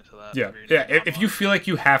your money into that. Yeah, you're yeah. doing If you manhwa. feel like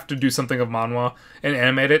you have to do something of manhwa and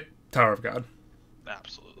animate it, Tower of God.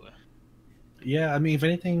 Absolutely. Yeah, I mean, if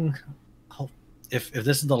anything, if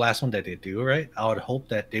this is the last one that they do, right, I would hope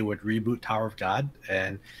that they would reboot Tower of God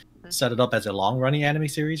and set it up as a long-running anime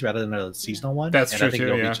series rather than a seasonal one. That's and true I think too,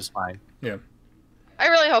 it'll yeah. be just fine. Yeah. I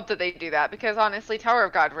really hope that they do that because honestly, Tower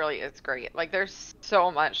of God really is great. Like there's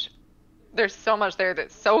so much there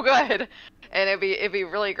that's so good, and it'd be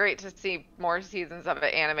really great to see more seasons of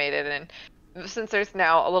it animated. And since there's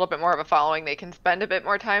now a little bit more of a following, they can spend a bit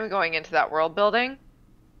more time going into that world building.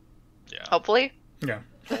 Yeah. Hopefully. Yeah.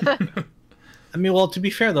 I mean, well, to be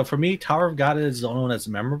fair though, for me, Tower of God is the only one that's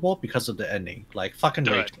memorable because of the ending. Like fucking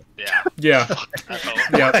Good. Rachel. Yeah.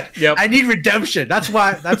 Yeah. Yep. I need redemption. That's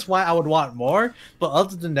why I would want more. But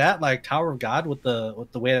other than that, like Tower of God with the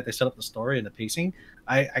way that they set up the story and the pacing,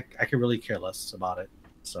 I could really care less about it.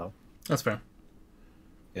 So That's fair.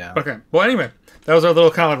 yeah. Okay. Well, anyway, that was our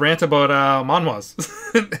little kind of rant about manhwas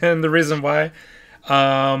and the reason why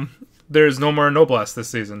there's no more Noblesse this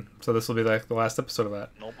season. So this will be like the last episode of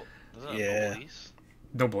that. Isn't it Yeah. Noblesse?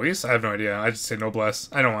 Noblesse? I have no idea. I just say Noblesse.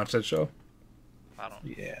 I don't watch that show. I don't.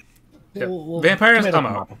 Yeah. Yeah. Well, Vampires? tomato, I'm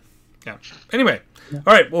out. tomato. Yeah. Anyway. All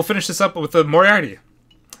right. We'll finish this up with the Moriarty.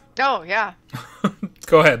 Oh yeah.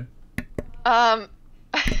 Go ahead.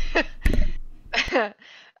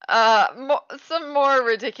 Some more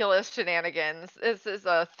ridiculous shenanigans. This is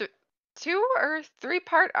a 2 or 3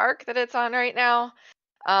 part arc that it's on right now.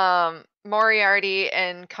 Moriarty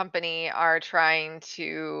and company are trying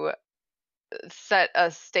to set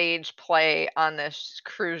a stage play on this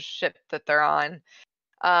cruise ship that they're on.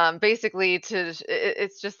 Basically,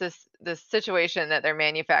 it's just this situation that they're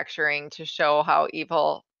manufacturing to show how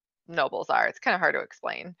evil nobles are. It's kind of hard to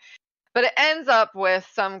explain, but it ends up with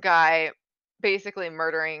some guy basically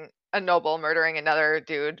murdering a noble, murdering another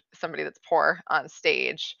dude, somebody that's poor, on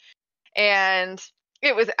stage, and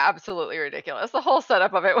it was absolutely ridiculous. The whole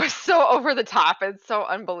setup of it was so over the top and so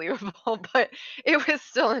unbelievable, but it was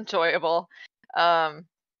still enjoyable.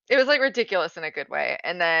 It was like ridiculous in a good way.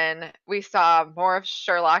 And then we saw more of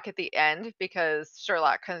Sherlock at the end because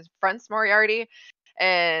Sherlock confronts Moriarty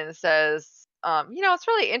and says, it's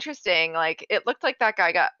really interesting. Like, it looked like that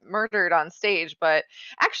guy got murdered on stage, but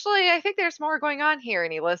actually, I think there's more going on here.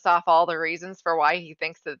 And he lists off all the reasons for why he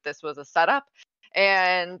thinks that this was a setup.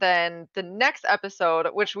 And then the next episode,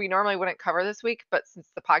 which we normally wouldn't cover this week, but since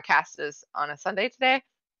the podcast is on a Sunday today,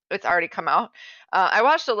 it's already come out. I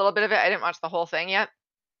watched a little bit of it. I didn't watch the whole thing yet.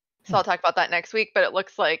 So I'll talk about that next week, but it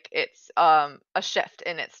looks like it's a shift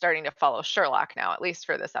and it's starting to follow Sherlock now, at least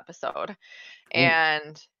for this episode.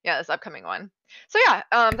 And yeah, this upcoming one. So yeah,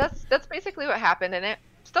 that's basically what happened in it.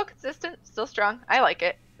 Still consistent, still strong. I like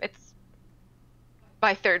it. It's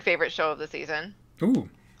my 3rd favorite show of the season. Ooh.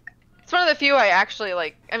 It's one of the few I actually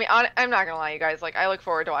like. I mean, I'm not gonna lie, you guys. Like, I look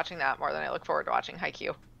forward to watching that more than I look forward to watching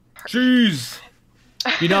Haikyuu. Jeez.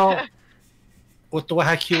 You know, with the way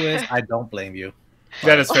Haikyuu is, I don't blame you.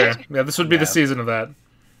 That is fair. Yeah, this would be the season of that.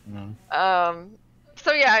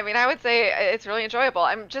 So yeah, I mean, I would say it's really enjoyable.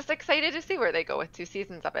 I'm just excited to see where they go with 2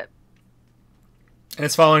 seasons of it. And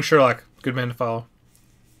it's following Sherlock. Good man to follow.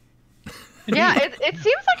 Yeah, it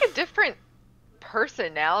seems like a different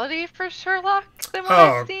personality for Sherlock than what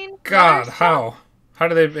I've seen. God, how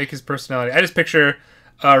do they make his personality? I just picture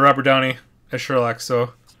Robert Downey as Sherlock.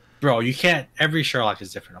 So, bro, you can't. Every Sherlock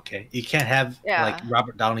is different. Okay, you can't have like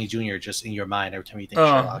Robert Downey Jr. just in your mind every time you think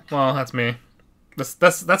Sherlock. Well, that's me. That's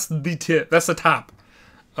the tip. That's the top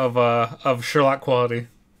of Sherlock quality.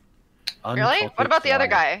 Really? What about the other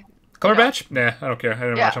guy? Cumberbatch? Nah, I don't care. I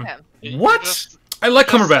didn't watch him. What? I like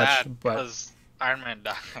Cumberbatch, but because Iron Man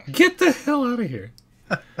died. Get the hell out of here.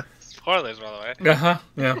 Spoilers, by the way.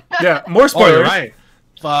 Yeah. More spoilers. Oh, right.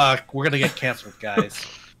 Fuck, we're gonna get canceled, guys.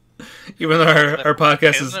 Even though our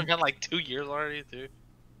podcast Hasn't it been like 2 years already, dude?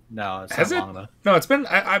 No, it's Has not it? long enough. No, it's been.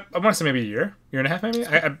 I want to say maybe a year and a half, maybe.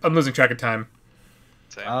 I'm losing track of time.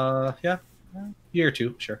 Same. Yeah, year or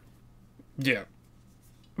 2, sure. Yeah,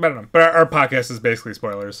 but I don't know. But our podcast is basically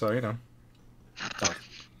spoilers, so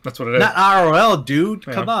that's what it is. Not ROL, dude.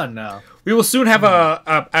 Yeah. Come on now. We will soon have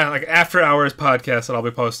a like after hours podcast that I'll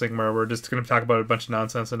be posting where we're just going to talk about a bunch of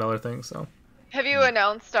nonsense and other things. So, have you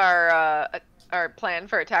announced our plan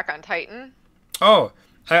for Attack on Titan? Oh,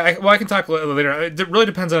 I can talk later. It really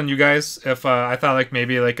depends on you guys. If I thought like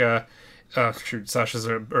maybe like shoot, Sasha's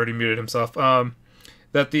already muted himself.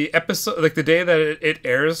 That the episode, like the day that it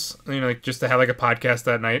airs, like just to have like a podcast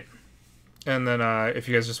that night, and then if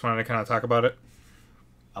you guys just wanted to kind of talk about it.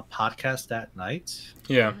 A podcast that night?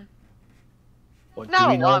 Yeah. What,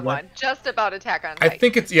 not a long one, just about Attack on Titan. I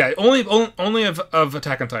think it's only of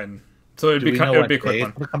Attack on Titan. So it would be a quick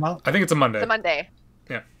one. Come out? I think it's a Monday. It's a Monday.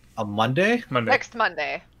 Yeah. A Monday? Monday. Next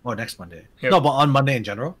Monday. Oh, next Monday. Yep. No, but on Monday in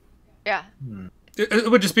general? Yeah.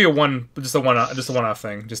 It would just be a one-off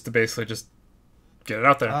thing, just to basically just get it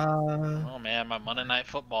out there. Oh man, my Monday Night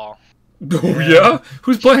Football. Oh yeah,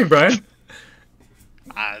 who's playing, Brian?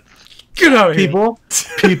 Get out of here,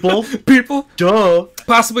 people. Duh.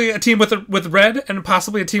 Possibly a team with red and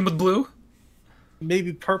possibly a team with blue.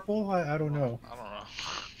 Maybe purple. I don't know. I don't know.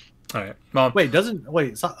 All right. Well,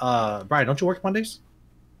 Brian, don't you work Mondays?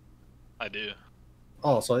 I do.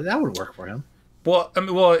 Oh, so that would work for him. Well,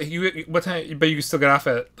 you what time? But you can still get off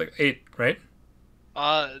at like 8, right?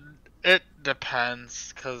 It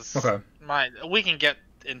depends, cause we can get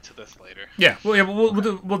into this later. Yeah. Well, yeah.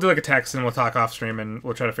 We'll do like a text and we'll talk off stream and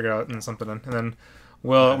we'll try to figure out something and then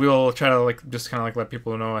we'll try to like just kind of like let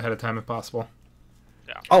people know ahead of time if possible.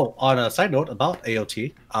 Yeah. Oh, on a side note about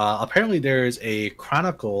AOT, apparently there's a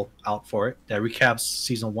chronicle out for it that recaps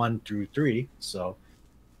season 1 through 3. So,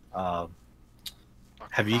 have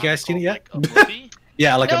you guys seen it yet? Like a movie?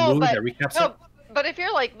 Yeah, like a movie that recaps it. But if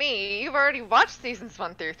you're like me, you've already watched seasons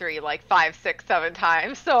 1 through 3 like 5, 6, 7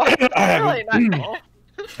 times, so it's really not cool.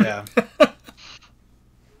 Yeah.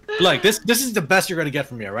 Look, this is the best you're gonna get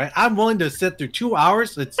from me, right? I'm willing to sit through 2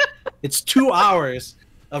 hours. It's 2 hours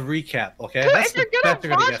of recap, okay? Dude, That's if you're the best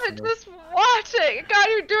gonna watch it, just watch it. God,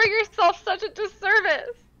 you're doing yourself such a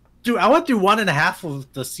disservice. Dude, I went through 1.5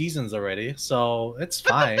 of the seasons already, so it's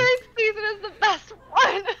fine. But the 3rd season is the best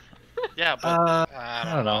one. Yeah, but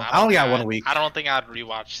I don't know. I only got 1 week. I don't think I'd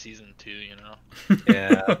rewatch season 2. You know.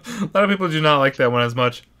 Yeah. A lot of people do not like that one as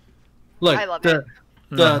much. Look, I love it.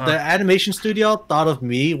 The animation studio thought of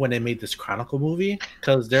me when they made this Chronicle movie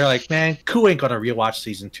because they're like, man, Ku ain't gonna rewatch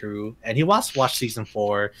season 2, and he wants to watch season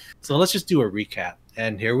 4, so let's just do a recap.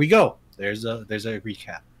 And here we go. There's a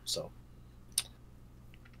recap. So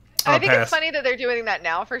I think it's funny that they're doing that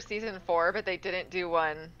now for season 4, but they didn't do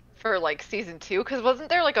one for like season 2 because wasn't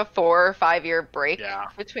there like a 4 or 5 year break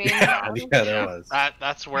between? Yeah, there was.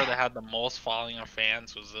 That's where they had the most following of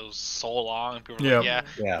fans. Was it was so long, and people were like,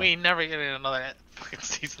 yeah, we ain't never getting another fucking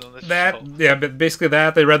season of this show. Yeah, but basically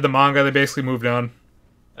they read the manga, they basically moved on.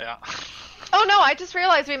 Yeah. Oh no, I just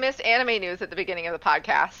realized we missed anime news at the beginning of the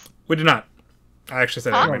podcast. We did not. I actually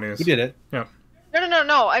said anime news. We did it. Yeah.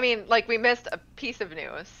 No. I mean, like we missed a piece of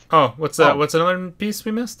news. Oh, what's another piece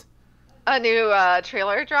we missed? A new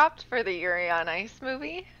trailer dropped for the Yuri on Ice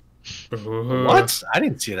movie. What? I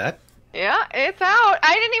didn't see that. Yeah, it's out.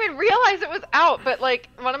 I didn't even realize it was out, but like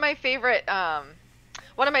one of my favorite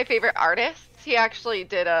artists, he actually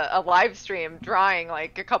did a live stream drawing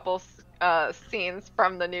like a couple scenes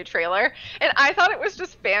from the new trailer, and I thought it was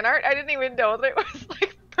just fan art. I didn't even know that it was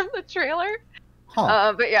like from the trailer.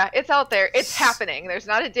 Huh. But yeah, it's out there. It's happening. There's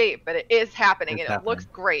not a date, but it is happening, and it looks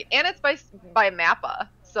great. And it's by Mappa,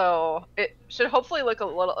 so it should hopefully look a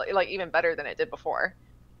little like even better than it did before.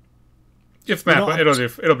 If Mappa,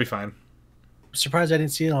 it'll be fine. I'm surprised I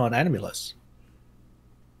didn't see it on Anime List.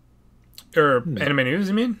 Or anime news,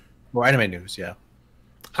 you mean? Or Anime News, yeah.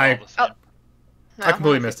 I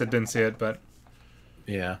completely missed it. Didn't see it, but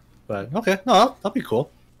yeah. But okay, no, that'll be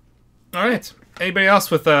cool. All right. Anybody else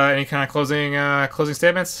with any kind of closing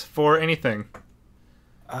statements for anything?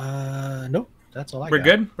 Nope. That's all I got. We're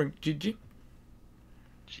good? We're GG?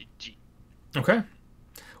 GG. Okay.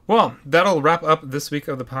 Well, that'll wrap up this week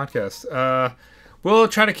of the podcast. We'll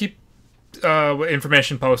try to keep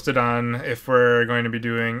information posted on if we're going to be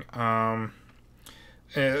doing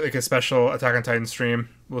like a special Attack on Titan stream.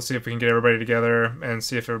 We'll see if we can get everybody together and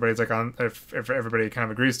see if everybody's like on if everybody kind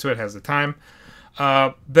of agrees to it, has the time.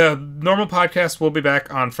 The normal podcast will be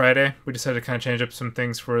back on Friday. We decided to kind of change up some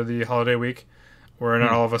things for the holiday week where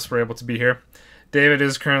not all of us were able to be here. David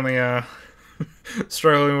is currently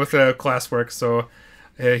struggling with classwork, so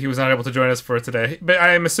he was not able to join us for today. But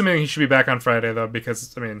I'm assuming he should be back on Friday though,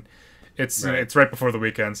 because I mean, it's right before the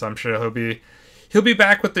weekend, so I'm sure he'll be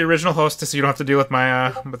back with the original host, so you don't have to deal with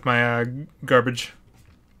my garbage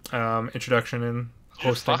introduction and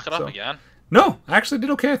hosting. Fuck it up again. No, I actually did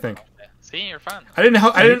okay, I think. See, you're fine.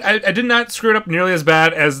 I did not screw it up nearly as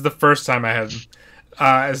bad as the first time I had.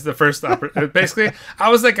 As the first basically, I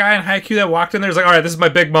was that guy in Haikyuu that walked in there, was like, all right, this is my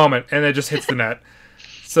big moment, and it just hits the net.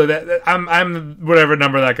 So that I'm whatever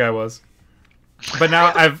number that guy was. But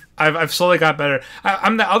now I've slowly got better.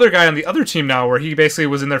 I'm the other guy on the other team now, where he basically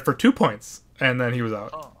was in there for 2 points, and then he was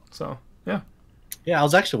out. Oh. So yeah. Yeah, I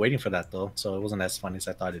was actually waiting for that though, so it wasn't as funny as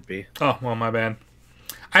I thought it'd be. Oh well, my bad.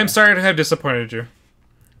 I'm sorry to have disappointed you.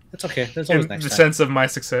 It's okay. There's always in next the time. sense of my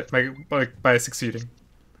success, by succeeding.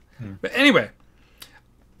 But anyway,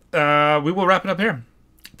 we will wrap it up here.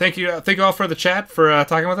 Thank you all for the chat, for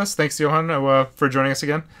talking with us. Thanks, Johan, for joining us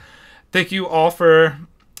again. Thank you all for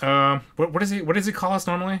what does he call us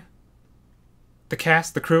normally? The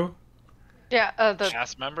cast, the crew. Yeah, the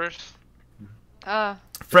Cast members. Friends.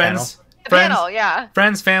 the Friends. panel, yeah.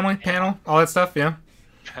 Friends, family, panel, all that stuff, yeah.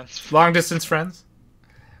 Long distance friends.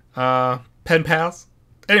 Pen pals.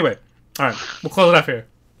 Anyway, alright, we'll close it off here.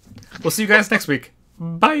 We'll see you guys next week.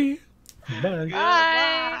 Bye. Bye. Bye.